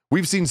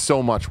 we've seen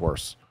so much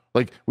worse.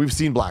 Like, we've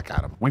seen Black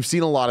Adam. We've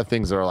seen a lot of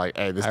things that are like,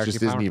 hey, this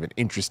just isn't even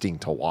interesting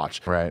to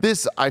watch. Right.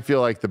 This, I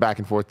feel like the back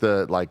and forth,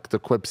 the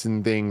quips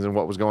and things and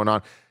what was going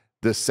on,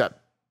 the set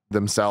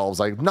themselves,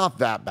 like not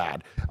that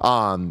bad.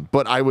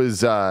 But I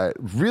was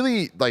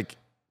really like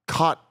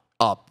caught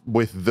up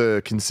with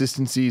the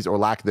consistencies or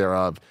lack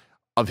thereof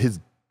of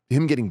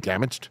him getting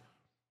damaged.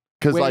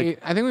 Because like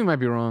I think we might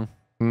be wrong.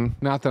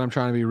 Not that I'm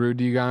trying to be rude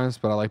to you guys,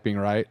 but I like being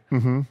right.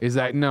 Is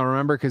that no?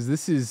 Remember, because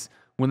this is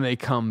when they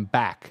come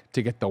back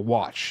to get the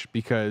watch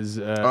because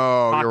you're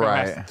Paco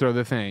right. has to throw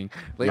the thing.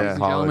 Ladies and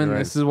gentlemen,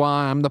 this is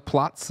why I'm the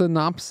plot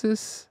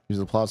synopsis. He's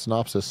the plot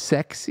synopsis.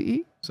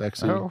 Sexy.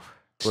 Oh.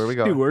 Where we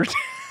go? Stewart.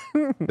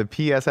 The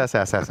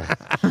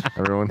PSSSS.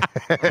 Everyone.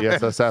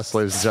 PSSS,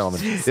 ladies and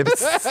gentlemen.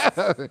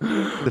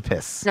 The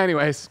piss.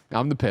 Anyways,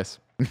 I'm the piss.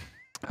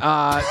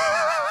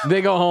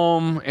 They go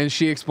home and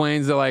she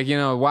explains that, like, you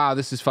know, wow,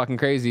 this is fucking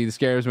crazy. The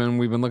scarab's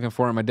we've been looking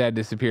for it. My dad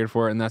disappeared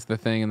for it, and that's the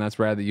thing. And that's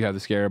rad that you have the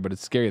scarab, but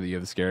it's scary that you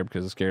have the scarab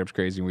because the scarab's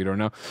crazy and we don't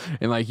know.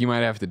 And like, you might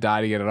have to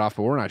die to get it off,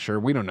 but we're not sure.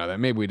 We don't know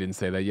that. Maybe we didn't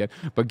say that yet.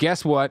 But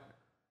guess what?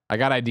 I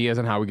got ideas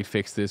on how we could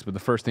fix this, but the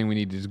first thing we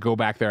need to is go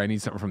back there. I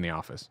need something from the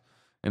office.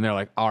 And they're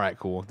like, all right,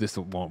 cool. This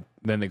won't.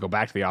 Then they go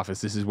back to the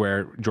office. This is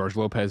where George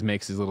Lopez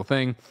makes his little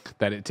thing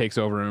that it takes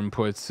over and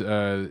puts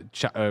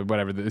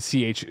whatever, the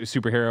CH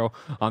superhero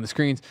on the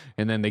screens.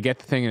 And then they get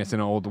the thing and it's an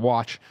old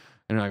watch.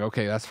 And they're like,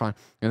 okay, that's fine.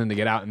 And then they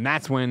get out. And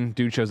that's when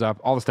dude shows up.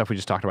 All the stuff we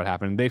just talked about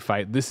happened. They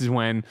fight. This is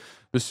when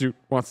the suit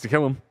wants to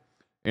kill him.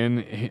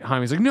 And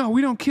Jaime's like, no,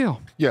 we don't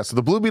kill. Yeah, so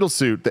the Blue Beetle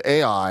suit, the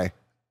AI,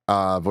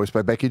 voiced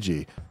by Becky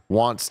G,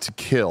 wants to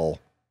kill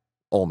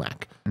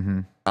Olmec.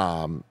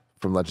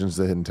 From Legends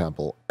of the Hidden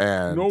Temple.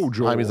 And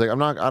Jaime's like,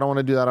 I don't want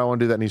to do that. I don't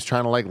want to do that. And he's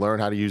trying to like learn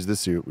how to use the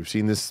suit. We've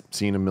seen this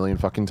scene a million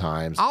fucking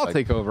times. I'll like,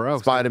 take over.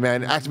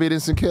 Spider-Man, activate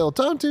instant kill.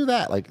 Don't do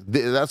that. Like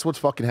that's what's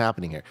fucking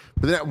happening here.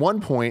 But then at one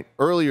point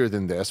earlier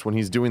than this, when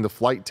he's doing the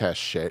flight test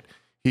shit,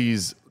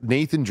 he's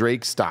Nathan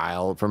Drake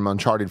style from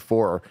Uncharted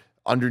 4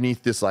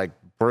 underneath this like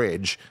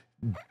bridge,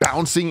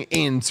 bouncing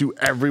into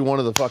every one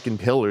of the fucking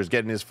pillars,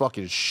 getting his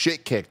fucking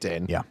shit kicked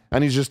in. Yeah.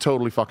 And he's just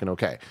totally fucking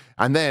okay.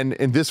 And then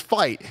in this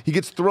fight, he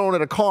gets thrown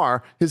at a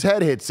car, his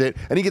head hits it,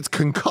 and he gets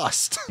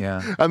concussed.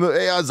 Yeah. And the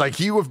AI's like,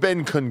 you have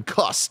been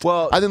concussed.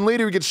 Well, and then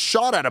later he gets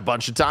shot at a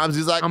bunch of times.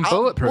 He's like, I'm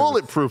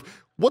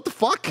bulletproof. What the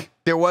fuck?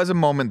 There was a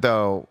moment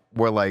though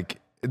where like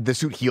the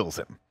suit heals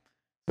him.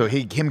 So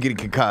him getting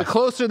concussed. The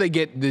closer they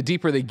get, the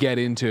deeper they get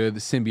into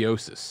the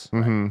symbiosis.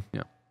 Right?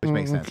 Yeah. Which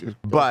makes sense.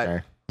 But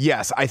okay.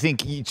 Yes, I think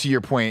to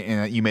your point,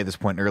 and you made this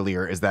point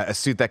earlier, is that a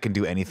suit that can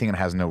do anything and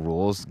has no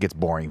rules gets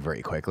boring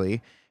very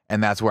quickly.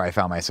 And that's where I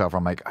found myself.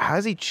 I'm like, how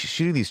is he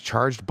shooting these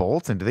charged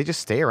bolts? And do they just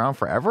stay around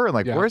forever? And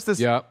like, where's this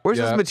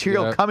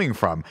material coming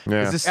from?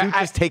 Yeah. Does this suit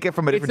just take it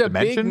from a different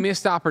dimension? It's a big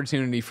missed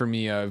opportunity for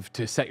me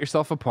to set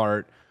yourself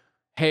apart.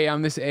 Hey,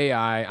 I'm this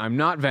AI. I'm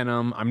not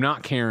Venom. I'm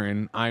not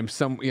Karen.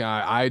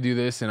 I do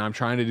this and I'm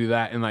trying to do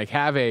that. And like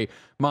have a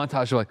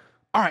montage of like,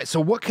 all right,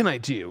 so what can I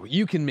do?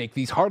 You can make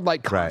these hard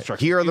light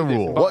constructs. Here are the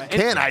rules. What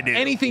can I do?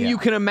 Anything you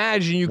can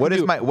imagine, you can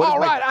do.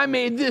 I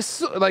made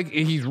this. Like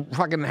he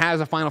fucking has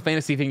a Final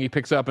Fantasy thing he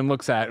picks up and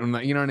looks at,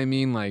 and you know what I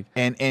mean? Like,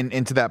 and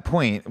to that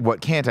point,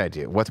 what can't I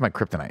do? What's my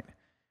kryptonite?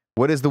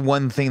 What is the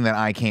one thing that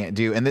I can't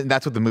do? And then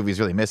that's what the movie is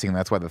really missing. And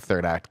that's why the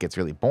third act gets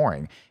really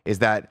boring. Is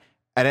that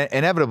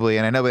inevitably,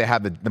 and I know they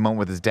have the moment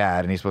with his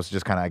dad, and he's supposed to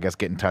just kind of, I guess,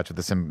 get in touch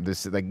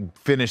with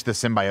finish the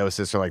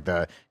symbiosis or like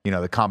the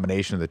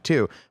combination of the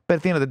two. But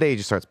at the end of the day, he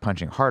just starts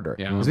punching harder.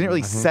 Yeah. Because he didn't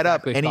really set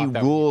up any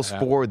rules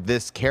for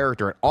this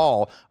character at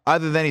all,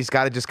 other than he's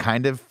got to just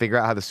kind of figure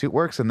out how the suit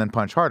works and then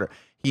punch harder.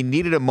 He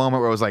needed a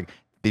moment where it was like,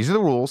 these are the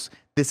rules.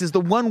 This is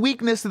the one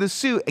weakness of the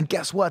suit, and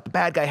guess what? The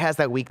bad guy has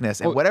that weakness,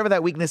 and whatever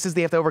that weakness is,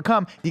 they have to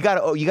overcome. You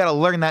gotta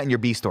learn that in your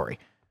B story.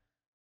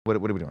 What are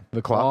we doing?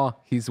 The claw.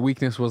 His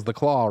weakness was the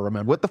claw,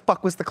 remember? What the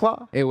fuck was the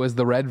claw? It was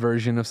the red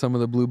version of some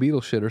of the Blue Beetle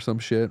shit or some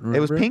shit. Remember?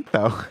 It was pink,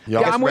 though. Yeah,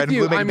 I'm with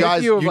you.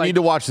 Guys, you need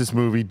to watch this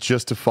movie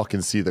just to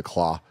fucking see the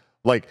claw.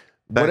 Like,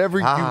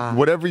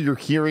 whatever you're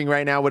hearing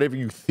right now, whatever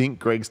you think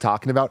Greg's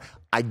talking about,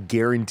 I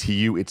guarantee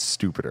you it's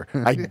stupider.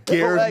 I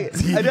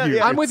guarantee you.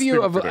 I'm with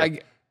you.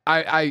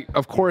 I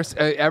of course,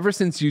 ever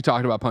since you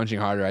talked about punching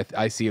harder,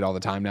 I see it all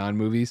the time now in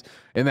movies.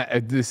 And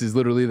this is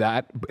literally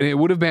that. And it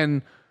would have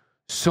been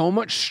so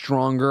much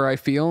stronger, I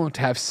feel,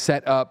 to have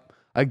set up,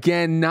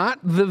 again, not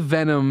the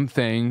Venom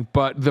thing,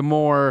 but the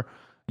more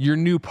your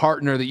new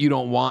partner that you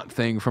don't want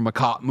thing from a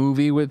cop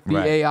movie with the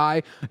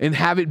AI, and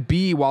have it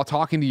be while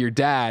talking to your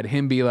dad,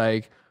 him be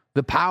like,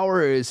 the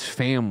power is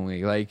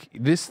family. Like,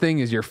 this thing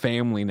is your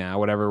family now,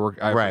 whatever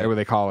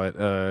they call it.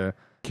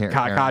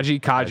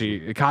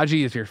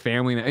 Kaji is your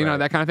family now. You know,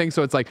 that kind of thing.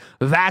 So it's like,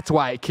 that's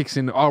why it kicks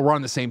in. Oh, we're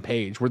on the same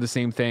page. We're the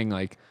same thing.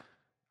 Like,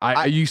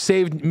 you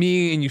saved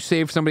me and you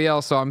saved somebody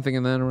else, so I'm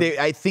thinking then.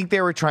 I think they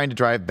were trying to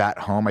drive that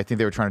home. I think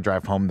they were trying to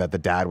drive home that the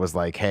dad was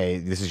like, hey,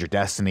 this is your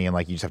destiny, and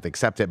like you just have to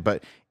accept it.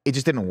 But it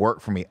just didn't work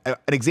for me. An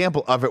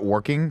example of it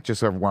working,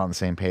 just so everyone on the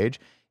same page,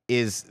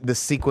 is the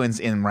sequence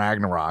in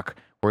Ragnarok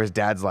where his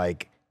dad's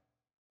like,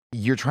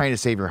 you're trying to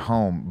save your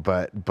home,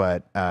 but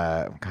god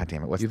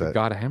damn it, what's the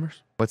God of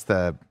Hammers? What's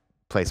the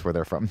place where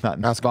they're from? Not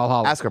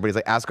Valhalla. Asgard, but he's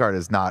like, Asgard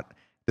doesn't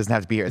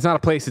have to be here. It's not a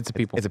place, it's a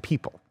people. It's a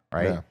people,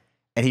 right? Yeah.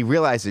 And he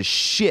realizes,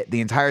 shit,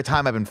 the entire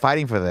time I've been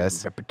fighting for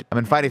this, I've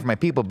been fighting for my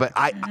people, but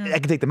I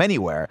can take them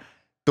anywhere.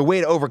 The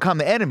way to overcome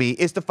the enemy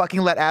is to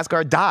fucking let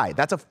Asgard die.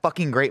 That's a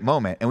fucking great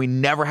moment. And we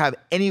never have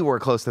anywhere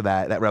close to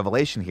that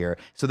revelation here.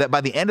 So that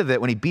by the end of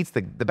it, when he beats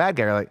the bad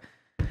guy, you're like,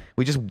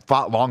 we just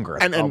fought longer.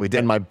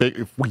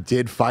 We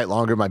did fight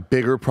longer. My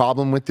bigger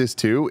problem with this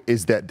too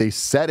is that they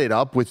set it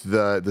up with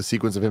the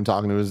sequence of him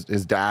talking to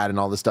his dad and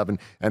all this stuff,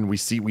 and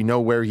we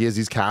know where he is.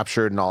 He's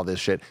captured and all this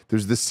shit.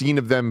 There's the scene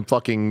of them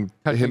touching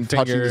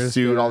the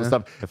suit and all this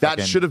stuff.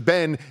 That should have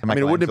been. I mean,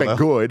 it wouldn't have been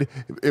good,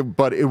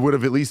 but it would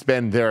have at least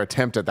been their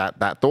attempt at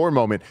that Thor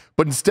moment.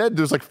 But instead,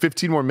 there's like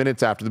 15 more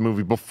minutes after the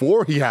movie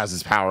before he has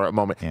his power up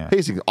moment. Yeah.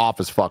 Pacing's off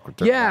as fuck.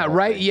 Yeah,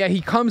 right. Yeah, he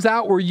comes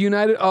out. We're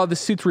united. Oh, the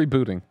suit's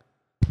rebooting.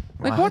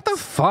 Like, what the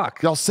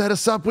fuck? Y'all set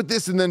us up with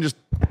this and then just...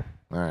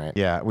 All right.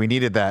 Yeah, we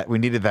needed that. We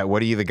needed that.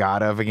 What are you the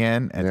god of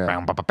again? And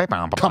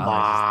Come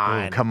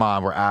on. Come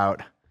on, we're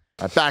out.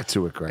 Back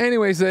to it, Greg.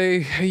 Anyways,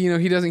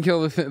 he doesn't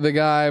kill the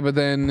guy, but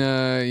then,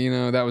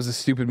 that was a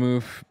stupid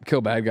move.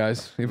 Kill bad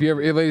guys. Ladies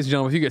and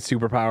gentlemen, if you get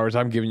superpowers,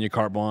 I'm giving you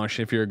carte blanche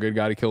if you're a good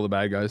guy to kill the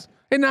bad guys.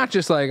 And not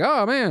just like,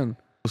 oh, man,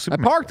 I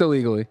parked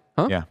illegally.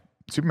 Huh? Yeah.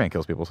 Superman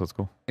kills people, so it's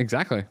cool.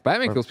 Exactly.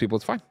 Batman kills people,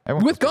 it's fine.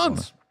 With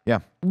guns. Yeah.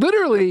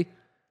 Literally...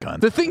 Guns.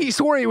 The thing he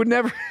swore he would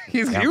never,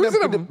 he's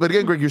using them. But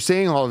again, Greg, you're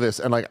saying all of this,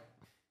 and like,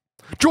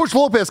 George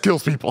Lopez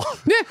kills people.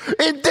 Yeah.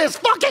 In this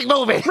fucking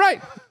movie. Right.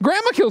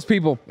 Grandma kills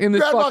people in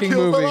this fucking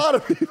movie. A lot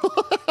of people.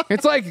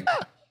 It's like,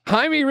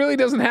 Jaime really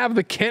doesn't have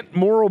the Kent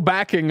moral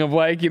backing of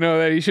like,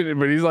 that he shouldn't,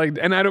 but he's like,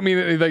 and I don't mean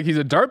that like he's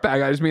a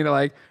dirtbag. I just mean that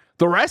like,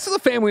 the rest of the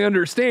family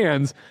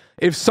understands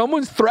if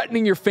someone's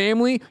threatening your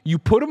family, you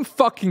put them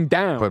fucking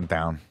down. Put them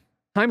down.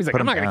 Jaime's like,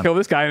 I'm not going to kill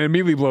this guy, and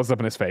immediately blows up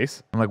in his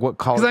face. I'm like, what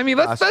call? Because I mean,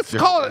 let's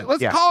call it.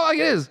 Let's call it like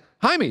it is.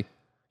 Jaime,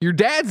 your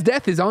dad's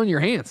death is on your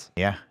hands.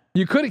 Yeah.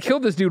 You could have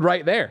killed this dude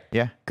right there.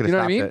 Yeah. You know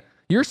what I mean?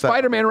 You're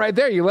Spider-Man right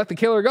there. You let the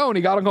killer go, and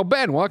he got to go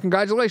bed. Well,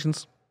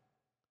 congratulations,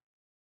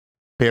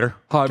 Peter.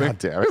 Jaime. God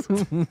damn it.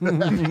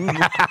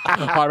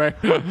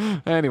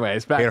 Jaime.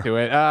 Anyways, back to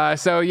it.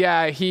 So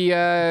yeah, he's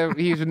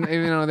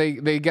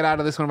they get out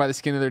of this one by the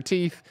skin of their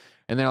teeth,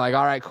 and they're like,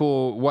 all right,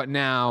 cool. What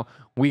now?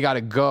 We got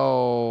to go.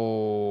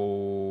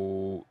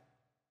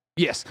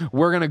 Yes,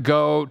 we're going to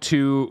go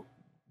to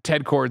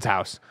Ted Kord's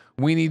house.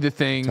 We need the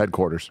thing. Ted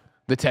Quarters.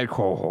 The Ted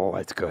Cord. Oh,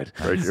 that's good.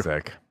 Very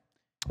sick.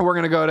 We're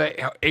going to go to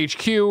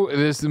HQ.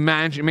 This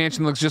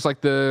mansion looks just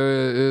like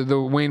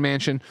the Wayne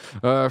mansion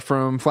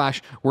from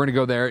Flash. We're going to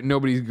go there.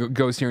 Nobody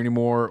goes here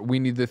anymore. We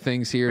need the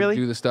things here to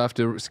do the stuff.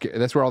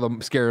 That's where all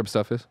the scarab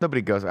stuff is.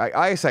 Nobody goes.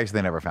 I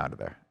actually never found it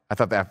there. I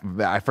thought that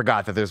I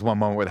forgot that there's one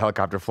moment where the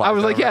helicopter flies. I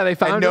was like, yeah, they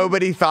found it.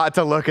 Nobody thought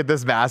to look at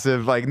this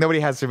massive, like nobody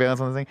has surveillance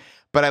on this thing.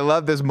 But I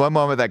love this one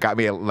moment that got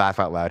me to laugh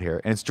out loud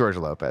here, and it's George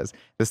Lopez.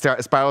 The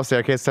spiral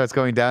staircase starts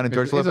going down, and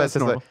George Lopez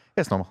says, like,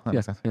 yeah, it's normal. That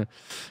makes sense.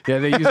 Yeah,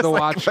 they use the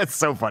watch. That's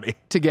so funny.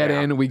 To get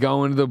in, we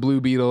go into the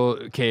Blue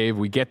Beetle cave.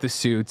 We get the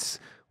suits.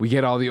 We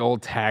get all the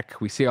old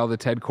tech. We see all the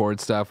Ted Kord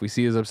stuff. We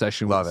see his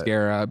obsession with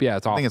Scarab. Yeah,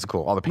 it's awesome. I think it's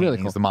cool. All the paintings,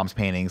 really cool. The mom's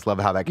paintings. Love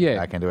how that came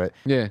back into it.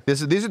 Yeah.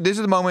 This is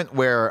the moment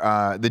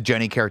where the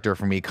Jenny character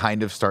for me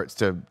kind of starts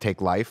to take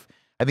life.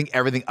 I think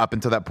everything up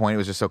until that point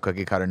was just so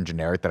cookie cutter and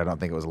generic that I don't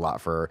think it was a lot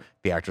for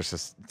the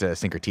actress to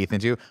sink her teeth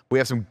into. We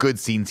have some good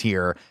scenes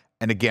here,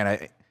 and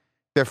again,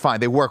 they're fine.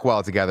 They work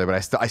well together,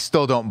 but I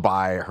still don't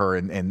buy her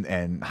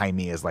and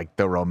Jaime as like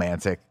the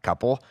romantic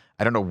couple.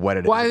 I don't know what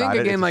it is. I think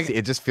again,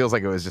 it just feels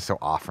like it was just so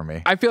off for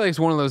me. I feel like it's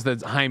one of those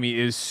that Jaime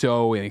is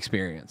so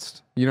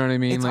inexperienced. You know what I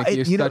mean? Like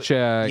he's such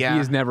a he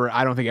has never,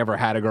 I don't think ever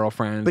had a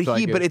girlfriend. But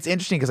but it's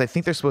interesting because I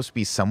think they're supposed to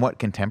be somewhat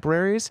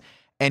contemporaries,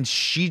 and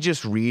she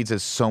just reads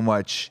as so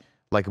much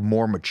like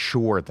more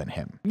mature than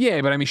him.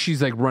 Yeah, but I mean,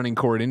 she's like running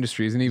Kord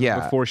Industries, and even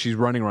before she's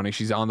running,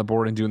 she's on the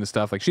board and doing the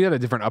stuff. Like she had a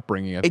different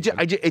upbringing.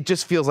 It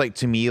just feels like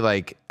to me,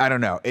 like I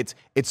don't know. It's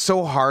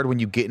so hard when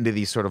you get into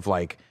these sort of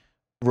like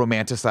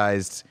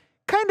romanticized,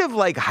 kind of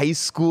like high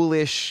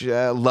schoolish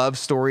love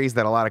stories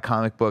that a lot of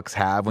comic books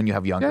have when you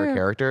have younger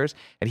characters.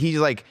 And he's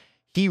like,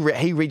 he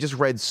just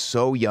read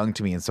so young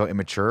to me and so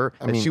immature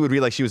that she would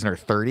read like she was in her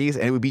 30s,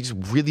 and it would be just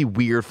really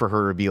weird for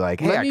her to be like,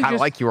 hey, I kind of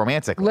like you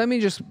romantically. Let me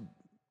just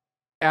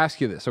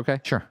ask you this, okay?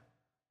 Sure.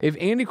 If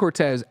Andy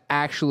Cortez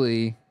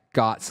actually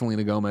got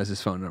Selena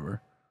Gomez's phone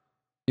number,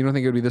 you don't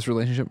think it would be this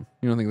relationship?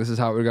 You don't think this is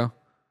how it would go?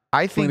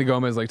 I think Selena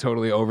Gomez like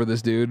totally over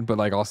this dude, but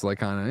like also like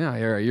kind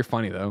of you're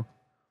funny though.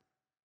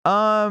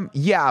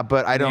 Yeah,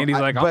 but I don't. Andy's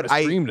like, I'm gonna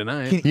stream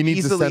tonight. He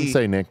needs a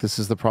sensei, Nick. This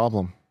is the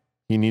problem.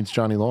 He needs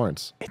Johnny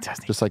Lawrence. It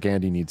doesn't. Just like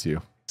Andy needs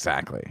you.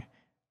 Exactly.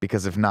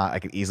 Because if not, I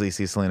could easily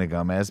see Selena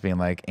Gomez being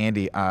like,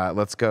 Andy,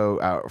 let's go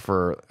out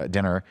for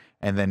dinner,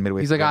 and then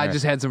midway. He's like, I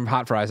just had some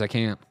hot fries. I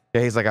can't.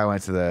 Yeah, he's like, I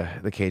went to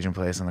the Cajun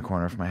place on the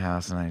corner of my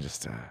house, and I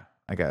just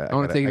I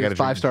want to take you to a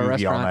 5-star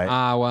restaurant.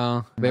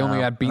 Well, they only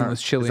got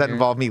beanless chili. Does that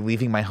involve me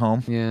leaving my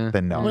home? Yeah.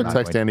 Then no. I'm gonna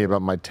text Andy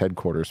about my Ted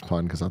Quarters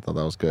pun because I thought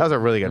that was good. That was a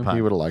really good pun.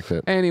 He would have liked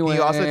it. Anyway,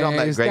 you also told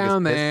him that Greg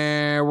down is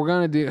there. We're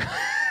gonna do.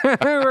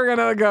 we're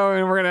gonna go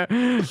and we're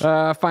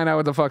gonna find out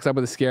what the fuck's up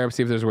with the scarab,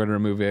 see if there's a way to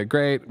remove it.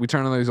 Great. We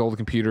turn on these old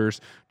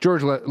computers.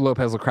 George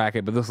Lopez will crack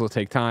it, but this will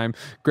take time.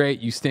 Great.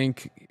 You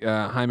stink.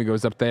 Jaime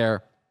goes up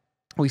there.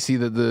 We see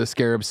that the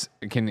scarabs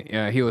can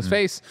heal his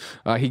face.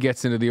 He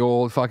gets into the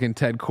old fucking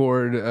Ted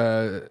Cord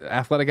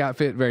athletic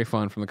outfit. Very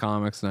fun from the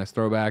comics. Nice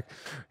throwback.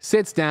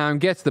 Sits down,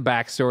 gets the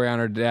backstory on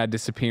her dad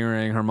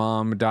disappearing, her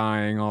mom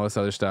dying, all this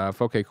other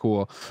stuff. Okay,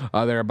 cool.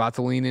 They're about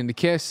to lean in to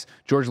kiss.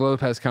 George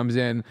Lopez comes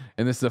in,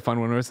 and this is a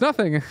fun one where it's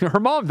nothing. Her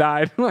mom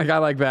died. I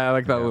like that. I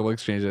like that little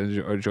exchange.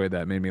 I enjoyed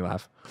that. Made me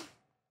laugh.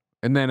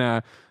 And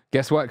then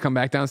guess what? Come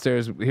back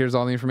downstairs. Here's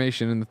all the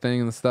information and the thing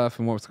and the stuff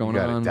and what's going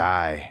on. You gotta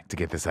die to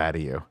get this out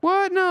of you.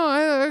 What? No,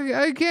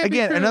 I can't.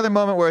 Again, another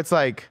moment where it's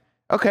like,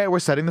 okay, we're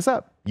setting this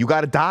up. You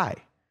gotta die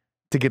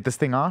to get this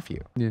thing off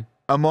you. Yeah.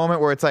 A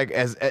moment where it's like,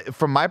 as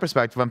from my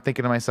perspective, I'm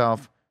thinking to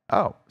myself,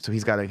 oh, so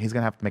he's gonna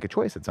have to make a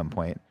choice at some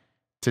point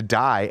to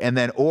die, and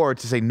then or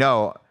to say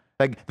no.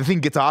 Like the thing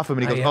gets off him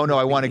and he goes, "Oh no,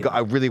 I want to go. I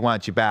really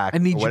want you back. I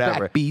need you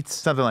whatever. back, Beats."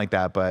 Something like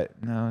that." But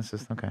no, it's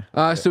just okay.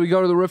 So we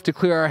go to the roof to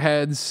clear our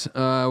heads.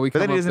 But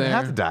then he doesn't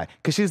have to die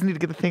because she doesn't need to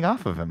get the thing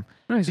off of him.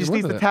 No, she just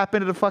needs to tap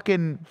into the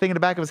fucking thing in the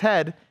back of his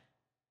head.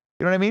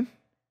 You know what I mean?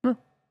 At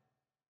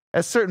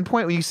a certain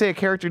point, when you say a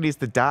character needs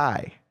to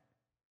die,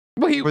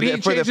 well, for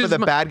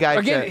the bad guy.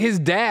 Again, his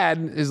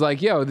dad is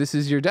like, "Yo, this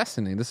is your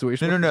destiny. This is what you're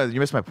supposed to do." No, you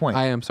missed my point.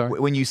 I am sorry.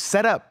 When you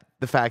set up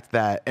the fact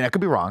that, and I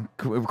could be wrong.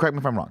 Correct me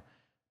if I'm wrong.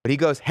 But he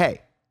goes,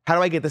 "Hey, how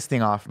do I get this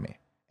thing off of me?"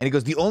 And he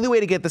goes, "The only way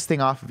to get this thing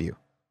off of you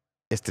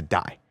is to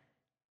die."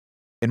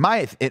 In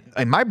my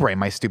brain,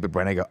 my stupid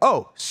brain, I go,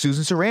 "Oh,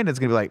 Susan Sarandon's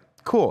gonna be like,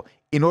 cool.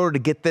 In order to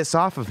get this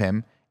off of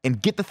him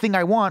and get the thing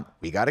I want,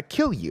 we gotta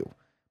kill you."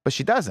 But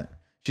she doesn't.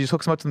 She just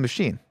hooks him up to the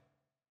machine.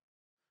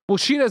 Well,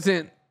 she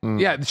doesn't.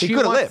 Yeah, she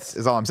could have lived.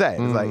 Is all I'm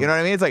saying. It's like, you know what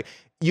I mean? It's like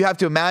you have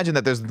to imagine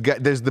that there's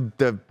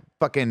the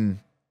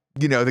fucking,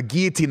 the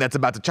guillotine that's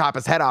about to chop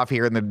his head off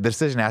here, and the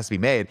decision has to be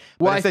made.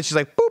 But instead, she's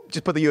like, boop,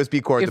 just put the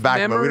USB cord in the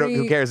back of him.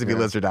 Who cares if he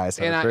lives or dies?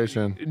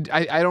 And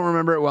I don't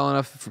remember it well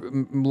enough,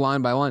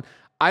 line by line.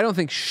 I don't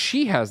think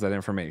she has that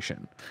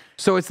information.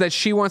 So it's that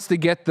she wants to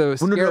get the.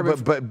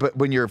 But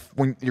when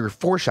you're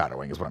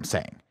foreshadowing is what I'm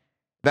saying.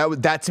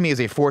 That to me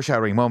is a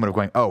foreshadowing moment of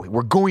going, oh,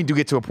 we're going to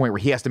get to a point where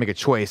he has to make a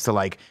choice to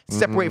like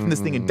separate from this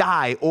thing and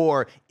die,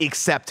 or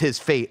accept his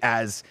fate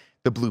as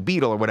the Blue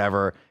Beetle or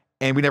whatever.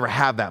 And we never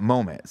have that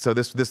moment. So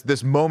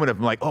this moment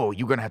of like, oh,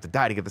 you're gonna have to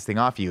die to get this thing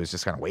off you is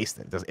just kind of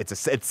wasted.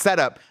 It's set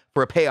up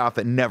for a payoff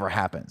that never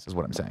happens, is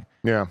what I'm saying.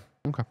 Yeah.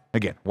 Okay.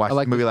 Again, watched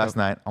the movie last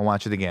night. I'll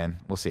watch it again.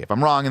 We'll see. If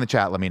I'm wrong in the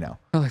chat, let me know.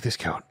 I like this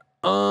coat.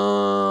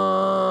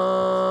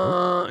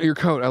 Your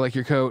coat. I like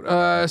your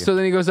coat. So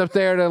then he goes up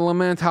there to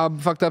lament how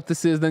fucked up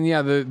this is. Then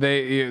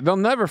they'll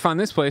never find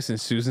this place. And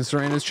Susan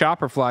Sarandon's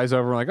chopper flies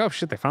over. Like, oh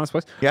shit, they found this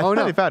place. Yeah, oh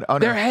no, they found it. Oh, no.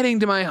 They're heading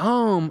to my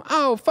home.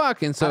 Oh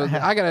fuck. And so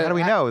I gotta. How do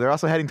we know? They're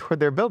also heading toward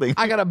their building.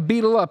 I gotta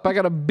beetle up.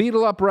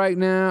 right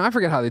now. I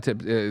forget how they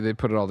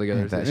put it all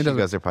together.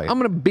 I'm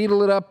gonna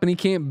beetle it up, and he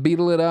can't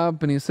beetle it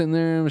up, and he's sitting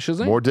there and she's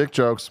like, more dick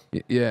jokes.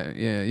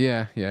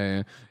 Yeah.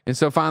 And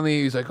so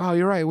finally he's like, oh,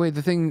 you're right. Wait,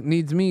 the thing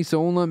needs me,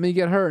 so won't let me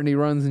get hurt. And he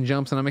runs and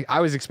jumps, and I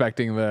was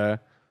expecting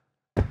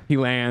he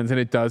lands and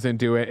it doesn't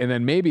do it, and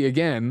then maybe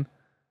again,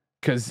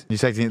 because he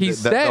said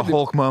the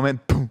Hulk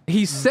moment. Boom.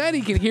 He said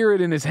he can hear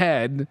it in his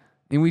head,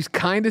 and we've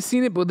kind of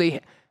seen it, but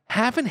they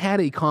haven't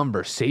had a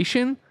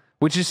conversation,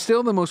 which is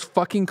still the most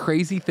fucking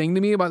crazy thing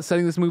to me about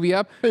setting this movie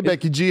up. Hey,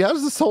 Becky G, how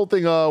does this whole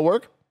thing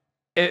work?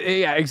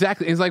 Yeah,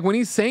 exactly. It's like when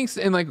he's saying,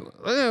 and like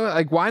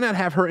why not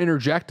have her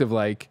interject of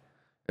like,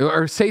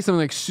 or say something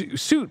like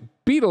suit,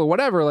 beetle,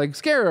 whatever, like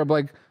scarab,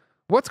 like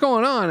what's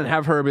going on, and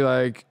have her be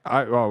like,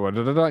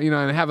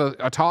 and have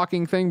a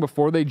talking thing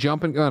before they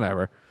jump and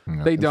whatever.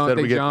 No. They don't.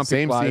 They jump. The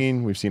same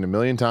scene we've seen a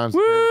million times.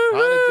 Trying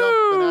to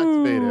jump and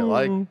activate it.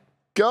 Like,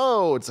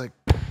 go. It's like,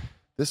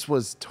 this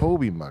was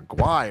Tobey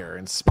Maguire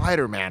in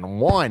Spider-Man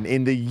 1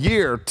 in the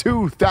year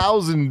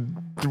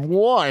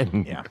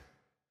 2001. Yeah.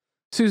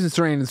 Susan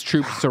Sarandon's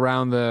troops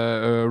surround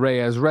the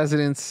Reyes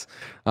residence.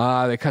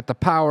 They cut the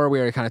power. We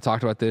already kind of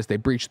talked about this. They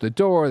breach the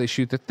door. They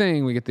shoot the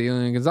thing. We get the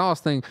Elian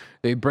Gonzalez thing.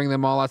 They bring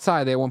them all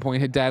outside. They at one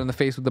point hit Dad in the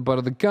face with the butt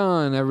of the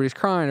gun. Everybody's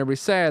crying.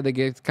 Everybody's sad. They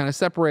get kind of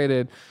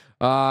separated.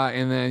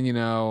 And then,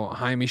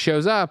 Jaime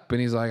shows up and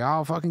he's like,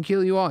 I'll fucking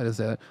kill you all. He does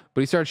that.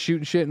 But he starts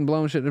shooting shit and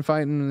blowing shit and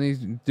fighting, and he's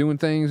doing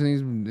things,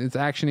 and it's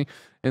actiony.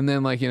 And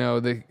then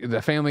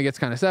the family gets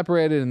kind of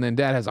separated, and then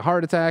Dad has a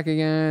heart attack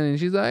again, and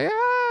she's like,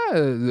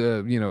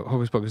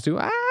 Hocus Pocus 2,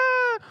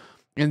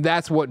 and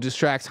that's what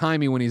distracts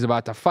Jaime when he's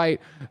about to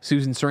fight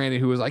Susan Sarandon,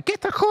 who was like,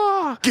 get the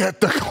claw,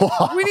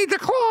 we need the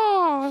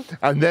claw.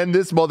 And then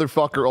this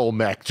motherfucker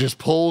Olmec just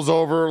pulls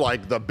over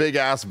like the big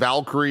ass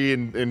Valkyrie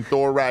in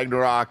Thor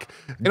Ragnarok,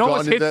 and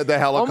almost hits the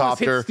helicopter,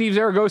 almost hits Steve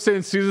Zaragoza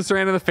and Susan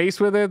Sarandon in the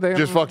face with it.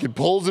 Just fucking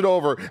pulls it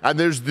over, and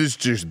there's this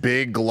just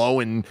big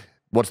glowing,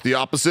 what's the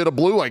opposite of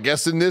blue? I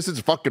guess in this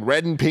it's fucking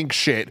red and pink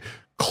shit.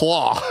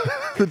 Claw.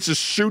 that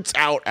just shoots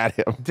out at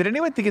him. Did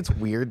anyone think it's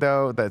weird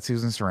though that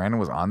Susan Sarandon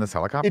was on this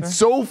helicopter? It's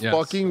so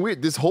fucking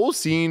weird. This whole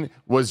scene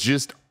was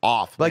just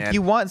off. Like man.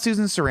 you want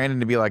Susan Sarandon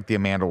to be like the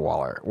Amanda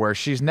Waller, where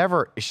she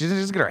doesn't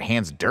just get her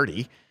hands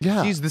dirty.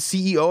 Yeah. She's the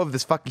CEO of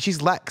this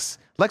she's Lex.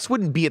 Lex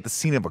wouldn't be at the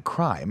scene of a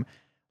crime.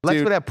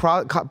 Lex would have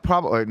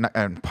probable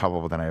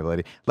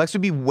deniability. Lex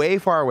would be way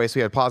far away, so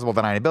he had plausible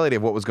deniability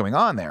of what was going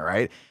on there,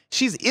 right?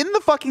 She's in the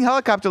fucking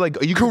helicopter, like,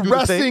 are you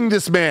caressing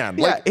this man.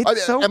 Yeah, like,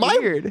 it's so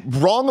weird. Am I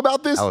wrong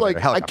about this? Elevator,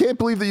 like, I can't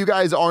believe that you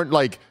guys aren't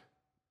like.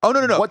 Oh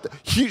no. What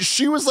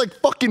she was like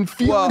fucking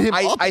feeling him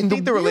up in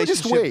the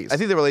weirdest ways. I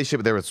think the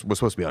relationship there was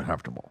supposed to be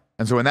uncomfortable,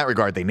 and so in that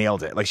regard, they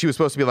nailed it. Like she was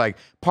supposed to be like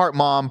part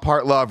mom,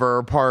 part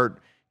lover, part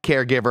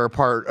caregiver,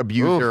 part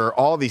abuser,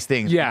 all these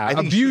things. Yeah, I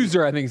think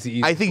abuser. I think is the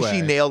easiest I think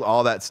she nailed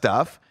all that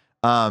stuff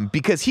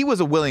because he was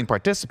a willing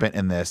participant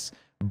in this,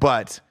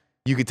 but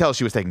you could tell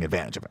she was taking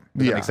advantage of him.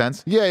 Does that make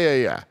sense?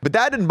 Yeah. But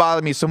that didn't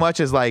bother me so much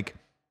as like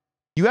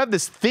you have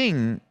this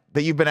thing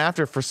that you've been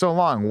after for so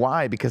long.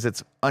 Why? Because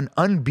it's an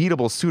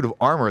unbeatable suit of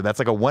armor that's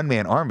like a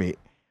one-man army.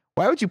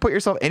 Why would you put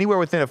yourself anywhere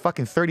within a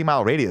fucking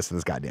 30-mile radius of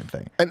this goddamn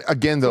thing? And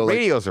again, though, the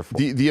radios are full.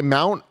 The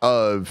amount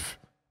of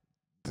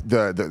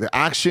the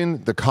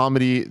action, the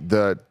comedy,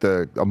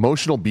 the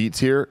emotional beats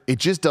here, it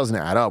just doesn't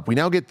add up. We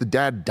now get the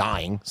dad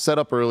dying, set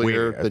up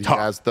earlier that he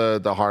has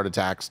the heart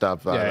attack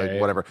stuff,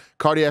 whatever.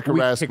 Cardiac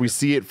arrest. We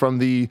see it from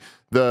the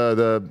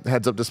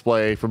heads-up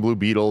display from Blue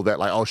Beetle that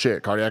like, oh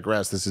shit, cardiac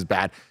arrest, this is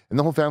bad. And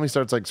the whole family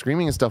starts like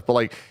screaming and stuff, but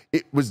like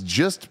it was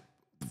just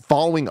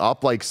following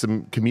up like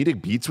some comedic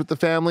beats with the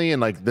family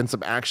and like then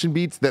some action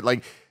beats that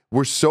like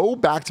were so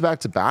back to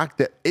back to back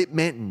that it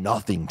meant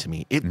nothing to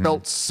me. It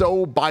felt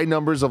so by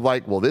numbers of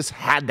like, well, this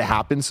had to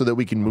happen so that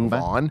we can move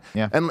on.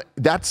 Yeah. And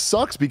that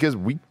sucks because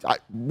we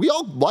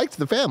all liked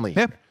the family.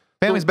 Yeah.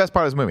 Family's So best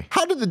part of this movie.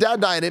 How did the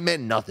dad die and it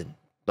meant nothing?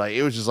 Like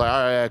it was just like,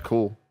 all right, yeah,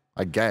 cool.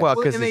 I guess. Well,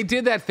 and they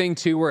did that thing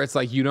too where it's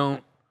like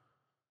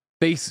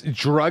they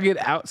drug it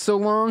out so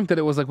long that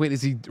it was like, wait,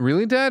 is he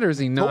really dead or is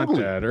he not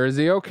dead? Or is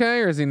he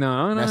okay or is he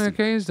not? Oh, no,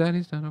 okay, he's dead,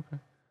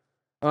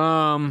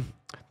 okay.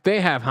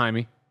 They have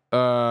Jaime.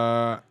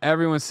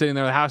 Everyone's sitting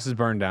there, the house is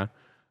burned down.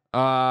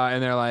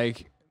 And they're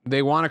like,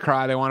 they want to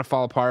cry, they want to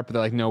fall apart, but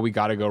they're like, no, we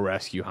got to go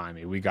rescue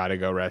Jaime. We got to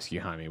go rescue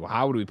Jaime. Well,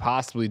 how would we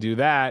possibly do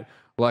that?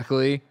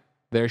 Luckily,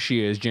 there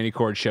she is. Jenny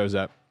Cord shows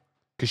up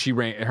because she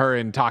ran, her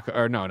and Taco,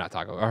 or no, not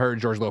Taco, her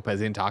and George Lopez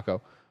in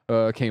Taco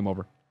came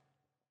over.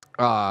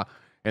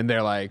 And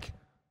they're like,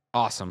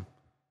 awesome.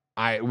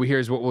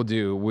 Here's what we'll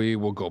do. We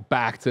will go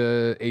back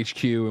to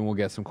HQ and we'll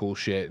get some cool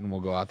shit and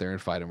we'll go out there and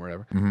fight him or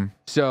whatever.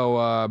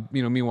 So,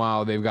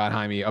 meanwhile, they've got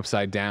Jaime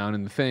upside down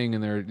in the thing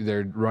and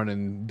they're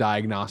running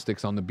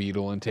diagnostics on the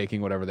Beetle and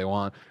taking whatever they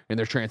want. And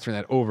they're transferring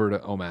that over to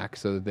OMAC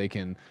so that they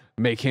can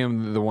make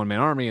him the one-man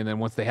army. And then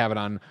once they have it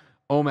on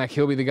OMAC,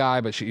 he'll be the guy,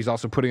 but she's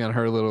also putting on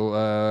her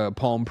little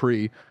Palm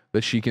Pre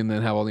that she can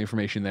then have all the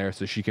information there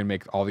so she can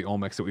make all the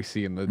OMACs that we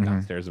see in the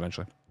downstairs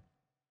eventually.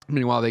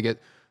 Meanwhile, they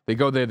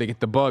go there, they get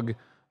the bug.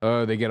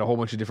 They get a whole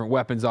bunch of different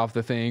weapons off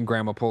the thing.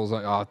 Grandma pulls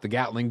off the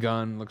Gatling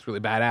gun, looks really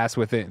badass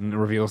with it, and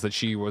reveals that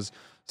she was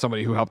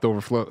somebody who helped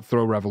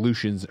throw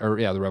revolutions, or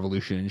the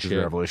revolution. She's a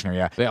revolutionary,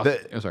 yeah.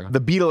 Sorry, the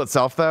Beetle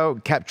itself, though,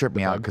 kept tripping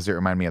me out because it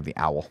reminded me of the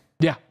owl.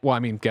 Yeah, well, I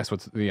mean, guess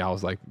what the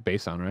owl's like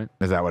based on, right?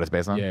 Is that what it's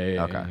based on?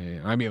 Yeah. Okay.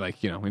 Yeah. I mean,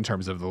 like, in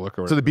terms of the look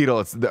or whatever. So the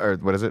Beetle, or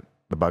what is it?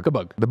 The bug?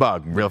 The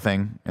bug, real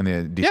thing in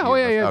the DCEU.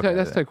 Yeah, Okay,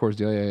 that's Ted Core's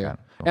deal. Yeah.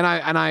 Cool.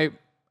 And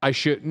I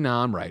should. No,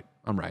 I'm right.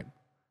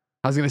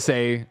 I was gonna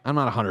say I'm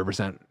not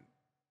 100%.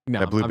 No,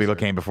 that Blue Beetle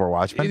came before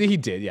Watchmen? He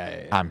did,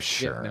 yeah. I'm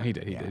sure. Yeah, no, he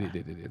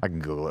did. I can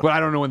Google it. But I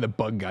don't know when the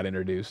bug got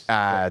introduced.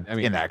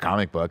 In that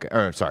comic book.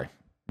 Or, sorry.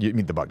 You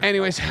mean the bug.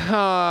 Anyways, then,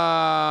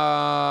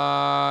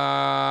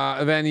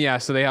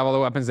 so they have all the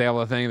weapons. They have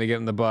all the thing. They get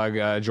in the bug.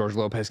 George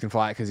Lopez can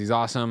fly because he's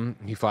awesome.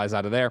 He flies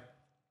out of there.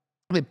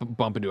 They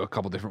bump into a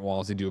couple different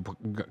walls. They do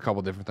a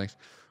couple different things.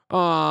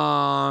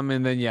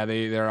 And then,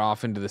 they're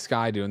off into the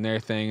sky doing their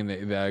thing.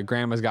 And the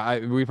grandma's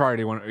got, we've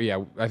already went,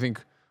 I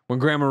think when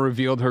grandma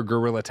revealed her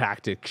guerrilla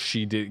tactic,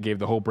 she gave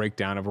the whole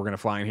breakdown of we're going to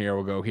fly in here,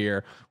 we'll go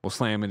here, we'll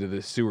slam into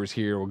the sewers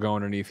here, we'll go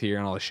underneath here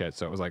and all this shit.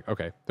 So it was like,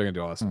 okay, they're going to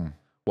do all this.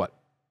 What?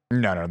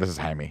 No, this is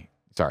Jaime.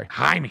 Sorry.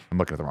 Jaime. I'm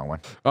looking at the wrong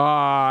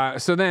one.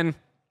 So then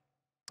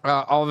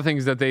all the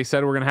things that they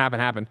said were going to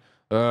happen.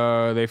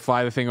 They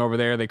fly the thing over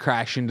there, they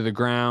crash into the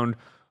ground.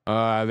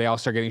 They all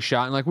start getting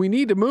shot and like, we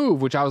need to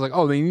move, which I was like,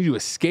 oh, they need to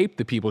escape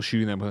the people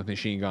shooting them with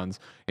machine guns.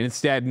 And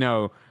instead,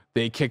 no,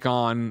 they kick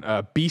on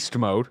beast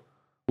mode,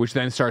 which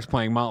then starts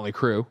playing Motley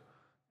Crue.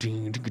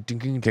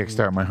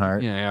 Kickstart my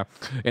heart. Yeah.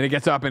 And it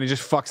gets up and it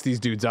just fucks these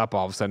dudes up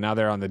all of a sudden. Now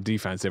they're on the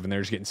defensive and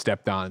they're just getting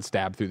stepped on and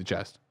stabbed through the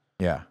chest.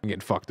 Yeah. And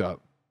getting fucked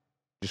up.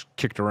 Just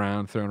kicked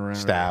around, thrown around.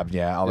 Stabbed,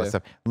 all that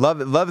stuff.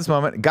 Love this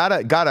moment. Got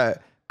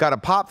a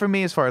pop from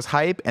me as far as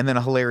hype and then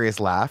a hilarious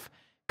laugh.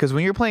 Because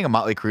when you're playing a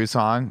Motley Crue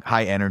song,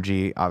 high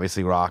energy,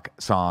 obviously rock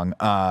song,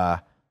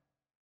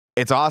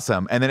 it's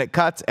awesome. And then it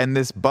cuts and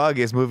this bug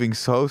is moving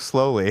so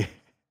slowly.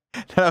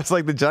 I was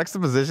like, the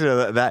juxtaposition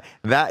of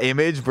that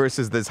image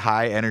versus this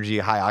high energy,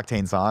 high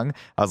octane song.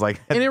 I was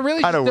like, and it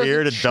really kind of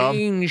weird and dumb.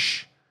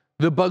 Change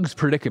the bug's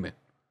predicament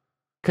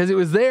because it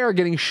was there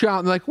getting shot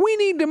and like, we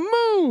need to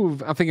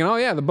move. I'm thinking, oh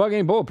yeah, the bug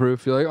ain't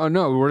bulletproof. You're like, oh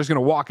no, we're just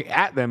gonna walk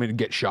at them and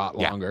get shot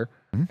longer,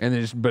 and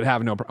then but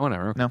have no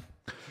whatever. No.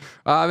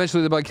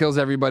 Eventually the bug kills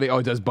everybody. Oh,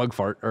 it does bug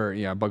fart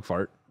bug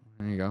fart.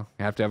 There you go.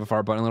 You have to have a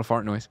fart button, a little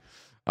fart noise.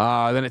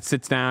 Then it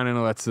sits down and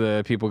it lets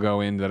the people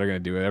go in that are going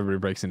to do it. Everybody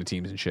breaks into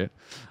teams and shit.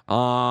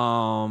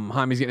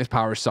 Jaime's getting his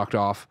powers sucked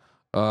off.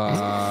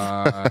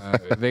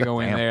 They go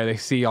in there. They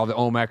see all the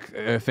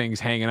Olmec things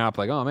hanging up.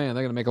 Like, oh man,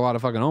 they're going to make a lot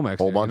of fucking Olmecs.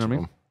 Whole bunch of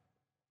them.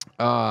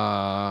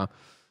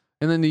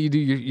 And then you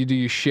do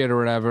your shit or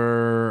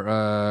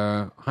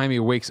whatever. Jaime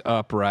wakes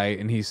up, right,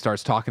 and he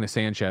starts talking to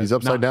Sanchez. He's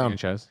upside down.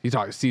 Sanchez. He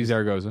talks to Steve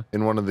Zaragoza.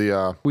 In one of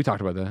the... we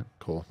talked about that.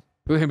 Cool.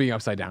 With him being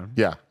upside down.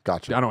 Yeah,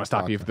 gotcha. I don't want to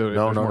stop you if there's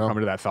more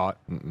coming to that thought.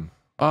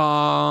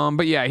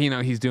 But yeah,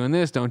 he's doing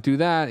this, don't do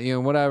that,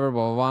 whatever,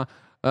 blah, blah,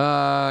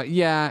 blah.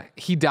 Yeah,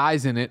 he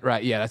dies in it,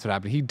 right? Yeah, that's what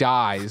happened. He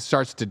dies,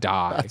 starts to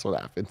die. That's what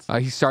happens.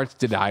 He starts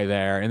to die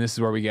there, and this is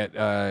where we get,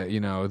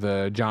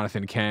 the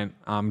Jonathan Kent,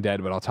 I'm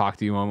dead, but I'll talk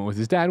to you moment with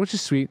his dad, which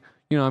is sweet.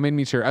 It made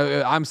me tear.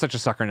 I'm such a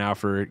sucker now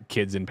for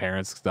kids and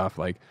parents stuff.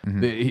 Like,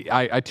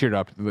 I teared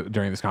up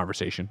during this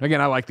conversation.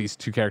 Again, I like these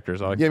two characters.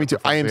 Yeah, me too.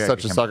 I am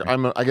such a sucker.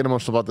 I get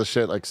emotional about this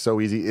shit like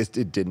so easy.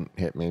 It didn't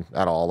hit me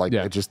at all. Like,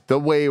 it just the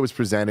way it was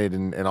presented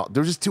and all.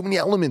 There's just too many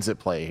elements at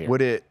play here.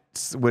 Would it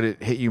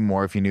hit you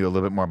more if you knew a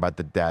little bit more about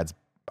the dad's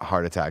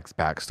heart attack's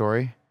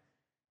backstory?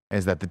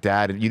 Is that the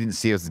dad? You didn't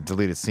see it as a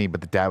deleted scene,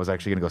 but the dad was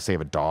actually going to go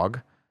save a dog.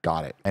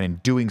 Got it. And in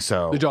doing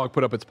so, the dog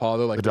put up its paw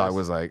though. Like the dog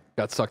was like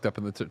got sucked up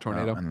in the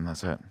tornado, and then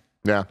that's it.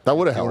 Yeah, that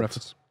would have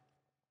helped.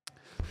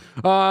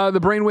 The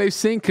brainwaves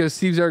sink because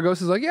Steve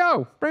Zaragoza is like,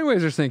 "Yo,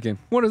 brainwaves are sinking.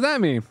 What does that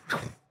mean?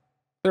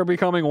 They're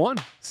becoming one.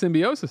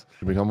 Symbiosis.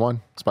 They become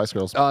one. Spice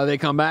Girls. They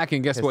come back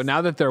and guess what?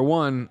 Now that they're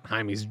one,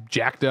 Jaime's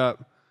jacked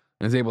up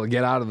and is able to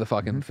get out of the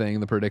fucking thing,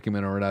 the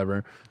predicament or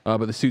whatever.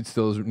 But the suit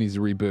still needs to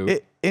reboot.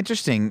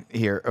 Interesting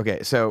here.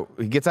 Okay, so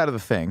he gets out of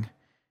the thing,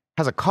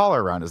 has a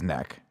collar around his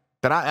neck.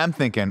 That I'm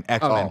thinking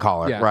X-Men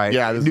collar, right?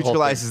 Yeah,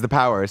 neutralizes the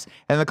powers,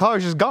 and the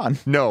collar's just gone.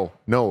 No,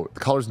 the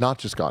collar's not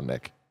just gone,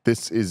 Nick.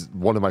 This is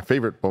one of my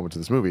favorite moments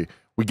of this movie.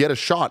 We get a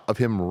shot of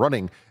him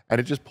running, and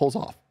it just pulls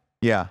off.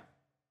 Yeah.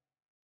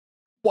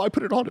 Why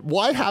put it on?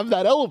 Why have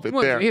that element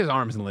there? His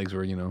arms and legs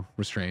were,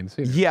 restrained.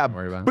 So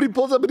but he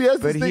pulls up and he has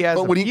this thing.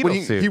 But when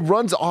he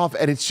runs off,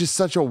 and it's just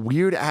such a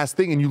weird ass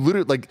thing, and you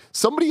literally like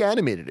somebody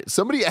animated it.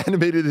 Somebody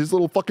animated his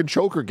little fucking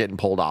choker getting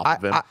pulled off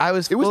of him. I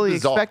was fully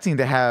expecting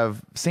to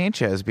have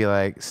Sanchez be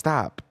like,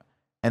 "Stop,"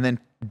 and then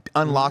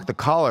unlock the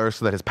collar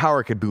so that his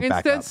power could boot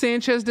back up. Instead,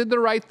 Sanchez did the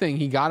right thing.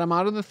 He got him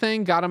out of the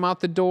thing, got him out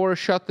the door,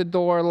 shut the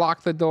door,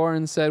 locked the door,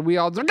 and said, "We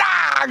all,"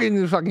 and he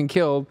was fucking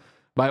killed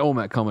by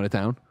Olmec coming to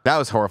town. That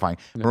was horrifying.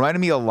 Yeah. Reminded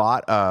me a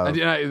lot of...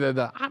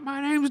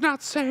 my name's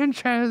not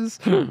Sanchez.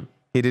 He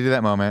did do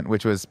that moment,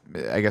 which was,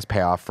 I guess,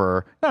 payoff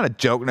for, not a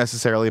joke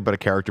necessarily, but a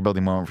character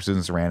building moment for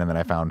Susan Sarandon that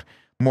I found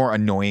more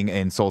annoying and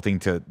insulting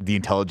to the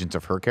intelligence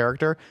of her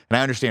character. And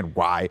I understand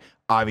why.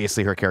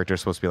 Obviously, her character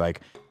is supposed to be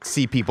like,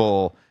 see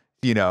people,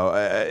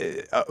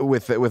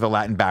 with a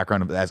Latin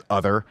background as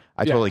other.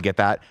 I totally get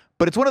that.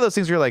 But it's one of those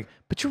things where you're like,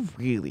 but you're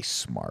really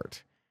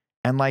smart.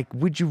 And like,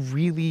 would you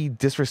really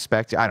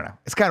disrespect? I don't know.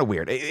 It's kind of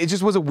weird. It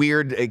just was a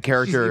weird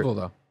character. She's evil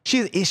though. She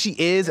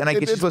is, and I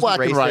guess she's supposed to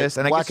be racist,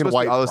 and I guess she's supposed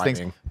to be all those things.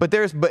 But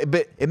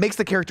it makes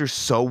the character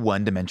so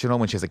one dimensional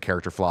when she has a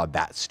character flaw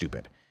that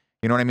stupid.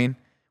 You know what I mean?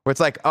 Where it's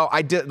like, oh,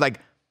 I did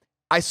like,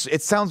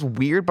 it sounds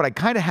weird, but I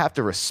kind of have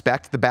to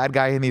respect the bad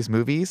guy in these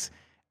movies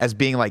as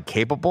being like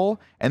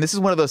capable. And this is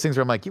one of those things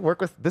where I'm like,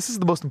 this is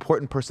the most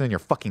important person in your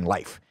fucking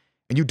life,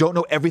 and you don't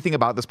know everything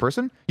about this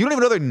person. You don't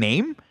even know their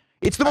name.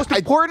 It's the most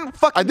important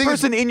fucking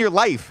person in your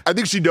life. I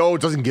think she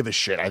doesn't give a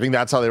shit. I think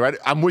that's how they write it.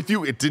 I'm with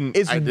you. It's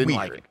weird.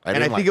 Like it.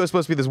 And I think it was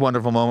supposed to be this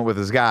wonderful moment with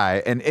this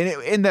guy, and it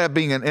ended up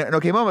being an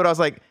okay moment. I was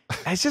like,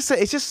 it's just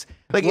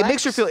like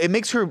it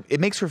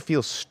makes her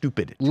feel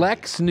stupid.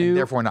 Lex knew,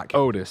 therefore not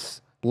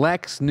Otis.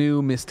 Lex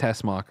knew Miss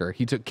Tessmacher.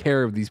 He took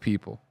care of these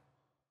people.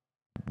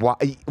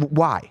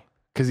 Why?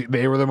 Because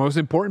they were the most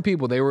important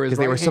people. They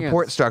were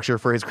support structure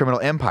for his criminal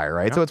empire,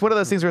 right? Yeah. So it's one of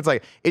those things where it's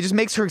like, it just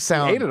makes her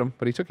sound... He hated him,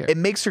 but he took care. It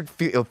makes her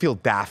feel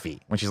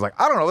daffy when she's like,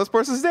 I don't know this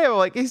person's name. I'm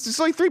like, he's just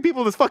like 3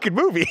 people in this fucking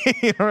movie.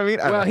 You know what I mean?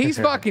 Well, he's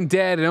fucking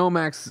dead, and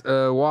Omac's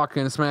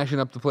walking, smashing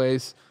up the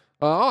place.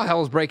 All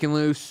hell's breaking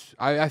loose.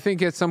 I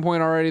think at some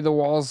point already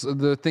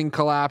the thing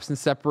collapsed and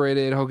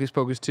separated Hocus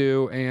Pocus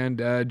 2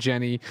 and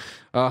Jenny.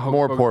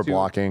 More poor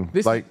blocking.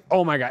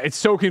 Oh my God, it's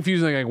so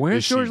confusing. Like,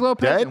 where's George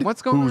Lopez? Dead?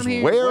 What's going on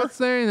here? Where? What's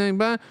there?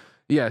 Anything?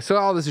 Yeah, so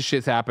all this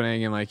shit's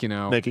happening, and like,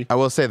 Nikki. I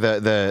will say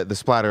the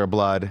splatter of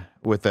blood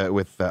with the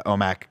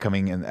Omac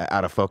coming in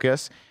out of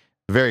focus,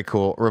 very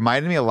cool.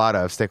 Reminded me a lot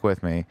of, stick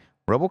with me,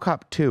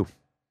 RoboCop 2,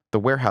 the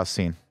warehouse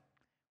scene.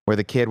 Where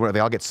they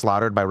all get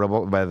slaughtered by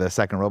the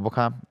second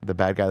RoboCop, the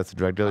bad guy that's a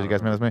drug dealer. You guys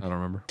remember this movie? I don't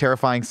remember.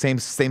 Terrifying, same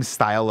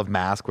style of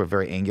mask, but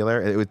very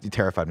angular. It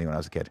terrified me when I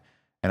was a kid,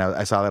 and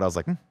I saw that. I was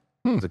like,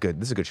 This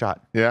is a good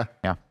shot. Yeah.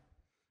 Yeah.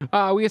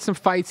 We get some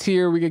fights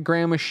here. We get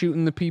Grandma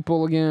shooting the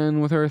people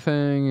again with her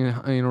thing.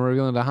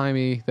 Revealing to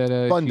Jaime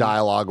that fun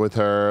dialogue with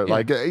her. Yeah.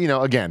 Like,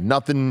 again,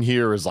 nothing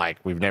here is like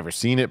we've never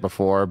seen it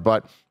before,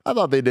 but I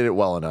thought they did it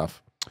well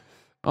enough.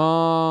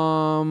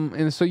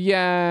 And so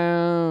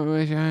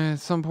at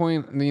some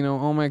point,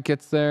 Olmec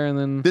gets there, and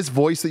then this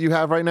voice that you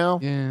have right now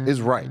is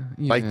right.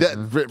 Like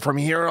that from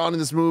here on in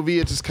this movie,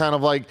 it's just kind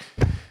of like,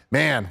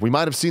 man, we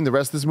might have seen the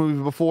rest of this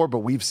movie before, but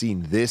we've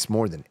seen this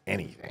more than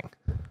anything.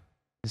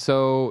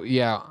 So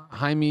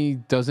Jaime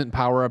doesn't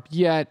power up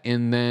yet,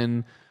 and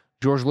then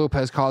George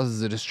Lopez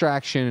causes a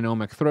distraction, and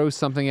Olmec throws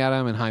something at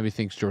him, and Jaime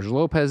thinks George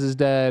Lopez is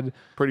dead.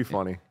 Pretty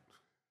funny.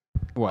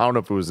 What? I don't know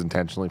if it was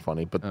intentionally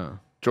funny, but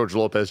George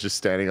Lopez just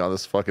standing on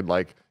this fucking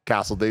like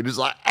castle thing, just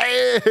like,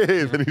 hey,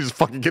 and then he just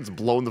fucking gets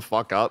blown the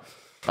fuck up.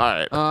 All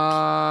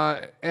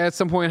right. At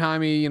some point,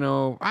 Jaime,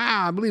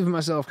 I believe in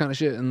myself kind of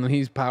shit, and then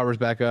he powers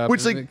back up.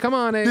 Which, like, come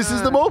on, this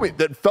is the moment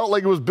that felt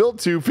like it was built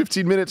to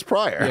 15 minutes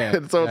prior. Yeah,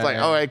 and so it's like,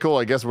 all right, cool.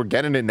 I guess we're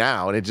getting it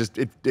now. And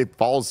it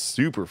falls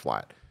super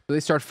flat. So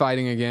they start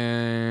fighting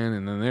again,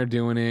 and then they're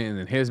doing it, and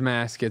then his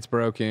mask gets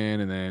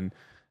broken, and then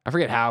I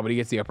forget how, but he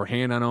gets the upper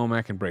hand on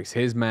Olmec and breaks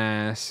his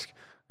mask.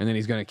 And then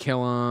he's going to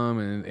kill him.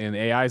 And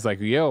AI's like,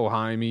 yo,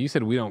 Jaime, you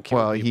said we don't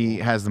kill people. He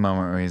has the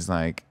moment where he's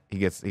like, he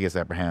gets the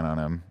upper hand on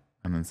him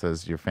and then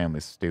says, your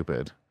family's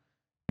stupid.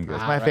 He goes,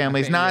 my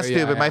family's not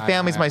stupid. My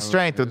family's my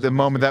strength. At the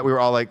moment that we were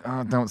all like,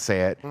 oh, don't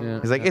say it.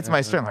 He's like, it's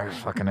my strength. I'm like,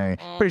 fucking A.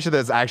 Pretty sure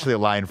that's actually a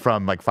line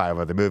from like 5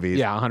 other movies.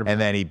 Yeah, 100%.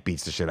 And then he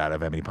beats the shit out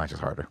of him and he punches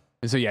harder.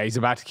 And so, he's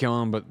about to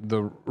kill him, but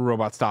the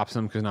robot stops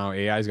him because now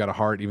AI's got a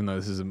heart, even though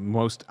this is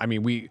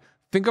we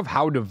think of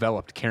how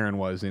developed Karen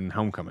was in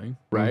Homecoming,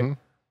 right? Mm-hmm.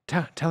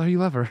 Tell her you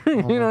love her. You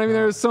know what I mean?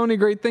 There's so many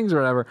great things or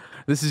whatever.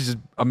 This is just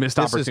a missed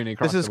opportunity.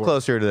 This is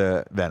closer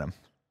to Venom.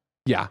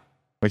 Yeah.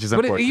 Which is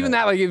unfortunate. But even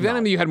that, like,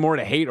 Venom, you had more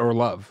to hate or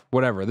love,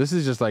 whatever. This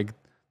is just like,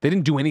 they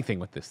didn't do anything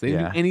with this. They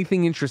didn't do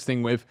anything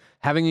interesting with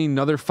having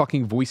another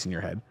fucking voice in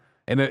your head.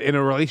 In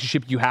a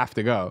relationship, you have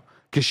to go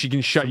because she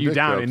can shut you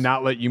down and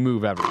not let you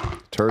move ever.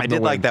 I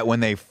did like that when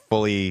they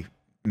fully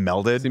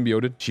melded.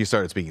 Symbioted. She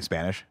started speaking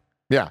Spanish.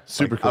 Yeah,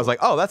 super cool. I was like,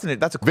 oh, that's a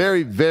cool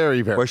very,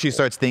 very, very where she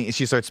starts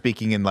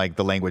speaking in like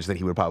the language that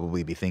he would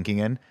probably be thinking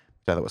in, which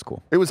I thought was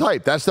cool. It was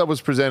hype. That stuff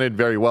was presented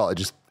very well. It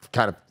just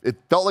it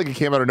felt like it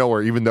came out of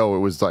nowhere, even though it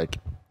was like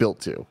built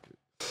to.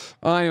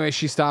 Anyway,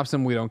 she stops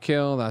him. We don't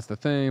kill. That's the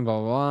thing. Blah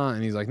blah blah.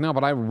 And he's like, no,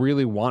 but I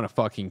really want to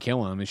fucking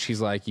kill him. And she's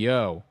like,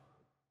 yo,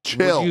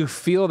 chill. Would you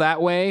feel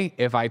that way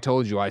if I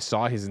told you I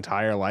saw his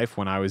entire life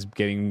when I was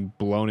getting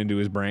blown into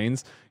his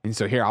brains? And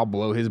so here, I'll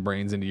blow his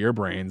brains into your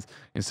brains.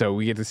 And so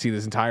we get to see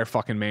this entire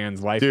fucking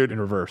man's life in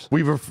reverse.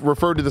 We've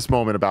referred to this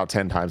moment about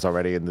 10 times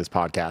already in this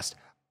podcast.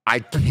 I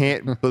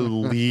can't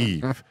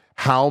believe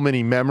how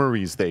many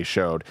memories they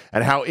showed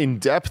and how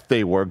in-depth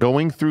they were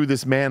going through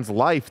this man's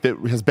life that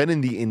has been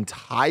in the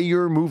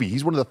entire movie.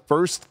 He's one of the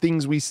first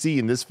things we see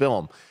in this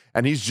film.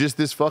 And he's just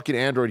this fucking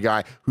android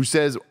guy who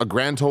says a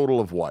grand total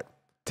of what?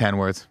 10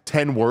 words.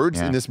 10 words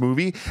in this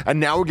movie. And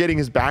now we're getting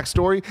his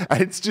backstory.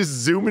 And it's just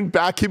zooming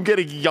back, him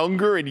getting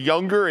younger and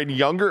younger and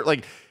younger.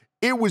 Like,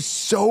 it was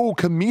so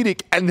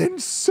comedic and then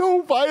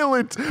so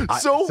violent.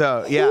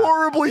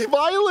 Horribly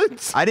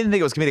violent. I didn't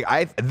think it was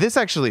comedic. This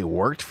actually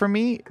worked for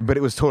me, but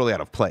it was totally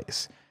out of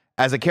place.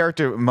 As a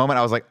character moment,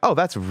 I was like, oh,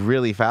 that's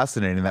really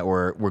fascinating that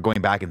we're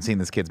going back and seeing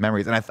this kid's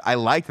memories. And I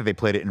like that they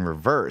played it in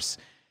reverse.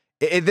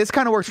 This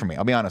kind of works for me,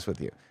 I'll be honest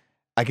with you.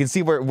 I can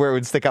see where it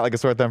would stick out like a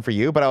sore thumb for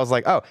you, but I was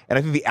like, oh, and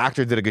I think the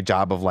actor did a good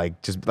job of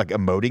like just like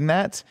emoting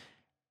that.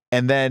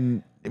 And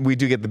then we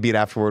do get the beat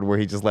afterward where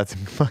he just lets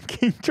him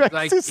fucking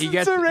like he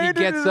gets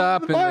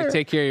up and like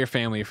take care of your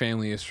family. Your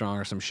family is strong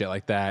or some shit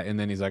like that. And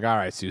then he's like, all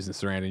right, Susan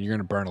Sarandon, you're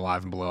gonna burn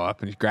alive and blow up.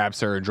 And he grabs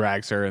her and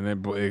drags her, and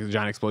then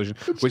giant explosion,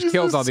 which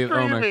kills all the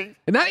Olmec.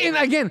 And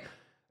again,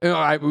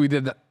 we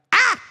did that.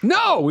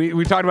 No,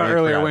 we talked about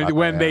earlier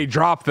when they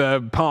drop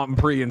the pomp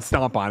pre and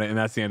stomp on it, and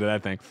that's the end of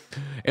that thing.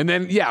 And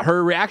then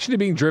her reaction to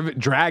being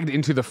dragged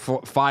into the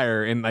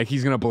fire and like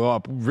he's gonna blow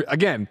up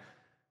again.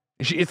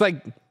 It's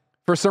like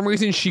for some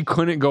reason she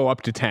couldn't go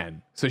up to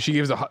 10, so she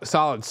gives a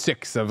solid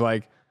 6 of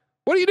like,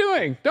 what are you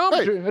doing? Don't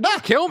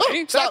kill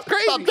me. That's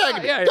crazy. Stop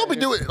dragging me. Don't be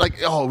doing it. Like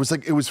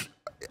it was.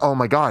 Oh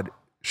my God,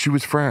 she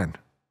was Fran.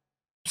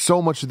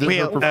 So much of this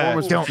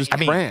performance was just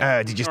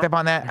Fran. Did you step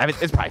on that? I mean,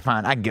 it's probably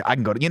fine. I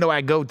can go to,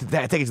 I go to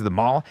take it to the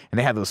mall and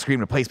they have those screen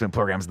replacement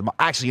programs at the mall.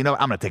 Actually, I'm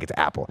going to take it to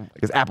Apple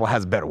because Apple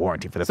has a better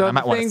warranty for this. So I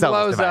might want to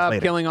sell this device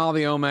later. Killing all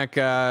the Olmec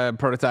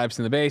prototypes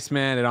in the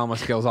basement. It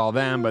almost kills all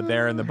them, but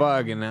they're in the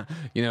bug. And,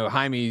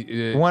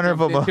 Jaime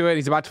wonderful into it.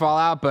 He's about to fall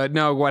out, but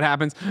no, what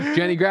happens?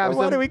 Jenny grabs him.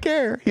 Why do we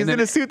care? He's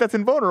in a suit that's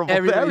invulnerable.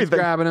 Everybody's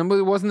grabbing him.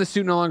 But wasn't the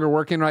suit no longer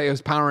working right? It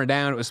was powering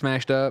down. It was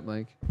smashed up.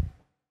 Like...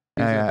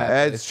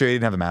 it's true. He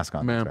didn't have the mask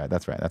on.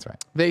 That's right.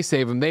 They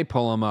save him. They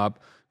pull him up.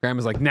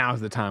 Grandma's like, now's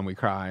the time we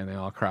cry. And they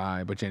all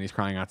cry. But Jenny's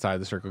crying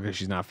outside the circle because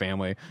she's not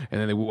family. And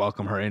then they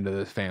welcome her into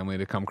this family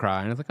to come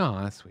cry. And it's like,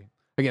 oh, that's sweet.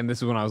 Again, this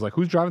is when I was like,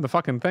 who's driving the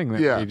fucking thing?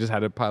 You just had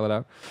to pile it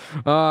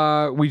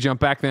out. We jump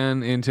back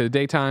then into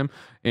daytime,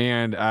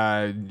 and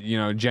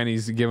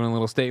Jenny's giving a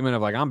little statement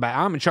of like,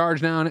 I'm in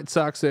charge now, and it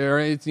sucks. Or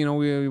it's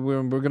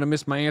we're gonna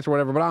miss my aunt or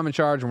whatever, but I'm in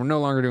charge, and we're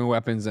no longer doing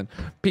weapons and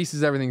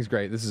pieces. Everything's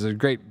great. This is a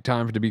great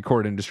time to be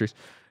Cord Industries.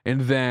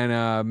 And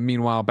then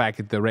meanwhile, back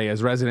at the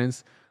Reyes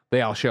residence,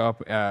 they all show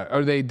up,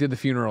 or they did the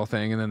funeral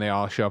thing, and then they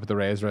all show up at the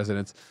Reyes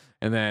residence.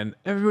 And then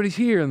everybody's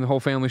here, and the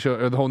whole family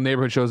the whole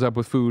neighborhood shows up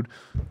with food,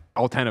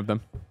 all 10 of them.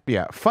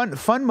 Yeah,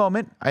 fun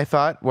moment, I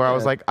thought, where I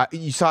was like,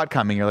 you saw it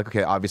coming. You're like,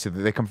 okay, obviously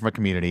they come from a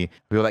community,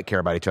 people that care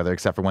about each other,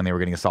 except for when they were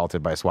getting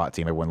assaulted by a SWAT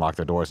team. Everyone locked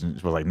their doors and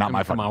was like, not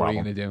my fucking problem. What are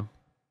you gonna do?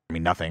 I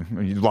mean, nothing.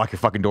 You lock your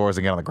fucking doors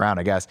and get on the ground,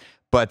 I guess.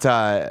 But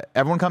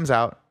everyone comes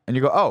out, and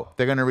you go, oh,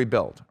 they're gonna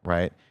rebuild,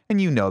 right?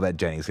 And you know that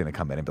Jenny's gonna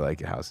come in and be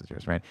like, your house is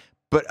yours, right?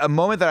 But a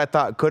moment that I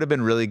thought could have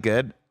been really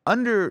good,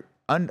 undercut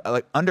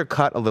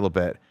a little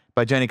bit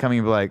by Jenny coming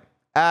and be like,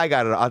 I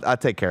got it. I'll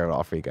take care of it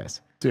all for you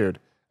guys. Dude.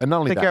 And not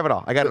only take care of it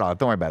all. I got it all.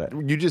 Don't worry about it.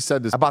 You just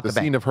said this. About the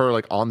scene of her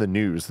like on the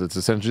news that's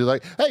essentially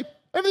like, hey,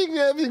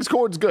 everything's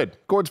Cord's good.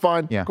 Cord's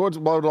fine. Yeah. Cord's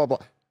blah, blah, blah.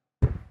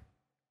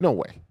 No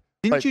way.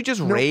 Didn't you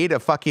just raid a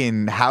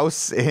fucking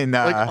house in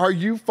are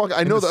you fucking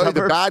I know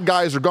the bad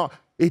guys are gone.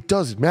 It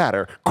doesn't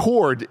matter.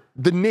 Cord,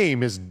 the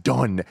name is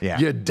done. Yeah.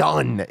 You're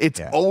done.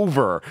 It's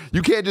over.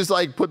 You can't just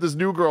like put this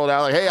new girl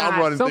down like, hey, I'm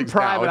running things now. Some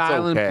private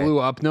island blew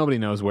up. Nobody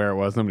knows where it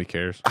was. Nobody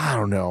cares. I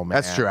don't know, man.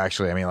 That's true,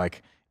 actually. I mean,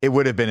 like, it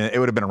would have been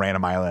a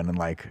random island and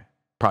like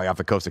probably off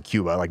the coast of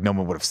Cuba. Like no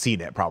one would have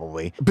seen it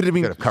probably. But I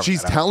mean,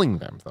 she's telling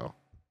them though.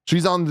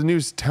 She's on the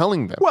news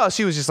telling them. Well,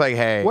 she was just like,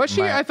 hey. Was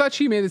she? I thought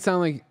she made it sound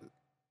like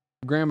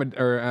grandma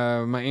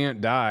or my aunt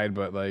died,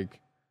 but like.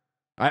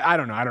 I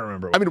don't know. I don't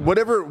remember. I mean,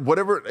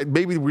 whatever.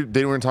 Maybe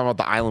they weren't talking about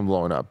the island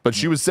blowing up, but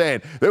she was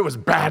saying there was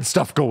bad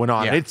stuff going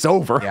on. Yeah. It's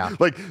over. Yeah.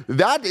 Like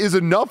that is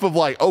enough of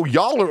like, oh,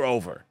 y'all are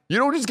over. You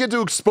don't just get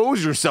to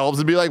expose yourselves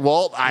and be like,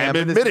 well, I am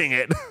admitting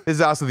it. This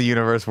is also the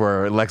universe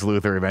where Lex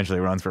Luthor eventually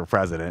runs for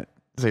president.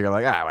 So you're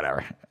like,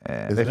 whatever.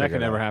 That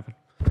could never happen.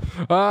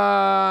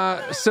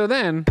 So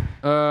then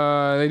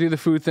they do the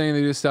food thing, they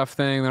do the stuff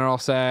thing. They're all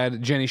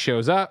sad. Jenny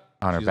shows up.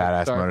 On her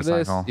badass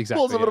motorcycle. Exactly.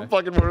 Pulls up in a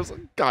fucking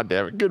motorcycle. God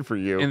damn it. Good for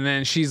you. And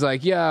then she's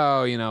like,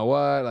 yo, you know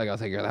what? Like, I'll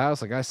take care of the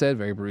house. Like I said,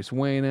 very Bruce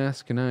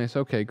Wayne-esque. Nice.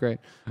 Okay, great.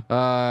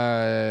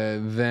 Then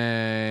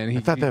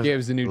he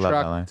gives the new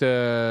truck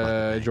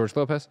to George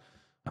Lopez.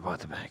 I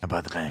bought the bank.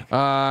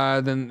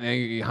 Then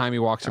Jaime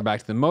walks her back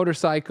to the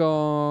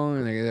motorcycle.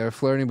 And they're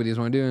flirting, but he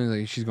doesn't want to do it.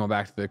 Like, she's going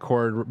back to the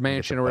Cord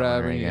mansion or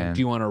whatever. And,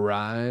 do you want to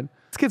ride?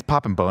 This kid's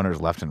popping boners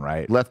left and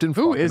right. Left and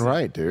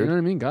right, dude. You know what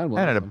I mean? God bless.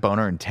 I hadn't had a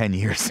boner in 10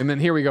 years. And then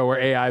here we go where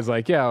AI's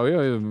like,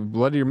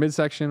 blood to your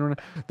midsection.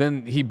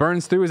 Then he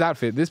burns through his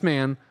outfit. This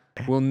man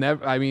will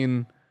never, I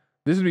mean,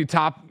 this would be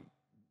top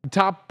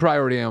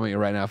priority on me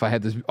right now if I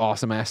had this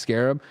awesome ass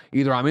scarab.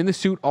 Either I'm in the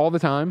suit all the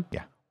time,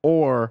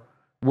 or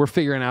we're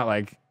figuring out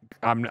like,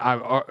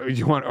 do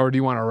you want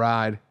to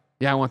ride?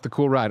 Yeah, I want the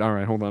cool ride. All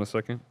right, hold on a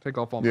second. Take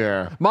off all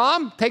my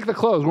Mom, take the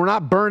clothes. We're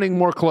not burning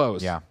more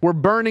clothes. Yeah. We're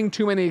burning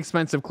too many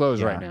expensive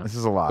clothes right now. This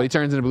is a lot. But he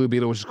turns into Blue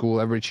Beetle, which is cool.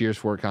 Everybody cheers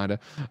for it, kind of.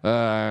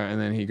 And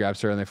then he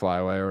grabs her and they fly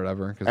away or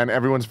whatever. And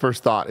everyone's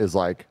first thought is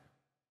like,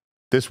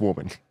 this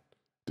woman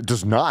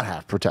does not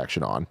have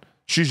protection on.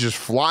 She's just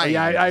flying.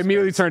 Yeah, I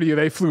immediately turned to you.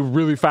 They flew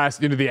really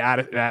fast into the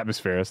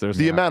atmosphere. So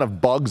the amount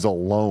of bugs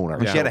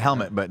alone. She had a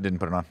helmet, but didn't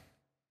put it on.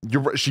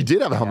 She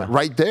did have a helmet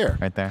right there.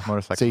 Right there.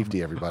 Motorcycle.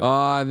 Safety,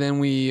 everybody. Then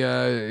we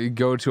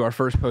go to our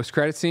first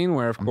post-credit scene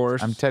where, of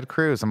course... I'm Ted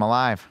Cruz. I'm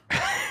alive.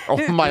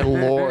 Oh, my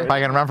Lord. If I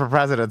can run for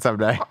president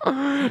someday.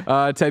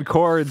 Ted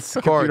Cord's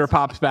computer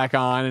pops back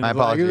on. And my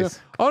apologies.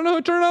 Like, oh,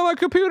 no, turn on my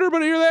computer,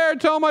 but you're there.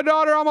 Tell my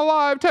daughter I'm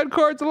alive. Ted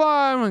Cord's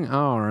alive. I'm like,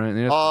 all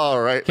right. All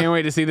right. Can't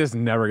wait to see this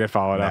never get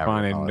followed up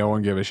on, and no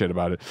one give a shit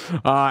about it.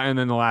 And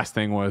then the last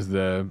thing was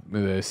the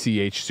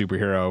CH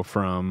superhero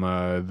from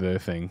the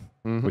thing.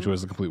 Which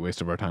was a complete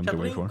waste of our time to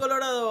wait for.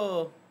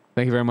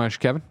 Thank you very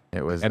much, Kevin.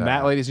 It was, and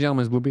that, ladies and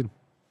gentlemen, is Blue Beetle.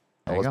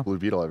 That was Blue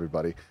Beetle,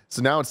 everybody.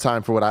 So now it's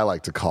time for what I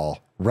like to call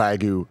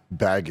RaGu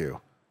BaGu.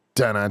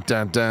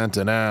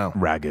 RaGu.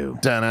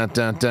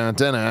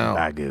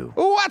 RaGu.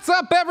 What's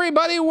up,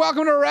 everybody?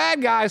 Welcome to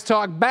Rad Guys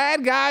Talk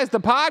Bad Guys, the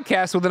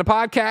podcast within a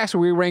podcast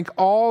where we rank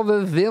all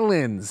the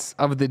villains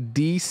of the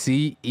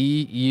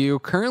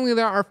DCEU. Currently,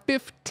 there are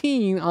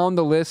 15 on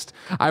the list.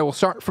 I will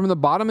start from the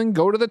bottom and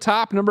go to the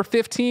top. Number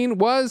 15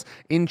 was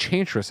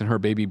Enchantress and her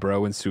baby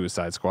bro in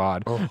Suicide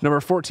Squad. Number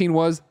 14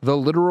 was the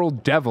literal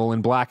devil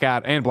in Black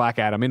Adam in Black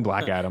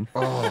Adam.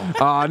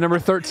 Number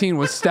 13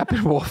 was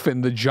Steppenwolf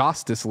in the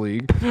Justice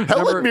League.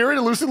 Helen Mirren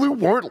and Lucy Liu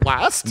weren't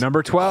last.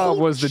 Number 12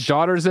 was the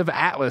Daughters of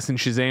Atlas in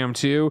Shazam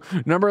 2.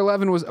 Number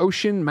 11 was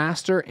Ocean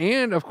Master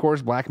and, of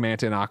course, Black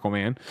Manta and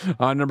Aquaman.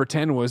 Number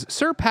 10 was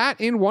Sir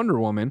Pat in Wonder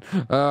Woman.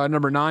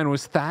 Number 9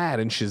 was Thad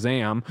in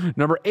Shazam.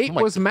 Number 8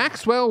 was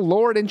Maxwell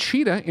Lord and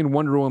Cheetah in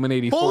Wonder Woman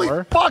 84.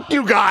 Holy fuck,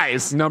 you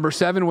guys! Number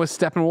 7 was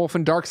Steppenwolf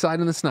and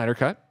Darkseid in the Snyder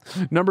Cut.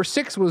 Number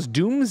 6 was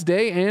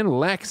Doomsday and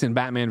Lex in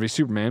Batman v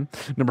Superman.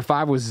 Number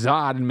 5 was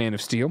Zod in Man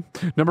of Steel.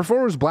 Number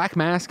 4 was Black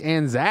Mask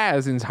and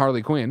Zaz in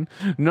Harley Quinn.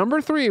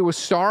 Number 3 was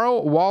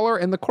Starro, Waller,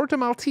 and the Corto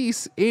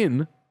Maltese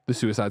in The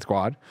Suicide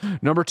Squad.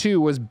 Number 2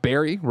 was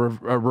Barry,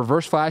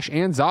 Reverse Flash,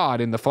 and Zod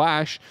in The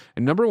Flash.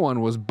 And number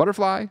 1 was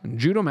Butterfly,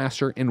 Judo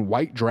Master, and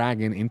White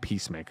Dragon in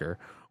Peacemaker.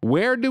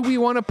 Where do we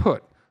want to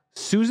put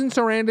Susan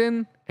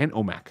Sarandon and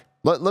OMAC?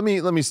 Let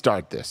me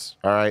start this.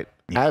 All right.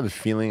 I have a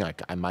feeling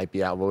like I might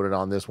be outvoted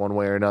on this one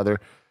way or another.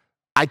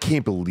 I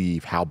can't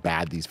believe how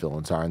bad these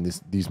villains are in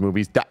these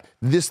movies.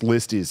 This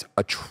list is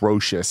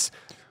atrocious.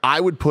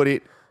 I would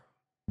put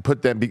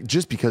them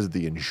just because of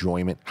the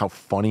enjoyment, how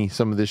funny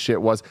some of this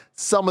shit was.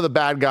 Some of the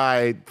bad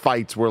guy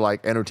fights were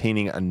like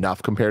entertaining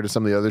enough compared to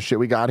some of the other shit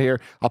we got here.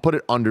 I'll put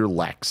it under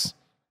Lex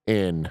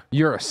in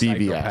You're a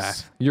BVS.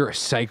 psychopath. You're a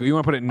psycho. You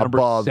want to put it number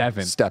Above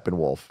 7.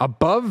 Steppenwolf.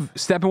 Above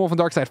Steppenwolf and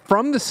Darkseid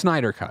from the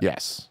Snyder Cut.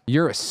 Yes.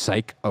 You're a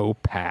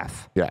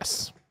psychopath.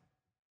 Yes.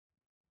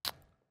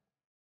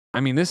 I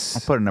mean, this.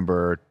 I'll put it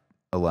number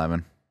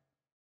 11.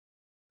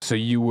 So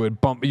you would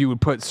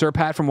put Sir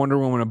Pat from Wonder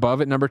Woman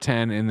above at number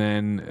 10, and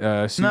then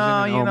Susan.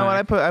 No, and you know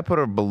OMAC. what? I put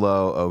her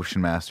below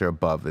Ocean Master,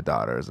 above the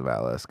Daughters of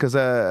Alice, because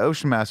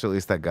Ocean Master, at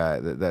least that guy,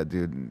 that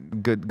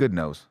dude, good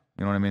nose.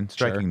 You know what I mean?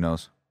 Striking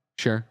nose.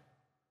 Sure.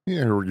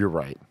 Yeah, you're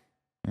right.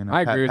 You know,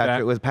 I agree with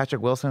that. Was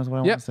Patrick Wilson is what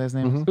I want to say his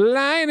name?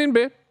 Lying in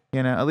bed.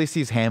 You know, at least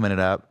he's hamming it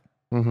up,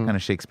 kind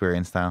of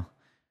Shakespearean style.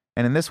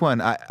 And in this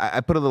one, I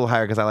put a little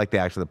higher because I like the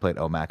actor that played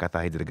OMAC. I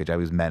thought he did a good job.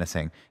 He was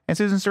menacing. And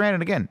Susan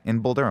Sarandon again in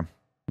Bull Durham.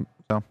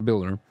 So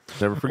Builder.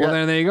 Never forget. Well,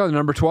 then there you go.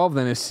 Number 12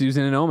 then is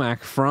Susan and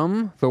OMAC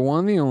from the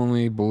one, the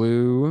only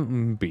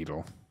Blue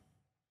Beetle.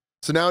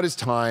 So now it is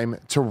time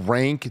to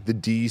rank the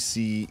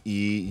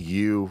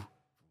DCEU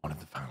one of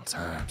the final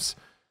times.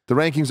 The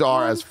rankings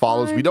are as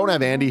follows. We don't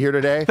have Andy here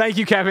today. Thank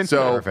you, Kevin.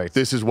 So Perfect.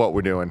 this is what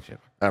we're doing,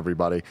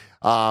 everybody.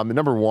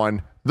 Number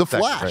 1, The That's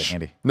Flash. right,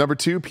 Andy. Number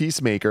 2,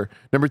 Peacemaker.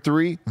 Number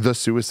 3, The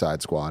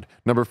Suicide Squad.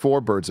 Number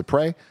 4, Birds of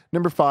Prey.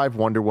 Number 5,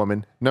 Wonder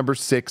Woman. Number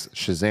 6,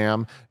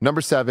 Shazam.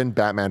 Number 7,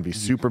 Batman v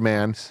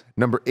Superman.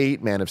 Number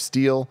 8, Man of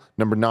Steel.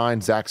 Number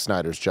 9, Zack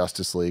Snyder's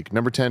Justice League.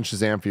 Number 10,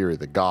 Shazam! Fury of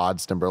the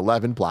Gods. Number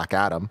 11, Black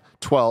Adam.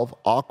 12,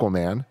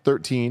 Aquaman.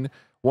 13,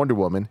 Wonder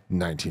Woman,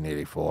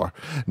 1984.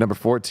 Number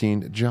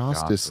 14,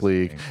 Justice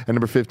League. And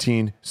number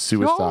 15,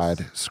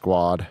 Suicide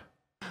Squad.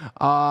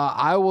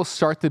 I will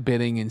start the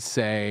bidding and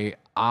say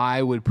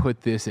I would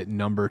put this at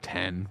number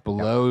 10,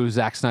 below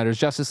Zack Snyder's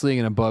Justice League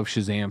and above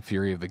Shazam!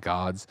 Fury of the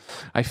Gods.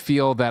 I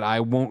feel that I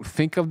won't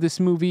think of this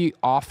movie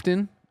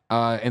often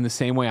in the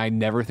same way I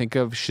never think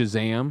of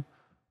Shazam!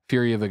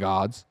 Fury of the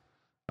Gods.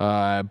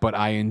 But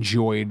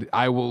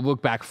I will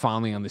look back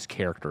fondly on this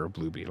character of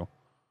Blue Beetle.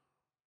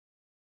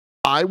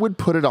 I would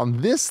put it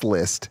on this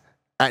list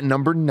at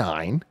number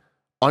 9,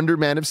 under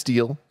Man of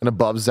Steel and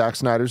above Zack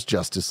Snyder's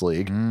Justice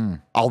League.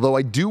 Although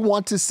I do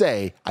want to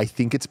say, I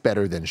think it's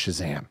better than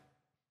Shazam.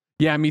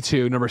 Yeah, me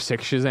too. Number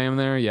 6 Shazam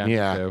there. Yeah, me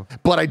too.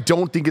 But I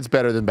don't think it's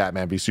better than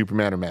Batman v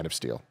Superman or Man of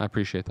Steel. I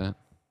appreciate that.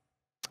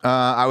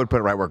 I would put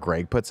it right where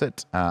Greg puts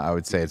it. I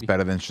would say it's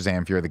better than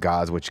Shazam! Fury of the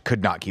Gods, which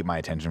could not keep my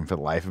attention for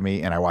the life of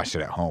me, and I watched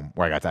it at home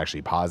where I got to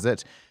actually pause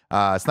it.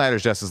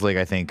 Snyder's Justice League,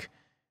 I think,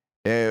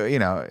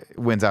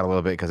 wins out a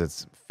little bit because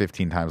it's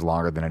 15 times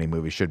longer than any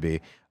movie should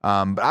be.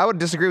 But I would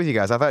disagree with you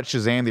guys. I thought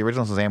Shazam, the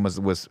original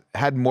Shazam,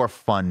 had more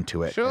fun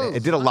to it. Sure,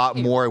 it did a lot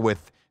more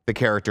with the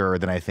character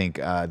than I think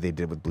they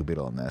did with Blue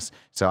Beetle in this.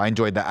 So I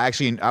enjoyed that.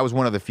 Actually, I was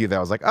one of the few that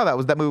was like,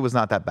 oh, that movie was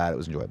not that bad. It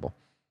was enjoyable.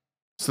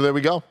 So there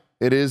we go.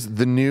 It is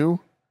the new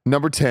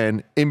number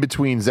 10 in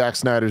between Zack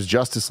Snyder's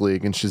Justice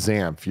League and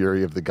Shazam!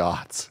 Fury of the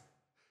Gods.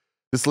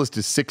 This list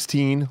is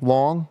 16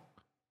 long.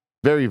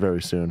 Very,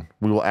 very soon,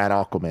 we will add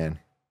Aquaman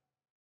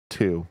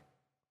 2,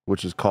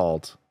 which is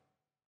called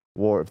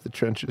War of the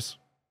Trenches.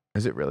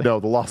 Is it really? No,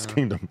 The Lost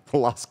Kingdom. The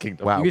Lost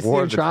Kingdom. Wow, You can see War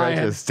him of the trying.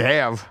 Trenches.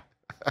 Damn.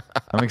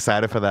 I'm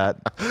excited for that.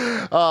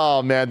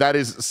 Oh, man, that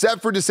is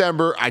set for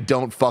December. I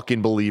don't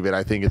fucking believe it.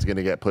 I think it's going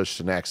to get pushed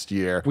to next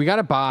year. We got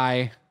to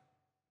buy.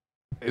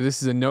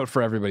 This is a note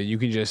for everybody. You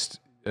can just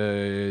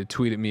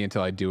tweet at me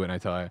until I do it and I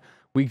tell you.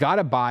 We got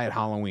to buy at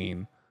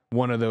Halloween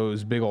one of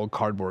those big old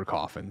cardboard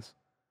coffins.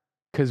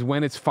 Because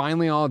when it's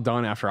finally all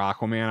done after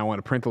Aquaman, I want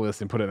to print the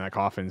list and put it in that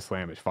coffin,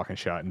 slam it fucking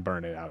shut, and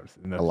burn it out.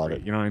 I love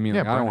it. You know what I mean?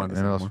 Yeah, Like, I don't want this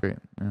in the anymore. street.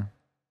 Yeah.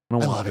 I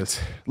don't I want love this.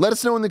 it. Let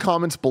us know in the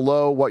comments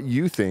below what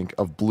you think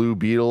of Blue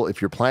Beetle.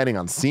 If you're planning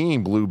on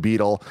seeing Blue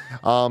Beetle,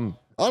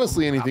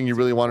 honestly, anything you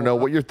really want to know,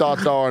 what your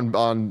thoughts are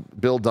on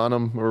Bill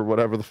Dunham or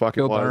whatever the fuck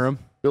it was. Durham.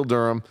 Bill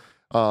Durham,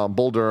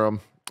 Bull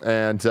Durham.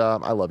 And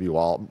I love you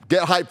all.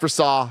 Get hyped for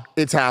Saw.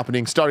 It's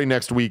happening starting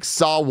next week.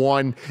 Saw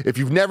 1. If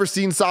you've never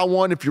seen Saw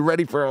 1, if you're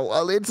ready for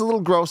it's a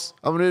little gross.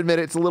 I'm going to admit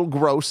it, it's a little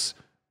gross.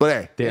 But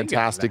hey,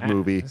 fantastic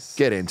movie.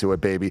 Get into it,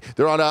 baby.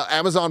 They're on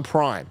Amazon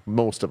Prime,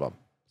 most of them.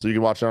 So you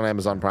can watch it on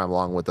Amazon Prime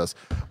along with us.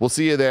 We'll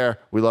see you there.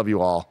 We love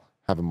you all.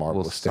 Have a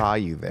marvelous day. We'll saw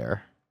you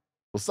there.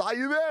 We'll saw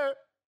you there.